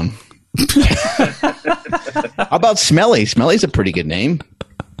running around. How about Smelly? Smelly's a pretty good name.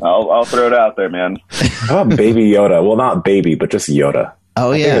 I'll throw it out there, man. How about Baby Yoda? Well, not baby, but just Yoda.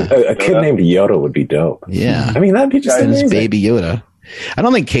 Oh yeah, a kid named Yoda would be dope. Yeah, I mean that'd be just amazing. Baby Yoda. I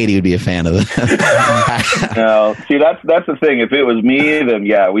don't think Katie would be a fan of that. No, see that's the thing. If it was me, then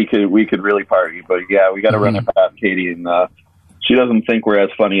yeah, we could really party. But yeah, we got to run it past Katie, and she doesn't think we're as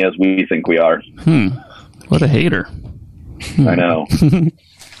funny as we think we are. What a hater. I know.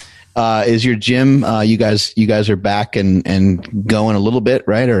 Is your gym? You guys are back and going a little bit,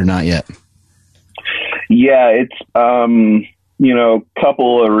 right, or not yet? Yeah, it's,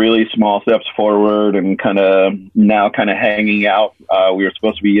 couple of really small steps forward and kind of hanging out. We were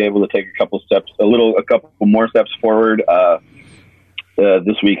supposed to be able to take a couple more steps forward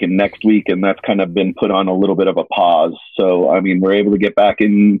this week and next week, and that's kind of been put on a little bit of a pause. So, I mean, we're able to get back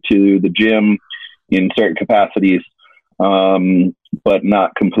into the gym in certain capacities, but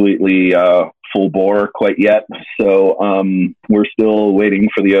not completely full bore quite yet. So we're still waiting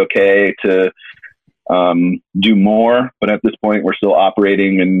for the okay to do more, but at this point we're still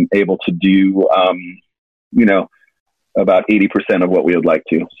operating and able to do about 80% of what we would like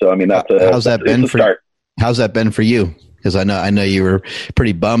to. So I mean, how's that been for you? Because I know you were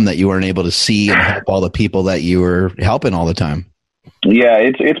pretty bummed that you weren't able to see and help all the people that you were helping all the time. Yeah,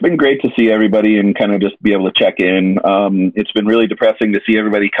 it's been great to see everybody and kind of just be able to check in. It's been really depressing to see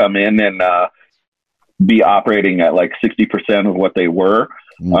everybody come in and be operating at like 60% of what they were.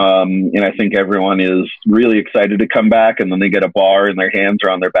 And I think everyone is really excited to come back, and then they get a bar and their hands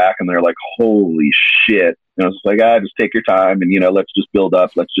are on their back and they're like, holy shit. It's like, just take your time and, let's just build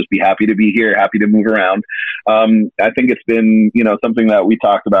up. Let's just be happy to be here, happy to move around. I think it's been, something that we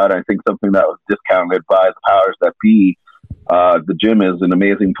talked about. I think something that was discounted by the powers that be. The gym is an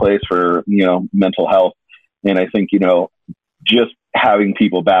amazing place for, mental health. And I think, just having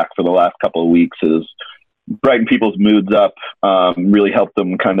people back for the last couple of weeks is brighten people's moods up, really help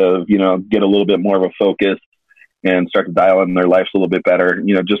them kind of, get a little bit more of a focus and start to dial in their lives a little bit better,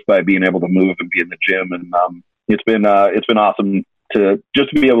 just by being able to move and be in the gym. And it's been awesome to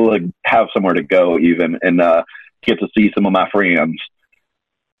just be able to have somewhere to go even and get to see some of my friends.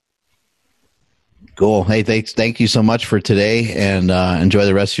 Cool. Hey, thank you so much for today, and enjoy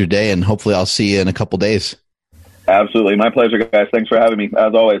the rest of your day, and hopefully I'll see you in a couple days. Absolutely. My pleasure, guys. Thanks for having me,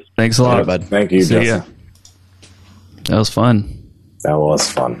 as always. Thanks a lot. Yeah, bud. Thank you, See Justin. That was fun. That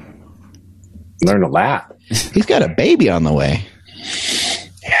was fun. Learned a lot. He's got a baby on the way.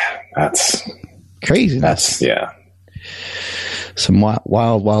 Yeah, that's crazy. Yeah. Some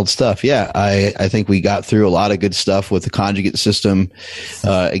wild stuff. Yeah, I think we got through a lot of good stuff with the conjugate system.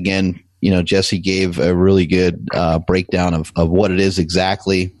 Again, Jesse gave a really good breakdown of what it is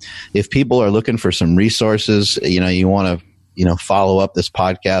exactly. If people are looking for some resources, you want to, follow up this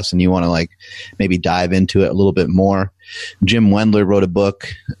podcast and you want to maybe dive into it a little bit more. Jim Wendler wrote a book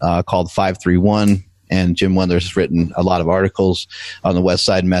called 531. And Jim Wendler's written a lot of articles on the West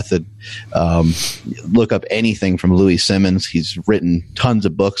Side Method. Look up anything from Louis Simmons. He's written tons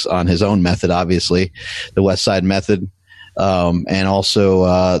of books on his own method, obviously, the West Side Method. And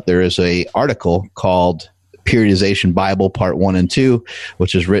also there is a article called Periodization Bible Part 1 and 2,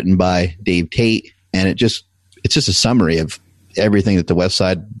 which is written by Dave Tate. And it's just a summary of everything that the West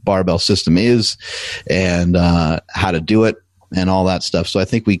Side Barbell System is and how to do it and all that stuff. So I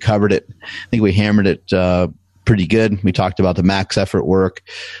think we covered it. I think we hammered it pretty good. We talked about the max effort work,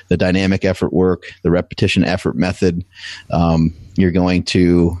 the dynamic effort work, the repetition effort method. You're going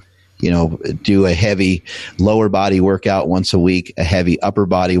to, do a heavy lower body workout once a week, a heavy upper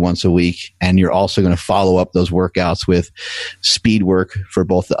body once a week, and you're also going to follow up those workouts with speed work for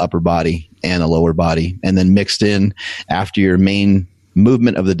both the upper body and the lower body. And then mixed in after your main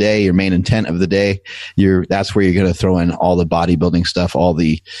movement of the day, your main intent of the day, that's where you're going to throw in all the bodybuilding stuff, all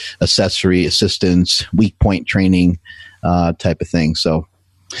the accessory assistance, weak point training type of thing. So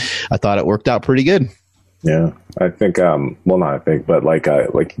I thought it worked out pretty good. Yeah, I think. Not I think, but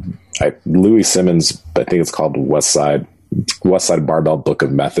Louis Simmons. I think it's called West Side Barbell Book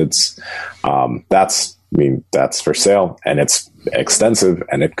of Methods. That's for sale, and it's extensive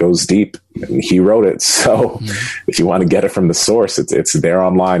and it goes deep. And he wrote it, so if you want to get it from the source, it's there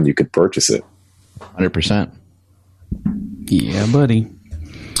online. You could purchase it. 100%. Yeah, buddy.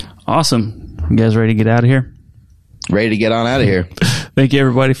 Awesome. You guys ready to get out of here? Ready to get on out of here. Thank you,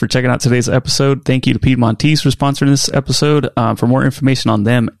 everybody, for checking out today's episode. Thank you to Piedmontese for sponsoring this episode. For more information on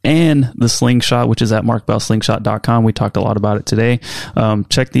them and the Slingshot, which is at markbellslingshot.com, we talked a lot about it today.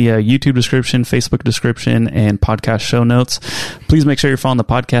 Check the YouTube description, Facebook description, and podcast show notes. Please make sure you're following the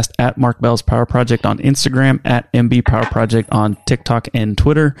podcast at Mark Bell's Power Project on Instagram, at MB Power Project on TikTok and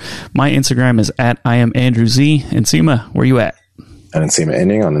Twitter. My Instagram is at I am Andrew Z. And Seema, where you at? And Seema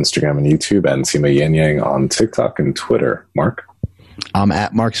Enyang on Instagram and YouTube, and Seema Yin Yang on TikTok and Twitter. Mark? I'm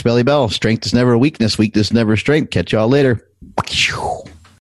at Mark Spelly Bell. Strength is never a weakness. Weakness is never a strength. Catch y'all later.